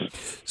started this.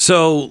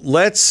 So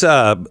let's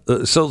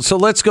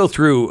let's go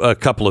through a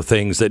couple of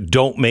things that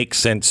don't make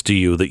sense to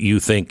you that you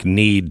think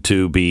need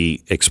to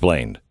be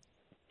explained.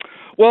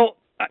 Well,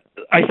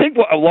 I think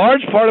a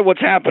large part of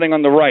what's happening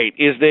on the right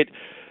is that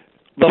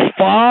the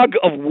fog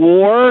of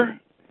war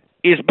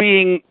is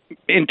being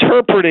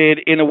interpreted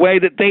in a way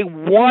that they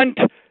want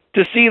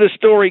to see the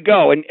story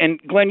go.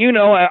 And Glenn,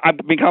 I've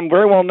become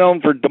very well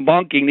known for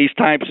debunking these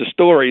types of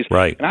stories.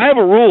 Right. And I have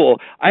a rule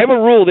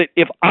that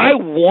if I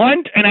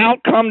want an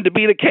outcome to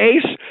be the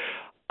case,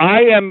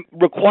 I am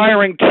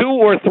requiring 2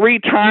 or 3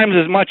 times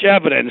as much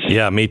evidence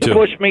me too. to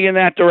push me in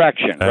that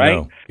direction, I right?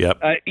 know.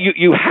 Yep.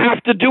 You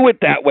have to do it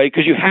that way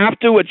because you have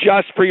to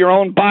adjust for your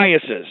own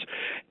biases.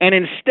 And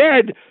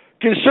instead,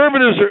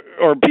 conservatives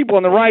or people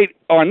on the right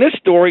on this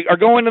story are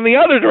going in the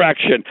other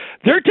direction.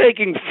 They're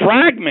taking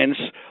fragments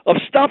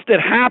of stuff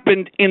that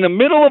happened in the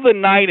middle of the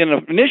night in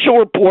an initial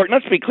report. And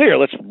let's be clear.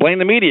 Let's blame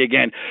the media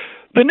again.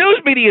 The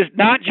news media is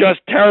not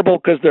just terrible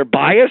because they're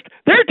biased.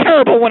 They're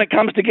terrible when it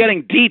comes to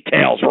getting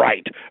details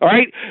right. All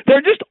right?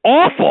 They're just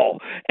awful.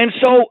 And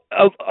so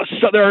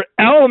there are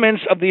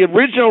elements of the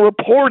original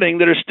reporting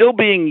that are still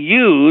being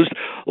used,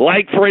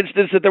 like, for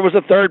instance, that there was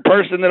a third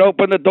person that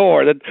opened the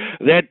door, that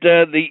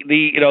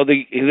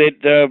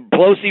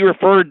Pelosi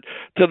referred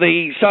to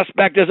the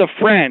suspect as a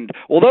friend.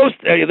 Well,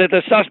 that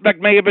the suspect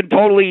may have been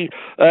totally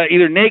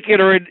either naked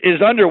or in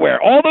his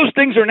underwear. All those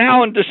things are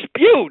now in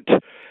dispute.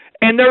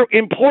 And they're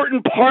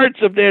important parts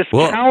of this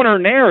counter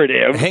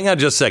narrative. Hang on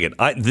just a second.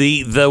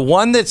 The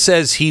one that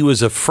says he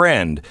was a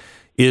friend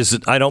is,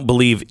 I don't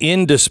believe,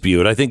 in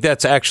dispute. I think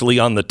that's actually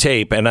on the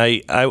tape. And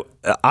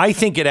I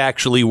think it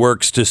actually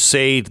works to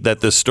say that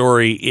the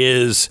story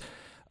is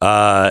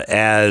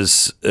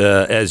as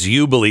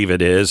you believe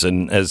it is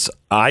and as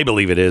I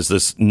believe it is.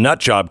 This nut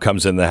job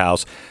comes in the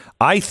house.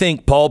 I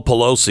think Paul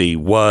Pelosi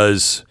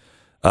was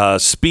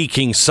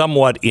speaking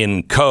somewhat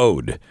in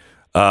code.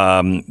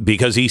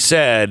 Because he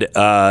said,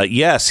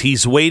 yes,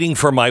 he's waiting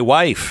for my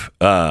wife.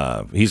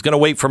 He's going to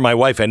wait for my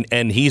wife,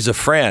 and he's a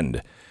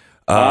friend.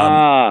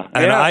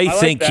 I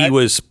think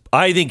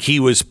he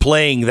was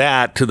playing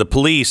that to the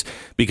police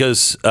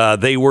because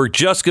they were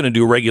just going to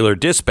do regular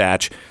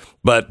dispatch,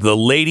 but the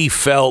lady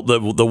felt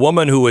the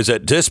woman who was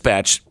at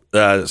dispatch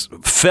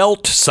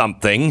felt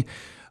something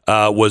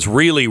was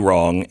really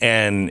wrong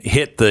and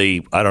hit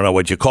the, I don't know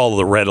what you call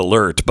the red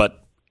alert, but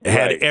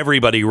had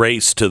everybody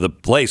race to the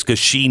place because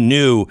she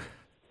knew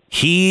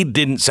he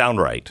didn't sound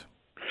right.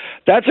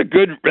 That's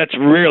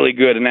really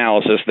good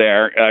analysis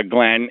there,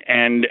 Glenn.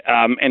 And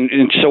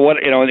so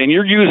what, and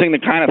you're using the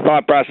kind of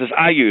thought process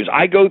I use.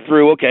 I go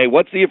through, okay,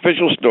 what's the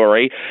official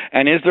story?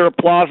 And is there a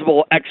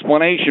plausible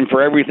explanation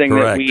for everything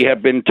that we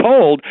have been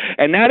told?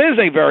 And that is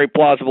a very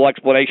plausible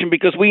explanation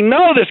because we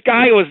know this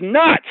guy was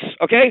nuts.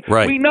 Okay.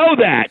 Right. We know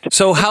that.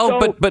 So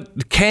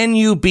but can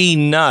you be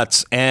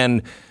nuts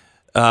and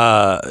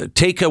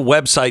take a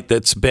website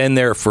that's been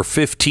there for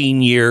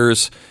 15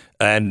 years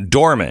and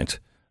dormant,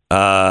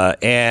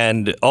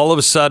 and all of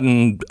a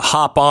sudden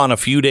hop on a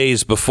few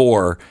days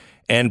before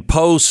and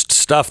post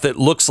stuff that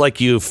looks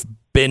like you've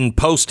been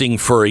posting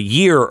for a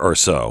year or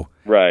so.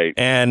 Right.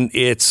 And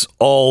it's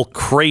all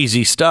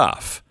crazy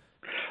stuff.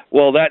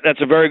 Well,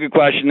 that's a very good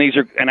question.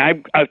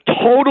 I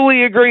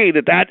totally agree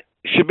that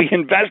should be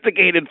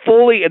investigated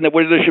fully, and that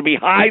there should be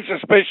high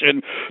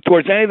suspicion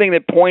towards anything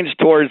that points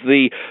towards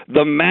the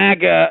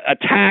MAGA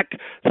attack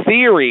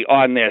theory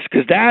on this,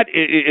 because that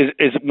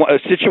is a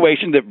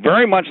situation that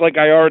very much like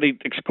I already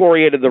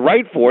excoriated the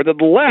right for, that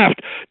the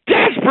left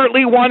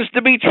desperately wants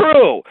to be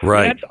true.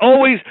 Right. That's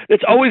always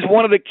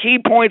one of the key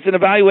points in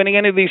evaluating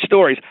any of these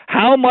stories.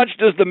 How much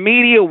does the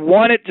media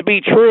want it to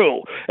be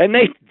true? And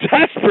they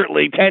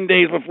desperately, 10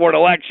 days before an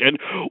election,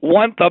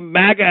 want the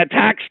MAGA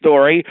attack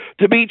story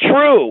to be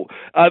true.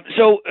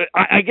 So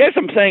I guess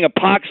I'm saying a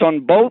pox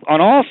on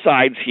all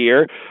sides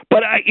here.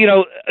 But I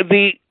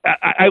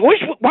wish.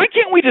 Why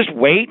can't we just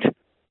wait?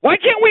 Why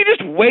can't we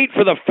just wait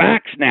for the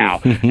facts now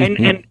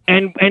and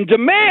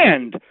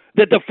demand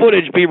that the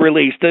footage be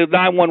released, the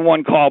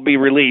 911 call be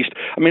released?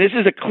 I mean, this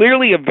is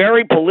clearly a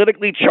very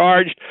politically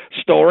charged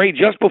story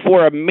just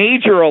before a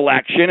major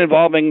election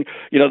involving,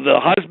 the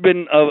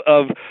husband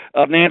of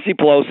Nancy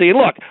Pelosi. And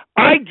look,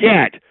 I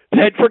get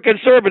that for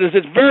conservatives,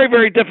 it's very,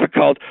 very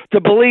difficult to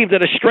believe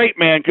that a straight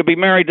man could be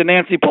married to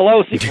Nancy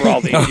Pelosi for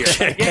all these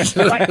years.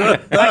 I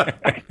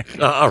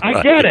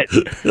get it.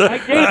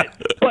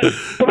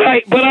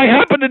 But I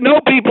happen to know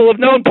people who have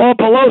known Paul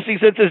Pelosi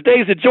since his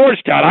days at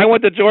Georgetown. I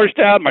went to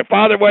Georgetown. My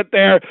father went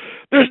there.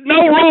 There's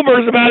no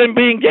rumors about him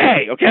being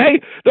gay,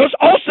 okay? There's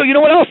also, you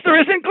know what else there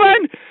isn't,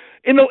 Glenn?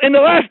 In the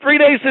last 3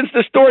 days since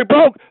the story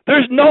broke,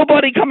 there's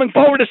nobody coming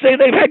forward to say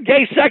they've had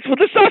gay sex with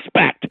a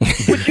suspect,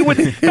 which you would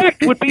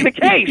expect would be the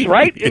case,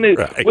 right?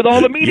 Right. With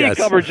all the media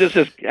coverage this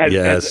has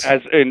created.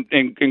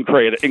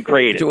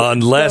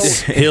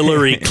 Unless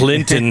Hillary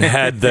Clinton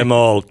had them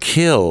all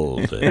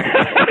killed.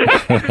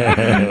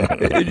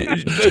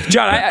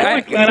 John,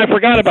 I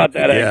forgot about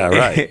that. Yeah,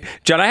 right.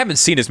 John, I haven't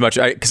seen as much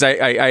because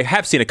I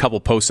have seen a couple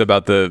posts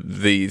about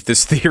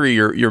this theory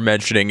you're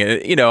mentioning.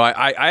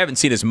 I haven't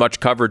seen as much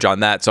coverage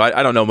on that, so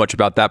I don't know much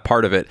about that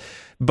part of it.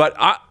 But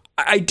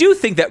I do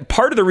think that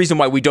part of the reason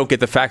why we don't get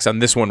the facts on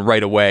this one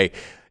right away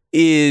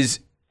is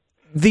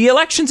the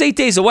election's 8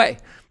 days away.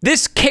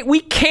 We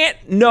can't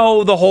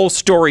know the whole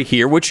story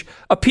here, which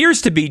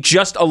appears to be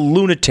just a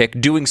lunatic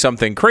doing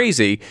something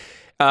crazy.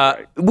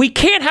 We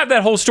can't have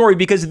that whole story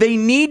because they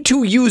need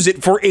to use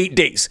it for 8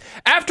 days.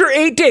 After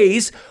 8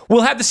 days,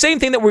 we'll have the same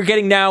thing that we're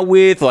getting now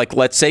with, like,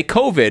 let's say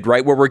COVID,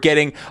 right? Where we're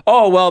getting,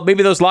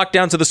 maybe those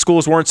lockdowns of the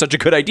schools weren't such a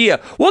good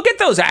idea. We'll get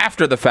those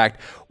after the fact.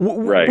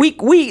 Right.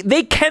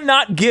 They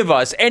cannot give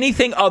us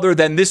anything other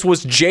than this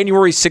was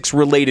January 6th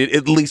related,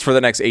 at least for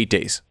the next 8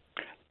 days.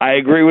 I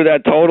agree with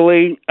that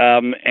totally,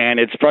 and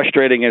it's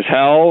frustrating as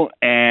hell,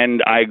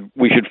 and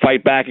we should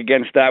fight back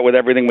against that with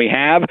everything we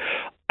have.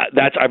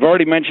 I've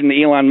already mentioned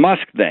the Elon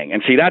Musk thing,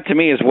 and see, that to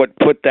me is what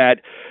put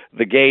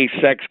the gay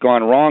sex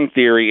gone wrong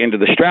theory into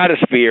the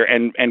stratosphere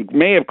and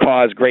may have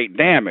caused great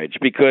damage,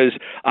 because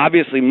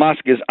obviously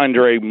Musk is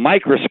under a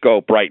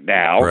microscope right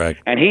now,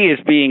 Correct. And he is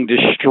being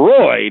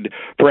destroyed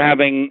for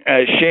having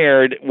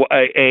shared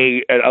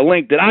a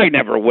link that I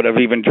never would have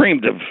even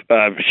dreamed of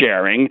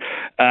sharing,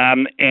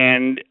 and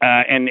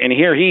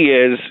here he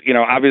is,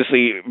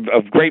 obviously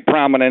of great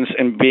prominence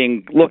and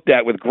being looked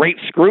at with great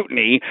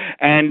scrutiny,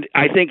 and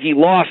I think he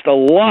lost a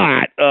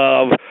lot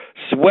of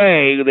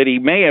sway that he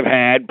may have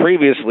had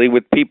previously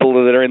with people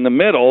that are in the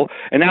middle,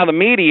 and now the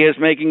media is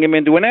making him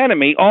into an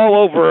enemy all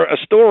over a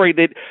story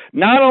that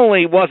not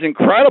only wasn't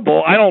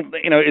credible,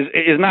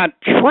 is not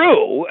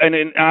true,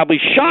 and I'll be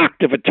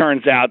shocked if it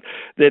turns out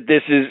that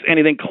this is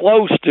anything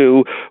close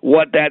to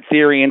what that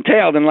theory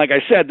entailed. And like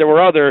I said, there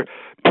were other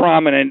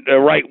prominent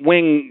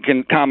right-wing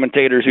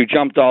commentators who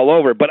jumped all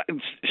over. But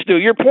Stu,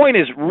 your point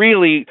is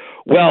really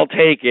well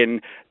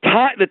taken.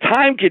 The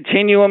time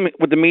continuum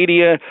with the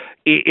media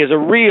is a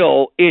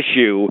real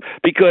issue,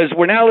 because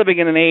we're now living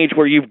in an age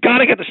where you've got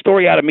to get the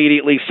story out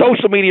immediately.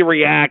 Social media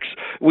reacts.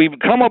 We've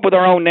come up with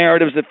our own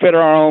narratives that fit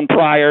our own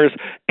priors,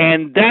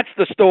 and that's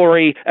the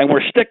story, and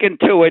we're sticking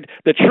to it.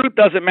 The truth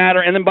doesn't matter,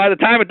 and then by the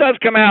time it does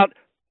come out,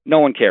 no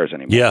one cares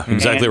anymore. Yeah,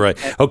 exactly right.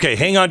 Okay,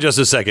 hang on just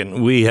a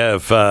second. We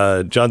have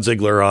John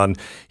Ziegler on.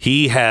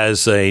 He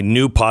has a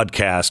new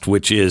podcast,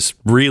 which is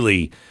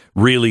really,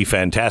 really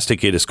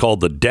fantastic. It is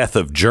called The Death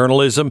of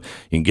Journalism.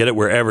 You can get it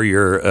wherever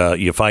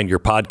you find your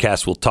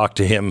podcast. We'll talk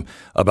to him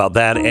about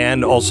that.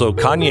 And also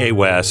Kanye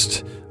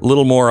West, a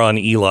little more on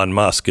Elon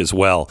Musk as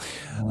well.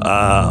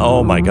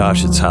 Oh my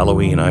gosh, it's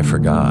Halloween. I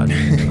forgot.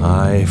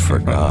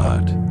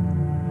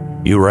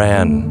 You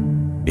ran.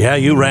 Yeah,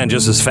 you ran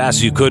just as fast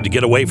as you could to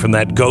get away from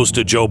that ghost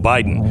of Joe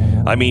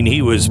Biden. I mean,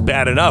 he was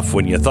bad enough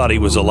when you thought he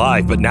was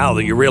alive, but now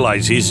that you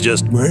realize he's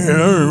just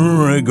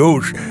a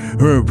ghost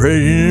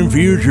president in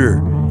future,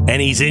 and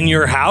he's in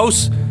your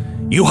house,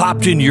 you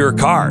hopped into your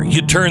car,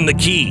 you turned the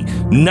key,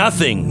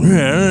 nothing,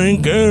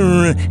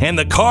 and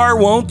the car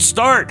won't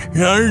start.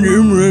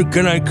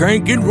 Can I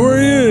crank it for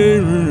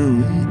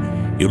you?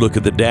 You look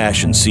at the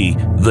dash and see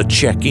the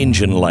check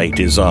engine light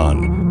is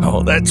on.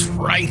 Oh, that's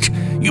right.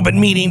 You've been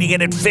meaning to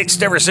get it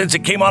fixed ever since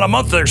it came on a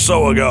month or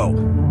so ago.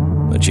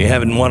 But you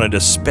haven't wanted to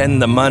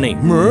spend the money.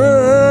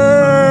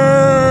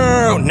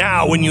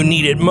 Now, when you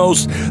need it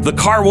most, the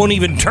car won't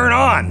even turn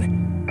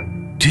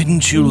on.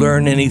 Didn't you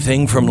learn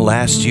anything from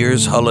last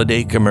year's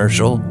holiday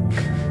commercial?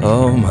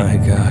 Oh my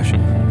gosh.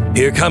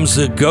 Here comes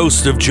the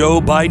ghost of Joe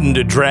Biden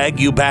to drag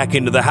you back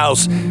into the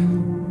house.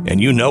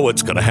 And you know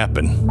what's going to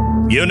happen.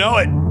 You know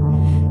it.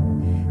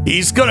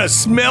 He's going to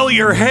smell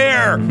your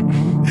hair.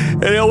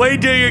 And he'll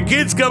wait till your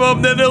kids come up,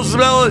 and then he'll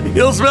smell it.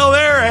 He'll smell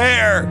their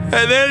hair.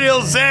 And then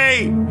he'll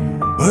say,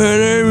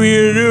 whatever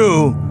you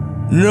do,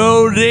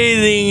 no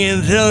dating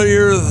until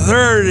you're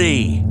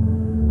 30.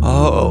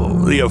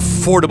 Oh, the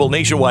affordable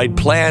nationwide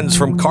plans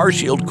from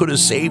CarShield could have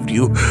saved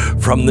you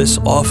from this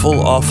awful,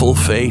 awful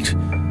fate.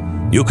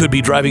 You could be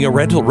driving a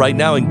rental right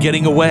now and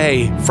getting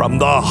away from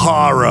the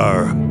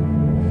horror.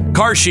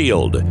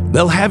 CarShield,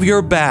 they'll have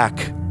your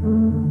back,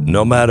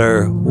 no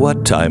matter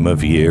what time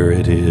of year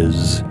it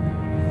is.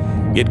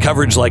 Get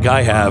coverage like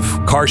I have.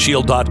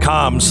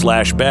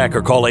 CarShield.com/Beck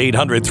or call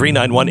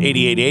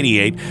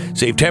 800-391-8888.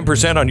 Save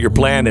 10% on your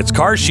plan. It's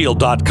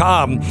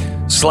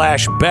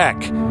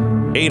CarShield.com/Beck.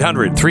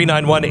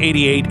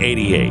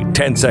 800-391-8888.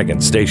 10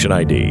 seconds. Station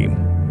ID.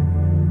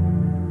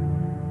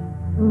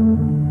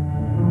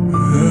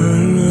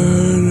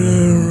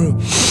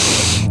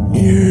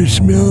 It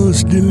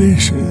smells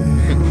delicious.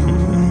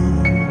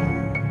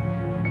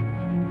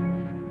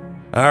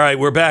 All right,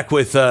 we're back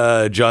with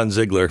John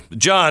Ziegler.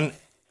 John,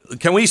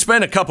 can we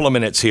spend a couple of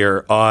minutes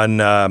here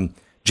on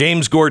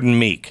James Gordon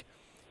Meek?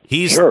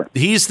 He's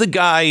the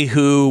guy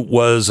who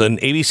was an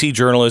ABC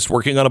journalist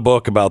working on a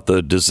book about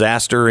the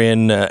disaster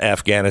in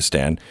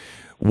Afghanistan,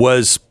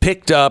 was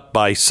picked up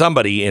by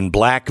somebody in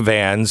black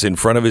vans in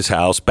front of his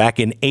house back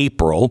in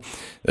April.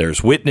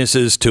 There's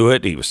witnesses to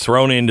it. He was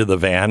thrown into the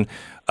van,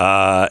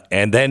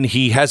 and then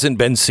he hasn't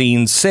been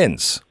seen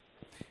since.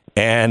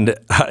 And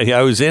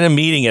I was in a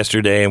meeting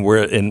yesterday,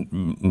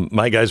 and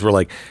my guys were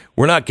like,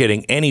 we're not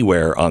getting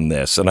anywhere on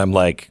this. And I'm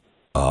like,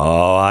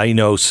 oh, I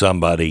know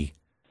somebody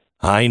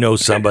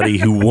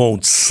who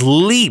won't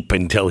sleep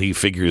until he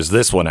figures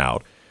this one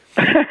out.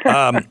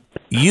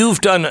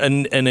 You've done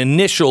an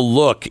initial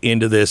look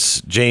into this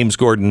James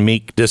Gordon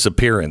Meek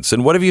disappearance,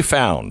 and what have you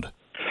found?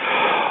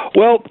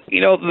 Well,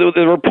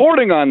 the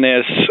reporting on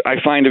this I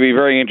find to be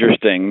very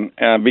interesting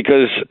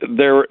because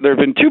there have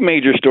been two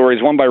major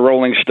stories, one by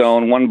Rolling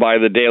Stone, one by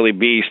the Daily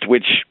Beast,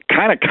 which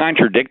kind of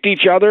contradict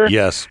each other.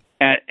 Yes.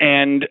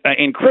 And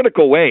in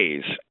critical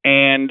ways.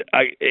 And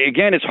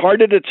again, it's hard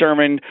to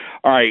determine,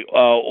 all right,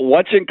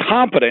 what's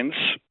incompetence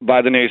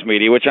by the news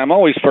media, which I'm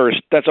always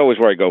first. That's always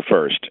where I go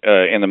first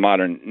in the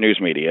modern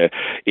news media,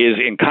 is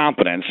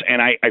incompetence.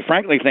 And I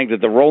frankly think that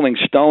the Rolling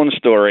Stone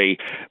story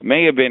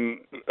may have been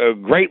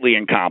greatly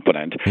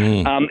incompetent.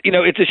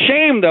 It's a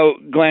shame, though,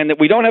 Glenn, that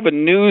we don't have a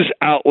news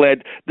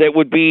outlet that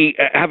would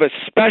have a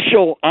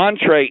special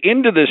entree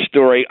into this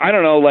story. I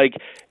don't know, like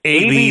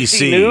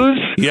ABC News,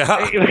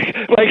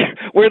 like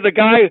where the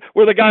guy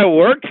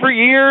worked for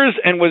years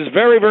and was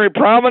very, very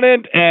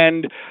prominent,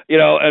 and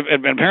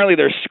and apparently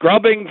they're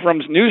scrubbing from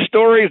news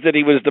stories that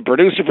he was the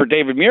producer for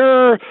David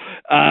Muir,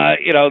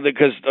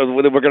 because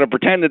we're going to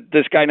pretend that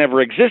this guy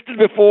never existed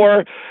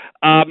before.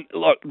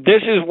 Look,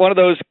 this is one of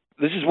those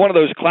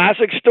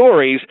classic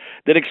stories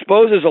that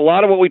exposes a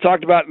lot of what we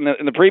talked about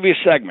in the previous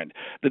segment,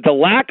 that the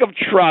lack of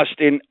trust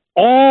in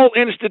all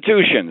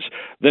institutions,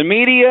 the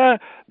media,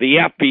 the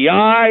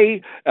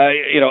FBI,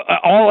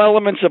 all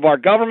elements of our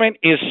government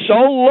is so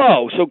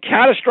low, so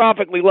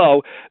catastrophically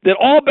low, that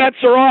all bets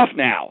are off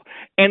now.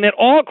 And that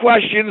all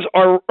questions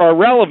are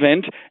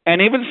relevant,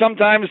 and even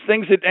sometimes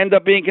things that end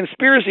up being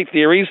conspiracy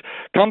theories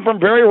come from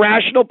very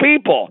rational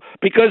people,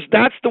 because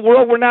that's the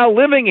world we're now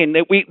living in.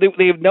 That we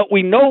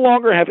no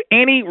longer have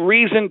any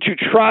reason to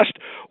trust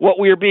what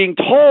we are being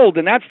told,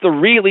 and that's the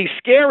really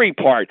scary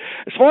part.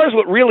 As far as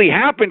what really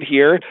happened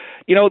here,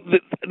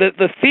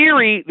 the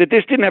theory that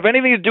this didn't have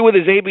anything to do with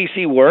his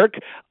ABC work,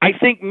 I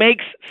think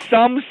makes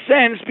some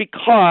sense,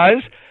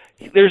 because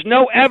there's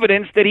no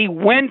evidence that he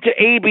went to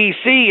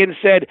ABC and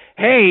said,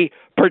 hey,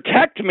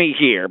 protect me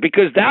here,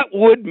 because that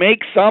would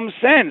make some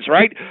sense,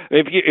 right?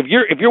 If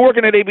you're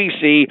working at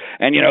ABC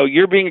and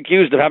you're being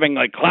accused of having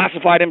like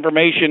classified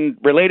information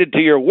related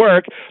to your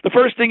work, the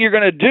first thing you're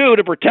going to do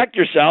to protect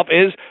yourself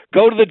is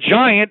go to the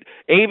giant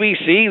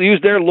ABC,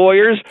 use their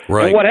lawyers,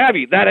 and what have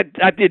you.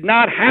 That did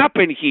not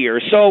happen here.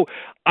 So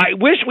I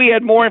wish we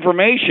had more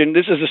information.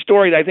 This is a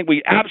story that I think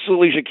we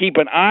absolutely should keep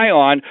an eye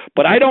on,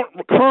 but I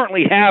don't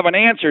currently have an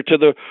answer to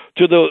the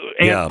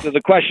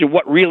question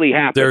what really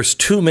happened. There's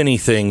too many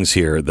things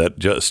here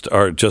that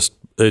are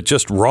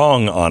just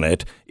wrong on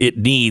it. It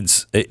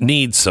needs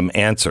some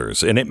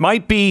answers, and it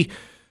might be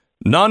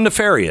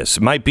non-nefarious.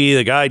 It might be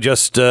the guy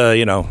just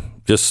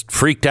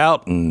freaked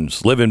out and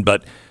is living,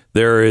 but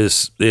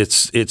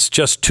it's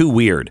just too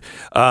weird.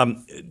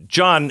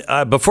 John,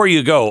 before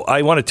you go,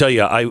 I want to tell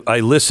you, I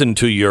listened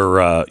to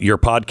your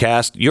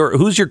podcast.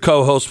 Who's your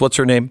co-host? What's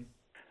her name?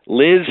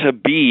 Liz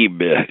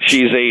Habib.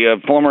 She's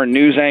a former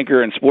news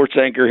anchor and sports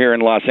anchor here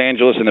in Los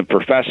Angeles and a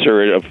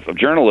professor of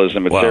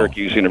journalism at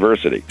Syracuse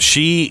University.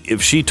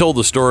 She told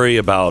the story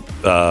about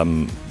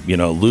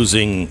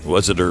losing,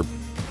 was it her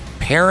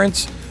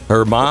parents?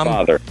 Her mom?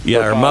 Her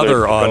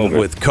mother on COVID.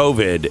 with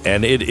COVID,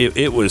 and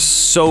it was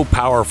so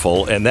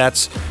powerful, and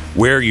that's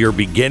where you're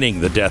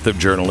beginning the death of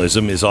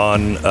journalism is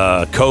on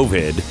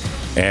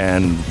COVID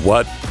and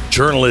what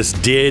journalists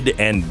did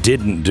and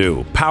didn't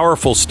do.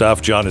 Powerful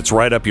stuff, John. It's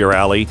right up your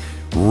alley.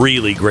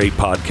 Really great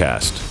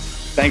podcast.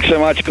 Thanks so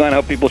much, Glenn.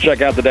 Hope people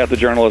check out The Death of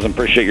Journalism.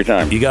 Appreciate your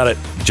time. You got it.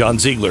 John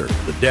Ziegler,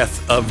 The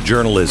Death of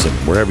Journalism,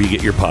 wherever you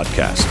get your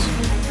podcasts.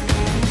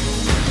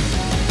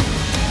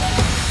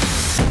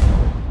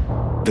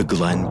 The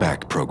Glenn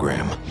Beck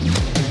Program.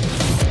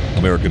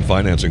 American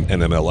Financing,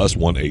 NMLS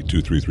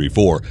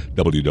 182334,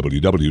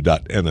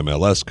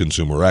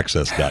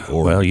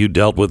 www.nmlsconsumeraccess.org. Well, you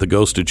dealt with the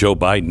ghost of Joe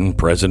Biden,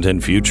 present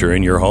and future,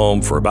 in your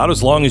home for about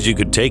as long as you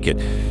could take it.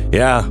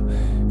 Yeah,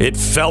 it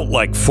felt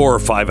like 4 or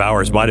 5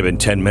 hours, might have been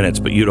 10 minutes,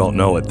 but you don't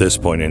know at this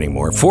point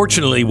anymore.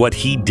 Fortunately, what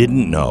he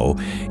didn't know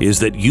is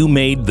that you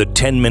made the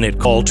 10-minute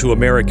call to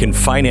American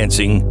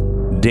Financing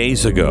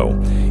days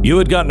ago. You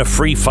had gotten a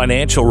free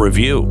financial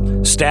review.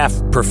 Staff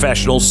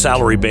professionals,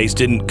 salary-based,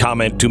 didn't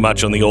comment too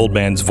much on the old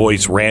man's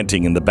voice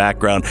ranting in the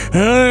background.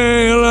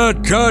 I'll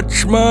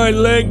touch my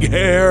leg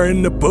hair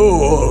in the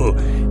pool.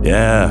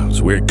 Yeah, it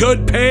was weird.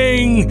 Good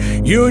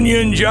paying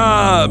union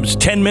jobs.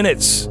 10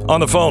 minutes on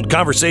the phone.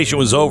 Conversation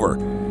was over.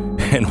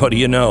 And what do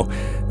you know?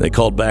 They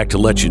called back to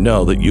let you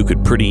know that you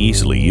could pretty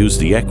easily use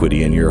the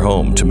equity in your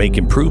home to make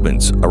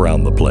improvements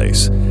around the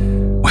place.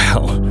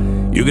 Well,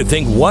 you could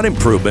think one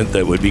improvement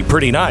that would be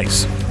pretty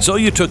nice. So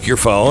you took your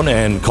phone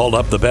and called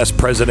up the best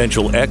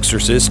presidential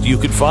exorcist you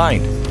could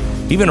find.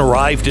 Even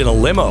arrived in a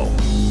limo.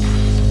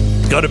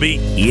 It's going to be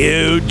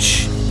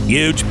huge.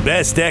 Huge.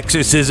 Best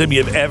exorcism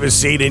you've ever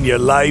seen in your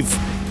life.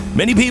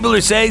 Many people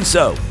are saying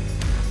so.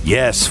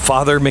 Yes,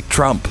 Father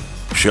McTrump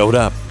showed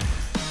up.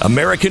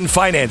 American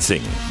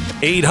Financing.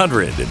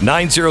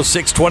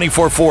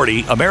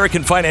 800-906-2440.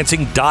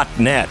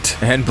 AmericanFinancing.net.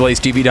 And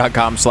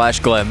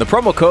BlazeTV.com/Glenn. The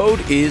promo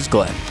code is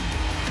Glenn.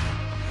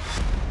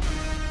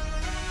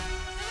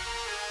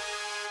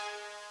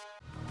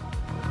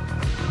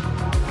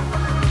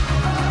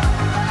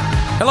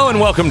 Hello and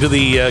welcome to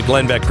the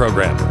Glenn Beck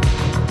program.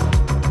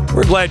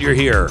 We're glad you're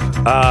here.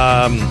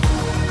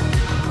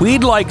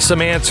 We'd like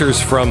some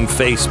answers from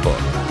Facebook.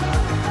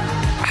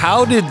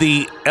 How did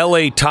the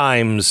LA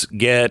Times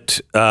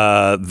get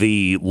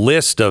the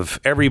list of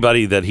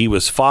everybody that he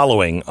was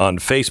following on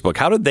Facebook?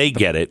 How did they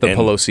get it? The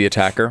Pelosi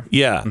attacker?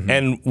 Yeah,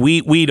 and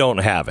we don't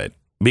have it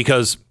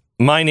because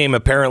my name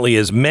apparently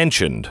is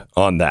mentioned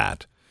on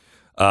that,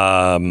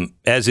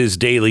 as is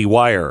Daily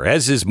Wire,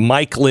 as is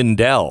Mike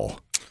Lindell.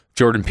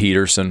 Jordan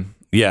Peterson,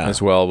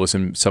 as well, was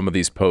in some of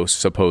these posts,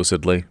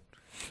 supposedly.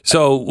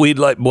 So he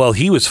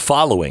was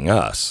following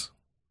us.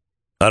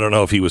 I don't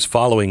know if he was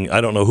following.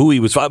 I don't know who he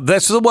was following.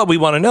 That's what we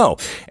want to know.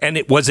 And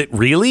it was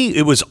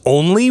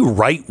only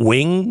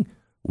right-wing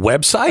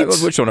websites? I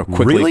just want to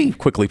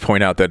quickly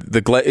point out that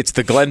it's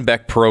the Glenn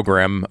Beck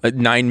program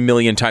 9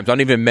 million times. I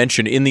don't even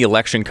mention in the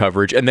election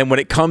coverage. And then when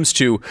it comes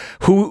to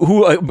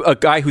who a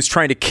guy who's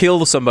trying to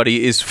kill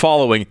somebody is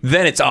following,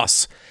 then it's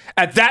us.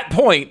 At that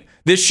point,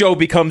 this show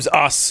becomes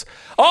us.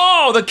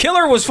 Oh, the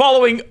killer was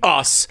following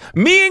us.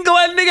 Me and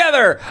Glenn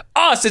together.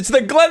 Us. It's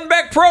the Glenn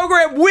Beck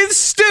program with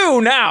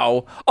Stu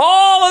now.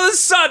 All of a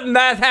sudden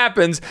that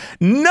happens.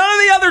 None of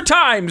the other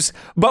times.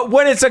 But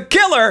when it's a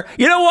killer,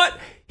 you know what?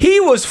 He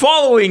was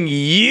following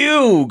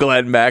you,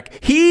 Glenn Beck.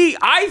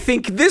 I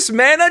think this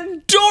man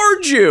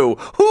adored you.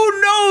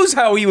 Who knows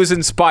how he was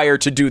inspired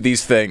to do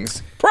these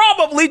things?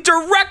 Probably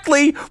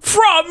directly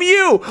from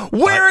you.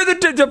 Where are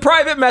the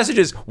private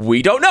messages?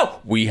 We don't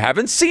know. We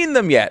haven't seen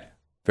them yet.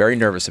 Very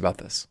nervous about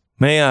this.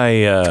 May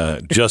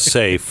I just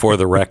say, for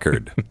the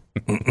record,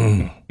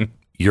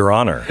 Your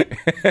Honor,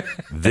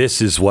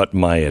 this is what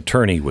my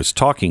attorney was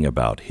talking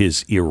about.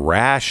 His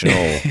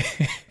irrational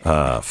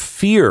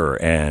fear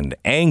and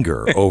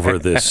anger over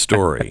this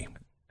story.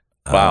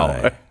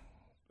 Wow.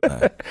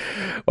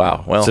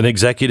 Wow. Well, it's an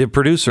executive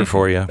producer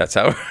for you. That's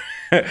how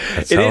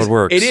it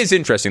works. It is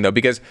interesting, though,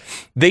 because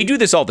they do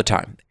this all the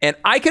time. And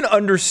I can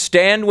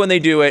understand when they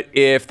do it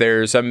if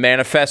there's a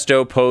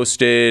manifesto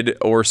posted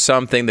or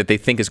something that they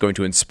think is going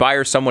to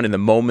inspire someone in the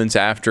moments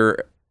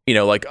after,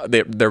 like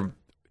they're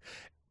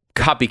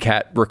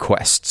copycat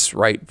requests,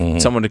 right? Mm-hmm.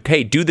 Someone to,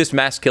 hey, do this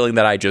mass killing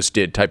that I just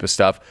did type of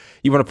stuff.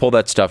 You want to pull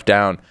that stuff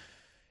down.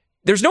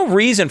 There's no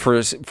reason for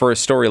a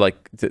story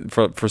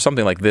for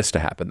something like this to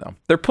happen, though.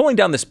 They're pulling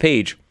down this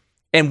page,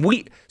 and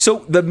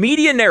so the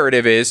media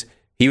narrative is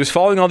he was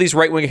following all these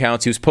right-wing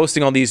accounts. He was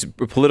posting all these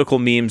political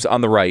memes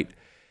on the right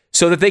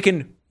so that they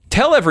can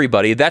tell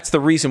everybody that's the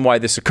reason why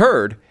this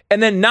occurred,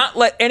 and then not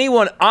let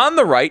anyone on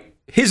the right,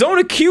 his own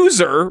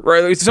accuser,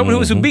 right, someone who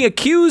was being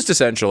accused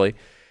essentially,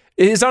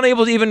 is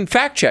unable to even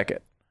fact check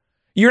it.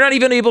 You're not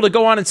even able to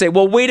go on and say,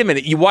 well, wait a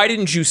minute, why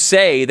didn't you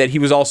say that he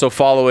was also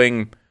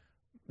following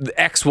the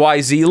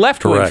XYZ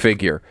left-wing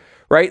figure,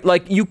 right?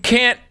 Like you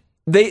can't,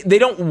 they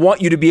don't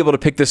want you to be able to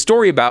pick this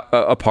story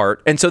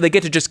apart, and so they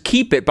get to just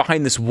keep it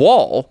behind this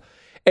wall,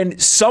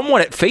 and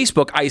someone at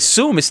Facebook, I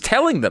assume, is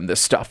telling them this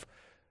stuff.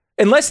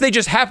 Unless they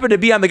just happen to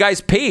be on the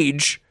guy's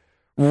page,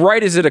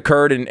 right as it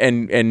occurred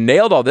and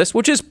nailed all this,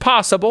 which is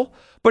possible.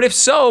 But if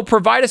so,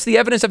 provide us the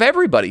evidence of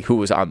everybody who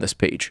was on this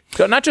page.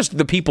 So not just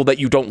the people that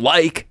you don't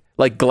like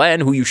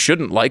Glenn, who you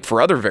shouldn't like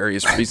for other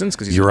various reasons.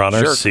 Because Your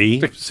Honor,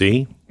 see?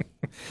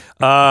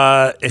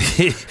 Right?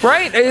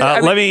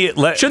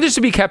 Shouldn't this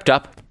be kept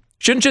up?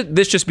 Shouldn't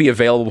this just be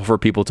available for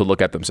people to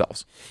look at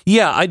themselves?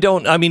 Yeah,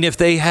 I mean, if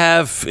they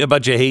have a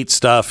bunch of hate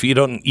stuff,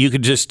 you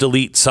could just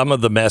delete some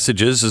of the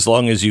messages as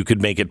long as you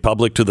could make it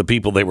public to the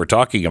people they were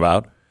talking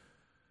about.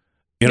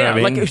 You know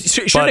what I mean?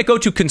 Shouldn't it go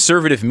to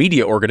conservative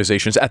media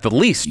organizations at the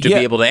least to be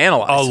able to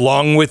analyze?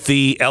 Along with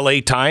the LA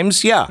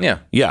Times? Yeah.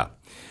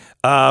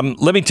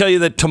 Let me tell you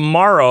that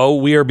tomorrow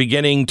we are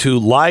beginning to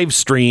live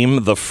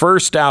stream the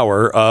first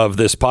hour of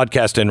this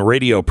podcast and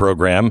radio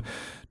program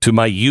to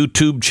my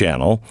YouTube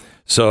channel.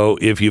 So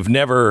if you've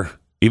never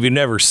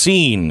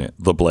seen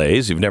The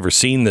Blaze, you've never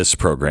seen this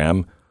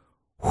program,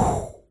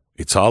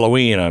 it's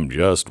Halloween. I'm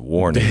just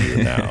warning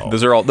you now.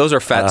 those are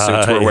fat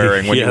suits we're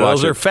wearing when you watch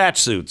those are fat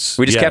suits.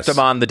 We just kept them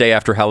on the day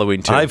after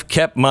Halloween too. I've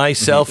kept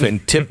myself in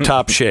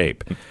tip-top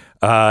shape.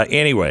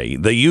 Anyway,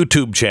 the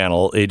YouTube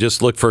channel,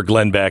 just look for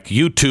Glenn Beck,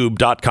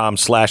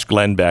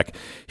 youtube.com/Glenn Beck.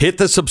 Hit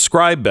the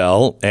subscribe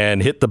bell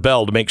and hit the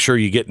bell to make sure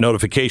you get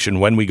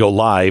notification when we go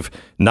live,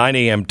 9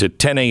 a.m. to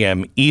 10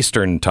 a.m.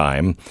 Eastern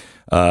time.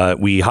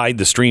 We hide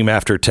the stream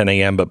after 10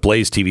 a.m., but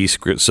Blaze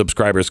TV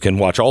subscribers can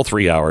watch all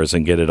 3 hours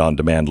and get it on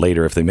demand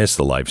later if they miss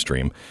the live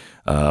stream.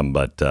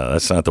 But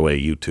that's not the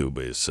way YouTube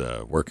is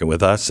working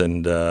with us.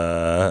 And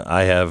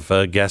I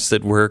have guests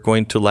that we're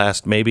going to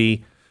last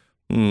maybe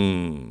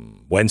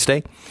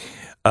Wednesday.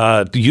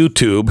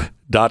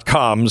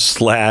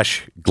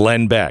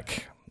 YouTube.com/Glenn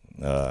Beck.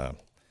 All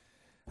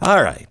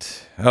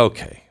right.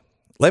 Okay.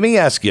 Let me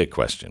ask you a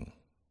question.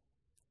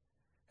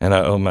 And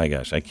oh my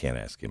gosh, I can't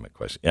ask him a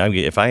question.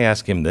 If I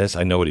ask him this,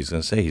 I know what he's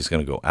going to say. He's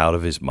going to go out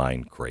of his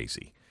mind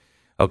crazy.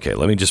 Okay,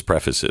 let me just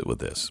preface it with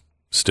this.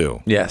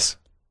 Stu. Yes.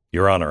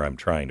 Your Honor, I'm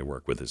trying to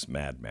work with this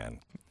madman.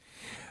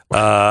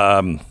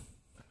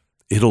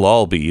 It'll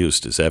all be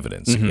used as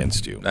evidence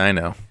against you. I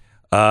know.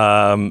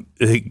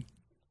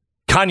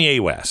 Kanye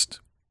West.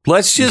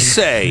 Let's just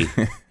say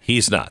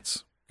he's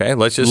nuts. Okay,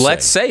 let's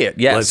say it.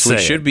 Yes, we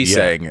should be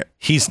saying it.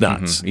 He's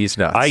nuts. He's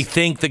nuts. I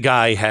think the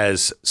guy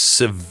has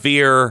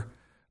severe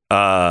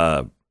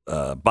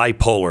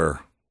bipolar.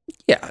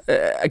 Yeah.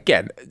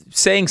 Again,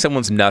 saying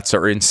someone's nuts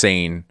or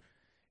insane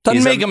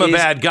doesn't make him a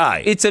bad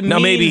guy. It's a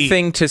mean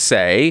thing to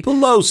say.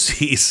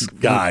 Pelosi's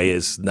guy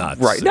is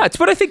nuts. Right, nuts.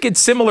 But I think in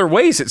similar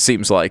ways, it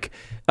seems like,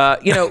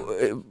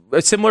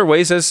 similar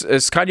ways as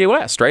Kanye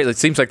West, right? It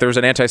seems like there was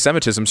an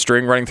anti-Semitism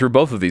string running through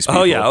both of these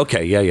people. Oh, yeah.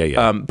 Okay.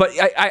 Yeah. But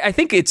I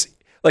think it's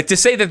like to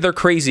say that they're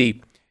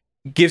crazy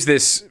gives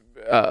this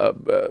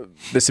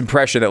this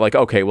impression that like,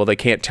 okay, well, they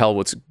can't tell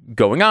what's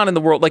going on in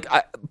the world. Like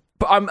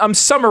I'm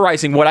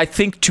summarizing what I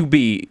think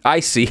I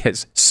see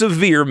as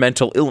severe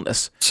mental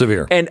illness.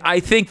 Severe. And I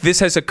think this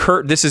has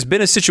occurred. This has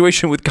been a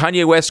situation with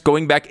Kanye West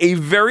going back a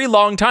very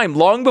long time,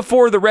 long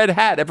before the red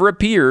hat ever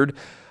appeared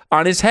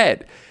on his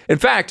head. In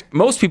fact,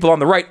 most people on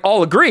the right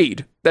all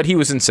agreed that he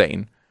was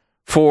insane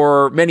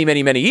for many,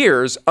 many, many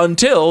years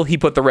until he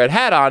put the red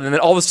hat on. And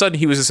then all of a sudden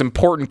he was this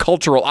important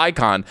cultural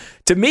icon.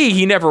 To me,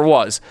 he never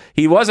was.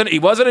 He wasn't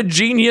a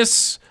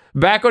genius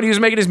back when he was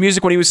making his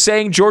music, when he was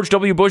saying George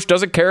W. Bush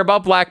doesn't care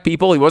about black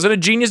people. He wasn't a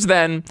genius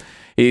then.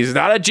 He's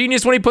not a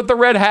genius when he put the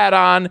red hat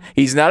on.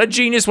 He's not a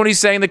genius when he's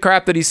saying the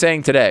crap that he's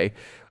saying today.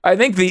 I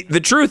think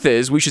the truth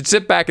is we should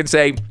sit back and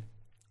say,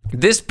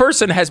 this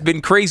person has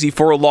been crazy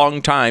for a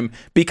long time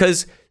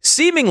because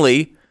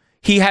seemingly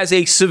he has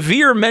a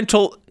severe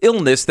mental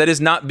illness that is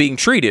not being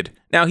treated.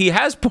 Now, he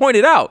has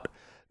pointed out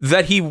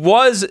that he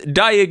was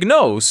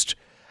diagnosed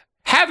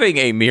having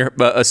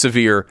a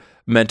severe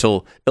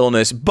mental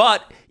illness,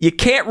 but you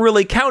can't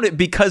really count it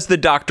because the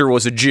doctor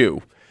was a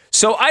Jew.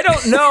 So I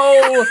don't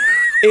know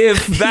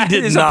if that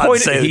is a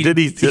point.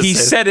 He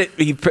said it.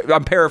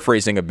 I'm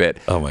paraphrasing a bit,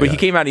 but he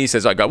came out and he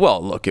says,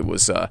 well, look, it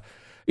was,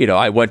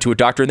 I went to a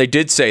doctor and they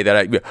did say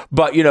that,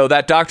 but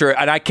that doctor,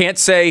 and I can't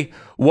say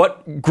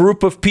what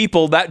group of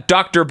people that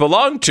doctor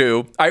belonged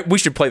to. We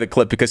should play the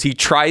clip because he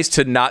tries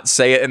to not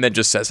say it and then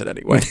just says it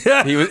anyway.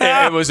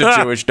 It was a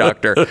Jewish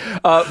doctor.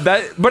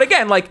 But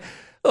again,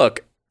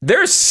 look,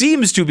 there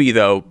seems to be,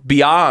 though,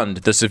 beyond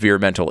the severe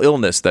mental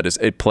illness that is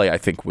at play, I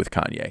think, with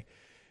Kanye,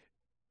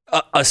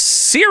 a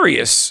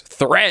serious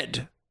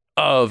thread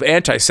of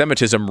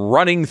anti-Semitism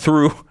running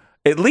through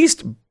at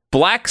least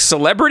black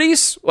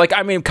celebrities.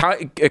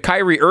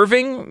 Kyrie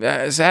Irving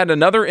has had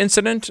another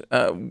incident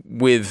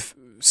with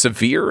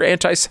severe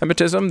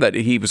anti-Semitism that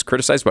he was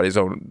criticized by his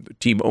own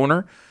team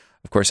owner.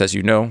 Of course, as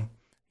you know,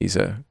 he's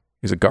a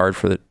guard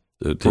for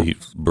the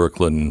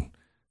Brooklyn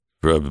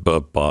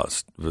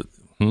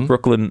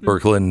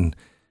Brooklyn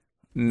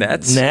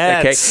Nets.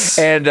 Okay.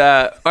 And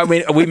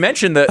we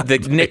mentioned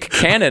the Nick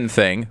Cannon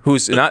thing,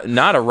 who's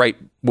not a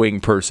right-wing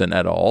person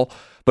at all,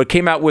 but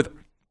came out with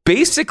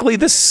basically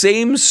the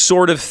same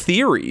sort of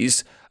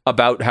theories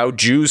about how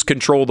Jews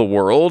control the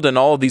world and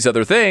all of these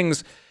other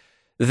things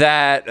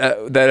that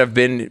have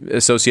been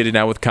associated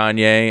now with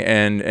Kanye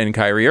and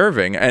Kyrie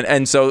Irving.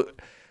 And so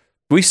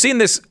we've seen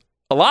this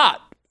a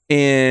lot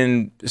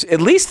in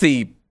at least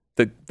the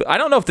I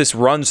don't know if this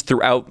runs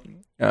throughout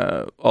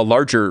a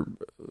larger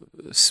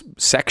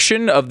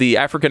section of the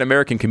African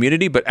American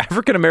community, but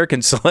African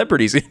American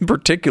celebrities in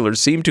particular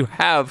seem to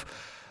have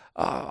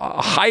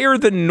a higher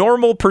than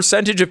normal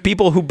percentage of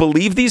people who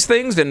believe these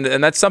things, and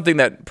that's something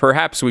that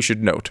perhaps we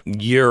should note.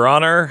 Your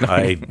Honor,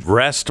 I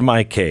rest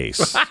my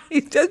case.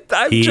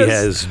 He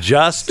has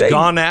just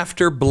gone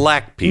after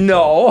black people.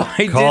 No, I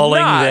did not.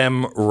 Calling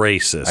them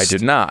racist. I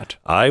did not.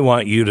 I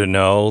want you to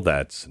know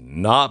that's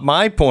not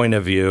my point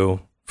of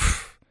view.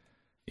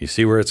 You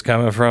see where it's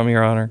coming from,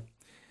 Your Honor?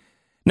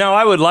 Now,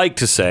 I would like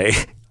to say,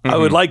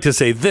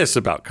 this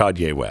about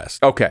Kanye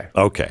West. Okay.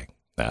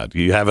 Now, do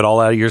you have it all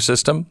out of your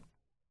system?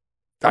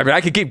 I mean,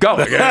 I could keep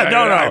going.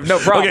 No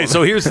problem. Okay,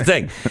 so here's the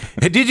thing.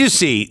 Did you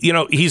see,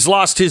 he's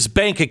lost his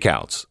bank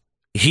accounts.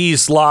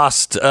 He's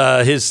lost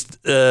his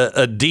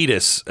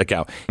Adidas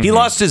account. He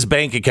lost his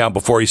bank account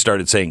before he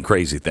started saying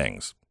crazy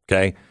things,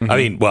 okay? I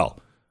mean,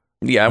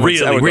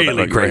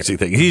 really crazy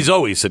things. He's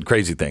always said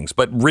crazy things,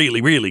 but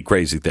really, really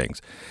crazy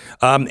things.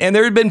 And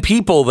there have been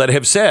people that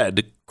have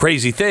said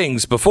crazy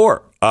things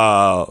before.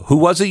 Who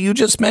was it you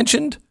just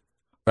mentioned?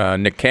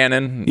 Nick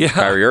Cannon,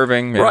 Kyrie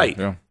Irving. Right.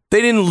 Yeah.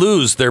 They didn't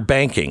lose their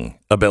banking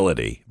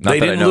ability. They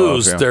didn't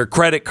lose their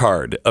credit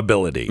card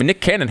ability. I mean,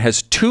 Nick Cannon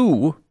has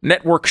 2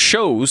 network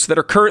shows that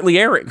are currently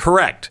airing.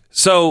 Correct.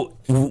 So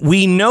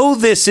we know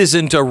this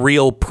isn't a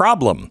real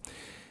problem.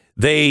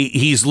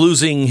 He's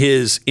losing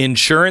his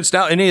insurance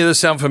now. Any of this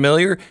sound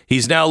familiar?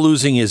 He's now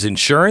losing his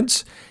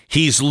insurance.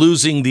 He's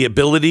losing the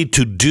ability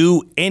to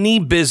do any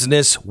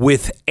business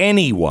with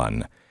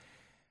anyone.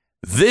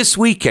 This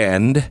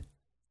weekend,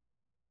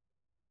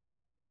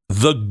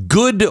 the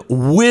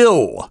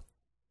Goodwill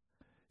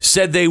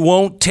said they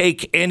won't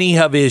take any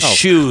of his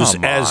shoes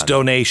as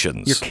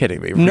donations. You're kidding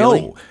me, really?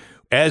 No.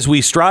 As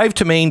we strive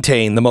to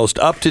maintain the most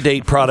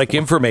up-to-date product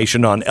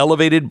information on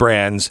elevated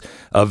brands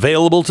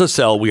available to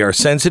sell, we are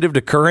sensitive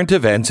to current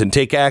events and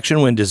take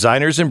action when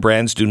designers and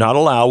brands do not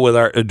align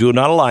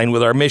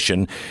with our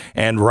mission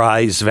and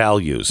Rise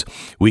values.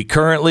 We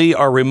currently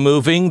are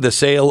removing the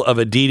sale of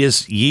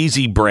Adidas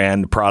Yeezy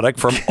brand product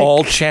from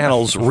all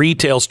channels,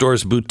 retail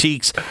stores,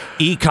 boutiques,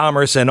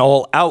 e-commerce, and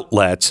all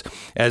outlets,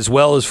 as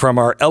well as from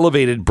our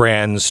elevated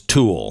brands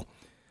tool.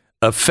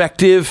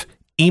 Effective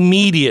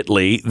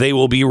immediately, they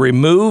will be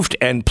removed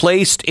and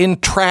placed in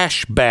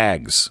trash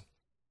bags.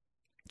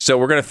 So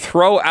we're going to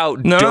throw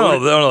out...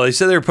 No. They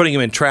said they were putting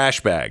them in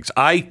trash bags.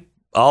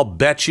 I'll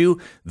bet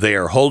you they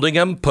are holding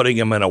them, putting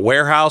them in a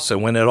warehouse,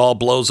 and when it all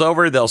blows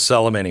over, they'll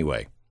sell them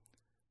anyway.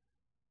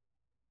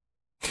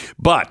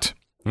 But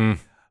can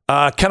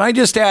I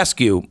just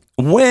ask you,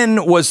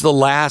 when was the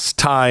last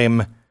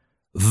time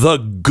the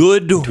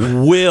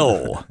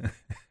Goodwill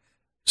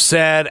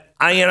said,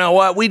 you know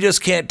what, we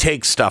just can't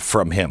take stuff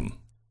from him?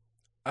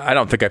 I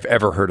don't think I've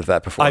ever heard of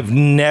that before. I've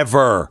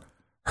never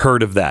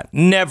heard of that.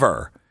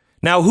 Never.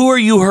 Now, who are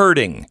you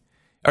hurting?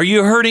 Are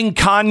you hurting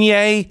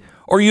Kanye?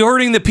 Or are you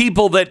hurting the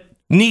people that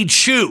need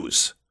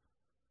shoes?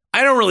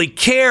 I don't really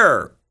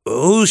care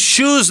whose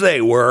shoes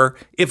they were.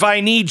 If I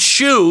need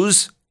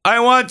shoes, I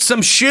want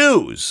some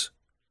shoes.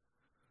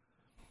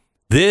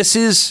 This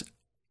is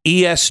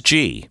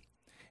ESG,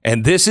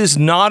 and this is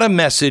not a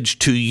message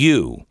to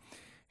you.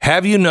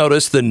 Have you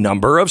noticed the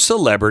number of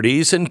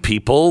celebrities and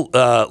people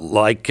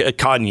like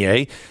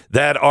Kanye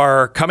that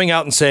are coming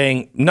out and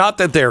saying not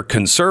that they're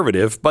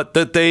conservative, but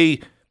that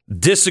they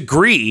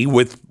disagree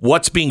with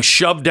what's being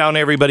shoved down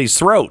everybody's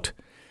throat?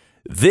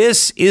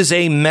 This is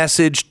a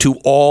message to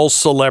all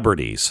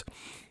celebrities.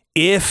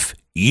 If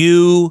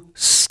you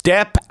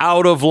step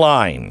out of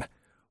line,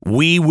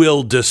 we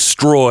will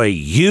destroy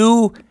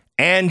you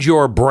and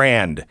your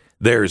brand.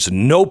 There's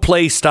no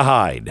place to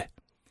hide.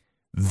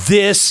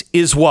 This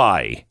is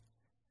why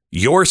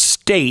your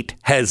state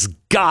has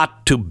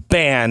got to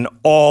ban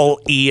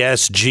all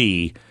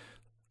ESG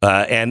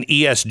and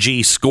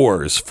ESG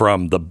scores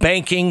from the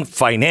banking,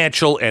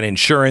 financial, and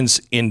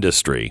insurance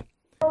industry.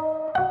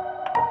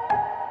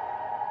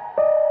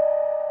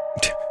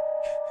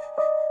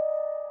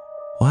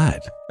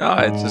 What? No,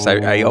 it's just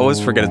I always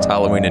forget it's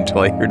Halloween until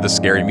I hear the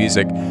scary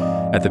music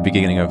at the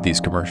beginning of these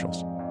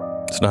commercials.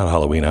 It's not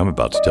Halloween. I'm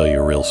about to tell you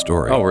a real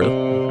story. Oh,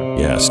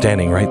 really? Yeah,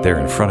 standing right there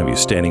in front of you,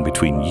 standing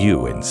between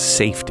you and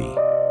safety.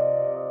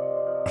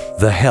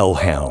 The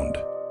Hellhound.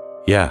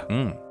 Yeah.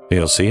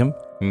 You'll see him?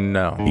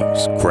 No.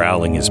 He's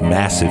growling his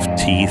massive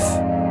teeth.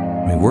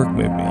 I mean, work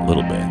with me a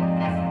little bit.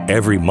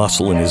 Every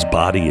muscle in his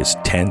body is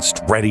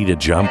tensed, ready to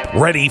jump,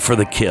 ready for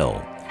the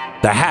kill.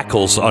 The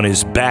hackles on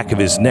his back of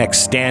his neck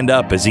stand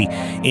up as he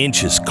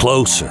inches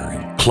closer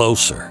and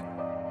closer.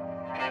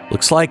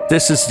 Looks like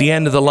this is the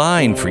end of the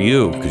line for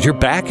you, because your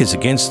back is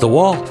against the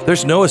wall.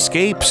 There's no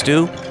escape,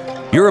 Stu.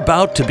 You're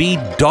about to be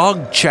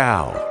dog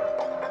chow.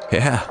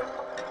 Yeah.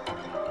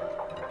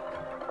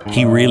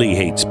 He really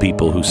hates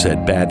people who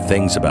said bad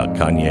things about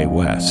Kanye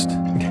West.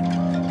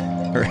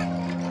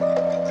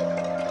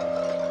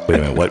 Wait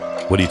a minute,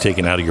 What are you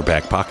taking out of your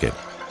back pocket?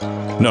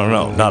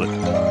 No, not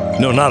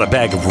a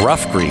bag of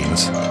rough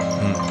greens.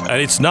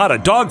 And it's not a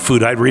dog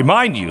food, I'd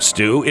remind you,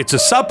 Stu. It's a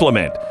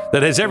supplement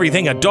that has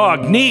everything a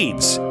dog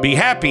needs. Be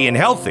happy and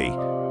healthy.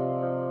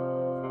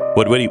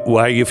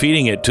 Why are you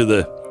feeding it to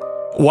the...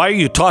 Why are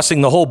you tossing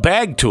the whole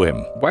bag to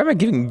him? Why am I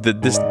giving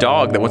this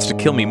dog that wants to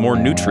kill me more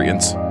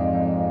nutrients? I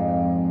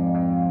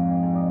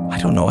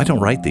don't know. I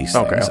don't write these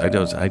things.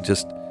 Okay. I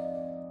just...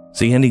 Is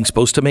the ending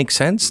supposed to make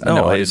sense?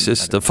 No, it's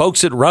just the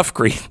folks at Rough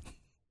Greens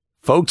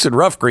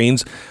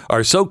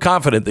are so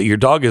confident that your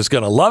dog is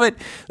going to love it.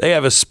 They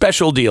have a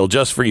special deal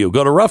just for you.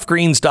 Go to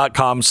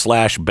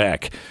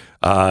roughgreens.com/Beck.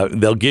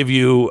 They'll give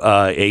you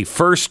a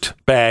first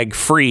bag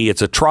free.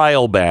 It's a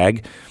trial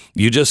bag.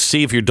 You just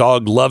see if your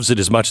dog loves it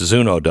as much as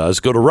Uno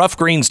does. Go to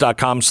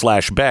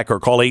roughgreens.com/Beck or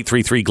call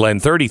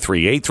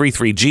 833-GLEN-33,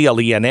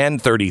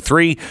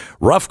 833-GLENN-33,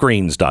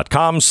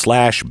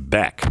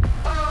 roughgreens.com/Beck.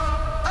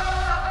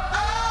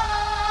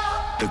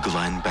 The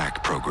Glenn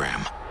Beck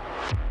Program.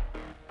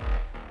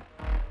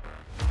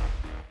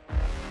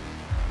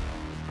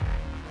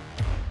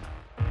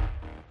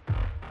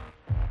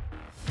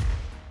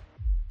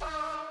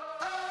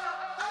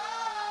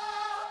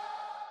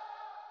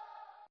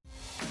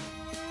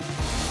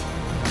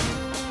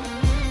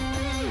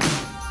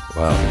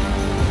 Wow.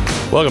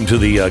 Welcome to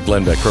the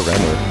Glenn Beck Program.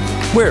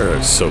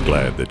 We're so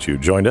glad that you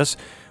joined us.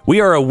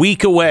 We are a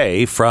week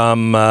away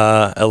from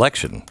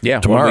election. Yeah,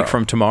 tomorrow. 1 week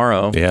from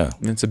tomorrow. Yeah.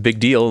 It's a big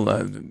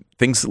deal.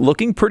 Things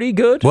looking pretty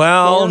good.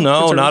 Well,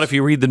 no, not if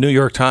you read the New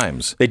York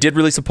Times. They did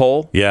release a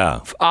poll. Yeah.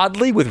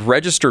 Oddly, with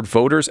registered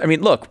voters. I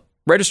mean, look,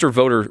 registered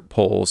voter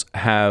polls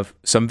have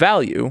some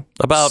value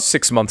about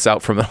 6 months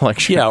out from the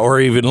election. Yeah, or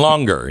even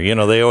longer. You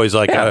know, they always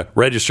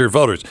registered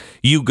voters.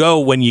 You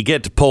go when you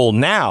get to poll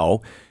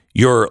now,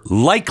 you're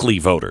likely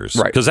voters,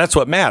 right? Because that's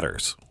what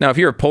matters. Now, if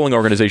you're a polling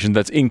organization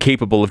that's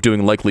incapable of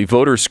doing likely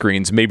voter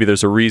screens, maybe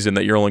there's a reason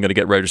that you're only going to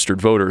get registered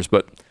voters.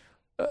 But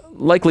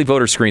likely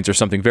voter screens are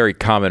something very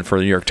common for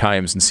the New York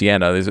Times and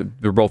Siena.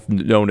 They're both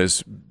known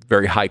as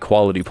very high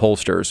quality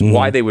pollsters. Mm-hmm.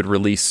 Why they would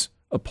release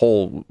a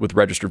poll with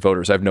registered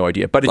voters, I have no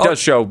idea. But it does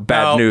show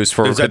bad news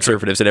for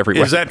conservatives in every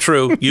way. Is that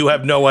true? You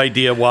have no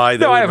idea why?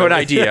 No, I have an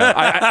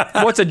idea.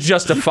 What's a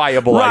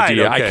justifiable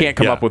idea? Okay. I can't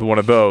come up with one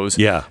of those.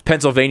 Yeah.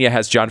 Pennsylvania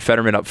has John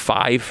Fetterman up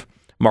 5.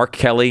 Mark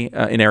Kelly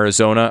in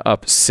Arizona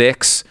up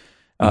 6.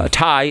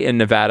 Tie in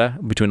Nevada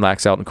between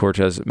Laxalt and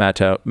Cortez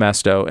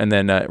Masto. And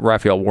then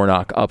Raphael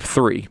Warnock up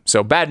 3.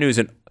 So bad news.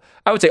 And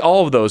I would say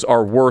all of those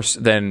are worse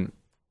than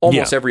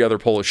almost every other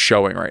poll is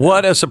showing right now.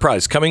 What a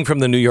surprise. Coming from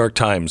the New York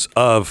Times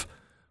of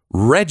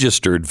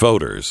registered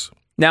voters.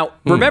 Now,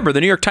 remember, the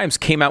New York Times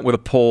came out with a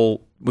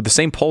poll with the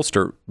same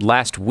pollster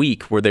last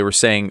week where they were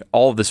saying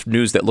all of this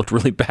news that looked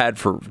really bad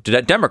for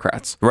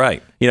Democrats.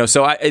 Right. You know,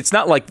 so it's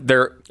not like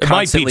they're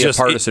constantly a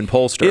partisan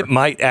pollster. It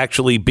might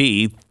actually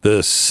be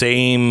the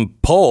same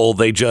poll.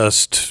 They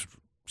just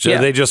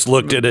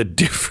looked at a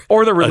different...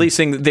 Or they're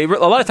releasing... a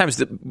lot of times,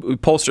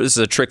 pollsters, this is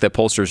a trick that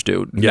pollsters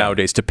do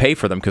nowadays to pay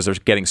for them because they're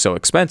getting so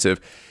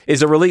expensive, is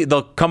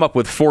they'll come up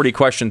with 40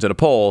 questions in a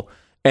poll,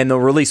 and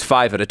they'll release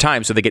 5 at a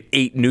time, so they get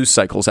 8 news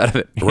cycles out of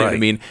it. You know what I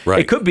mean?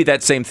 Right. It could be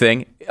that same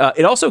thing.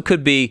 It also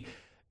could be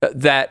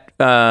that,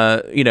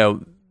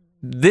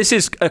 this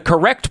is a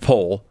correct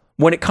poll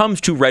when it comes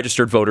to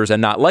registered voters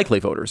and not likely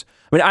voters.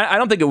 I mean, I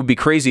don't think it would be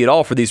crazy at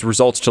all for these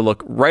results to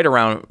look right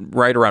around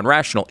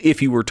rational if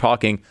you were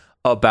talking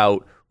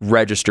about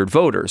registered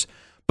voters.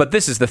 But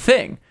this is the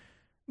thing.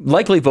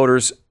 Likely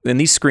voters in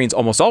these screens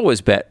almost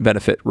always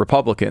benefit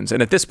Republicans.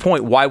 And at this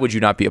point, why would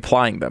you not be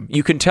applying them?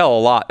 You can tell a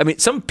lot. I mean,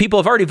 some people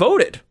have already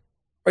voted.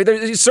 Right?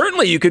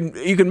 Certainly, you can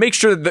make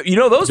sure that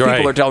those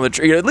people are telling the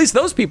truth. At least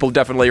those people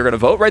definitely are going to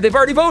vote, right? They've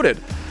already voted.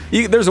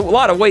 There's a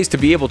lot of ways to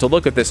be able to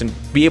look at this and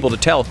be able to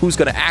tell who's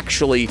going to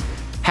actually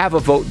have a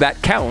vote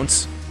that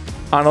counts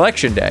on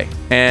Election Day.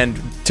 And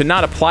to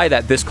not apply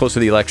that this close to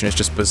the election is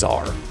just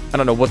bizarre. I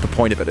don't know what the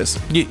point of it is.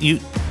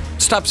 You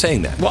stop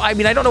saying that. Well, I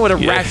mean, I don't know what a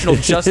rational,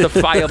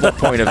 justifiable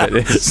point of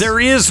it is. There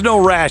is no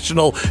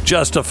rational,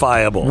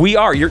 justifiable. We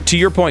are, to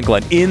your point,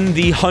 Glenn, in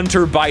the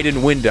Hunter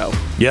Biden window.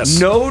 Yes.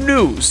 No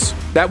news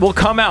that will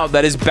come out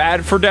that is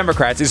bad for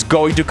Democrats is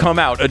going to come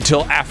out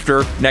until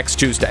after next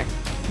Tuesday.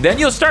 Then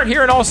you'll start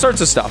hearing all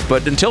sorts of stuff.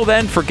 But until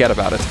then, forget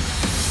about it.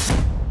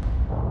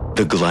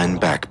 The Glenn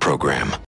Beck Program.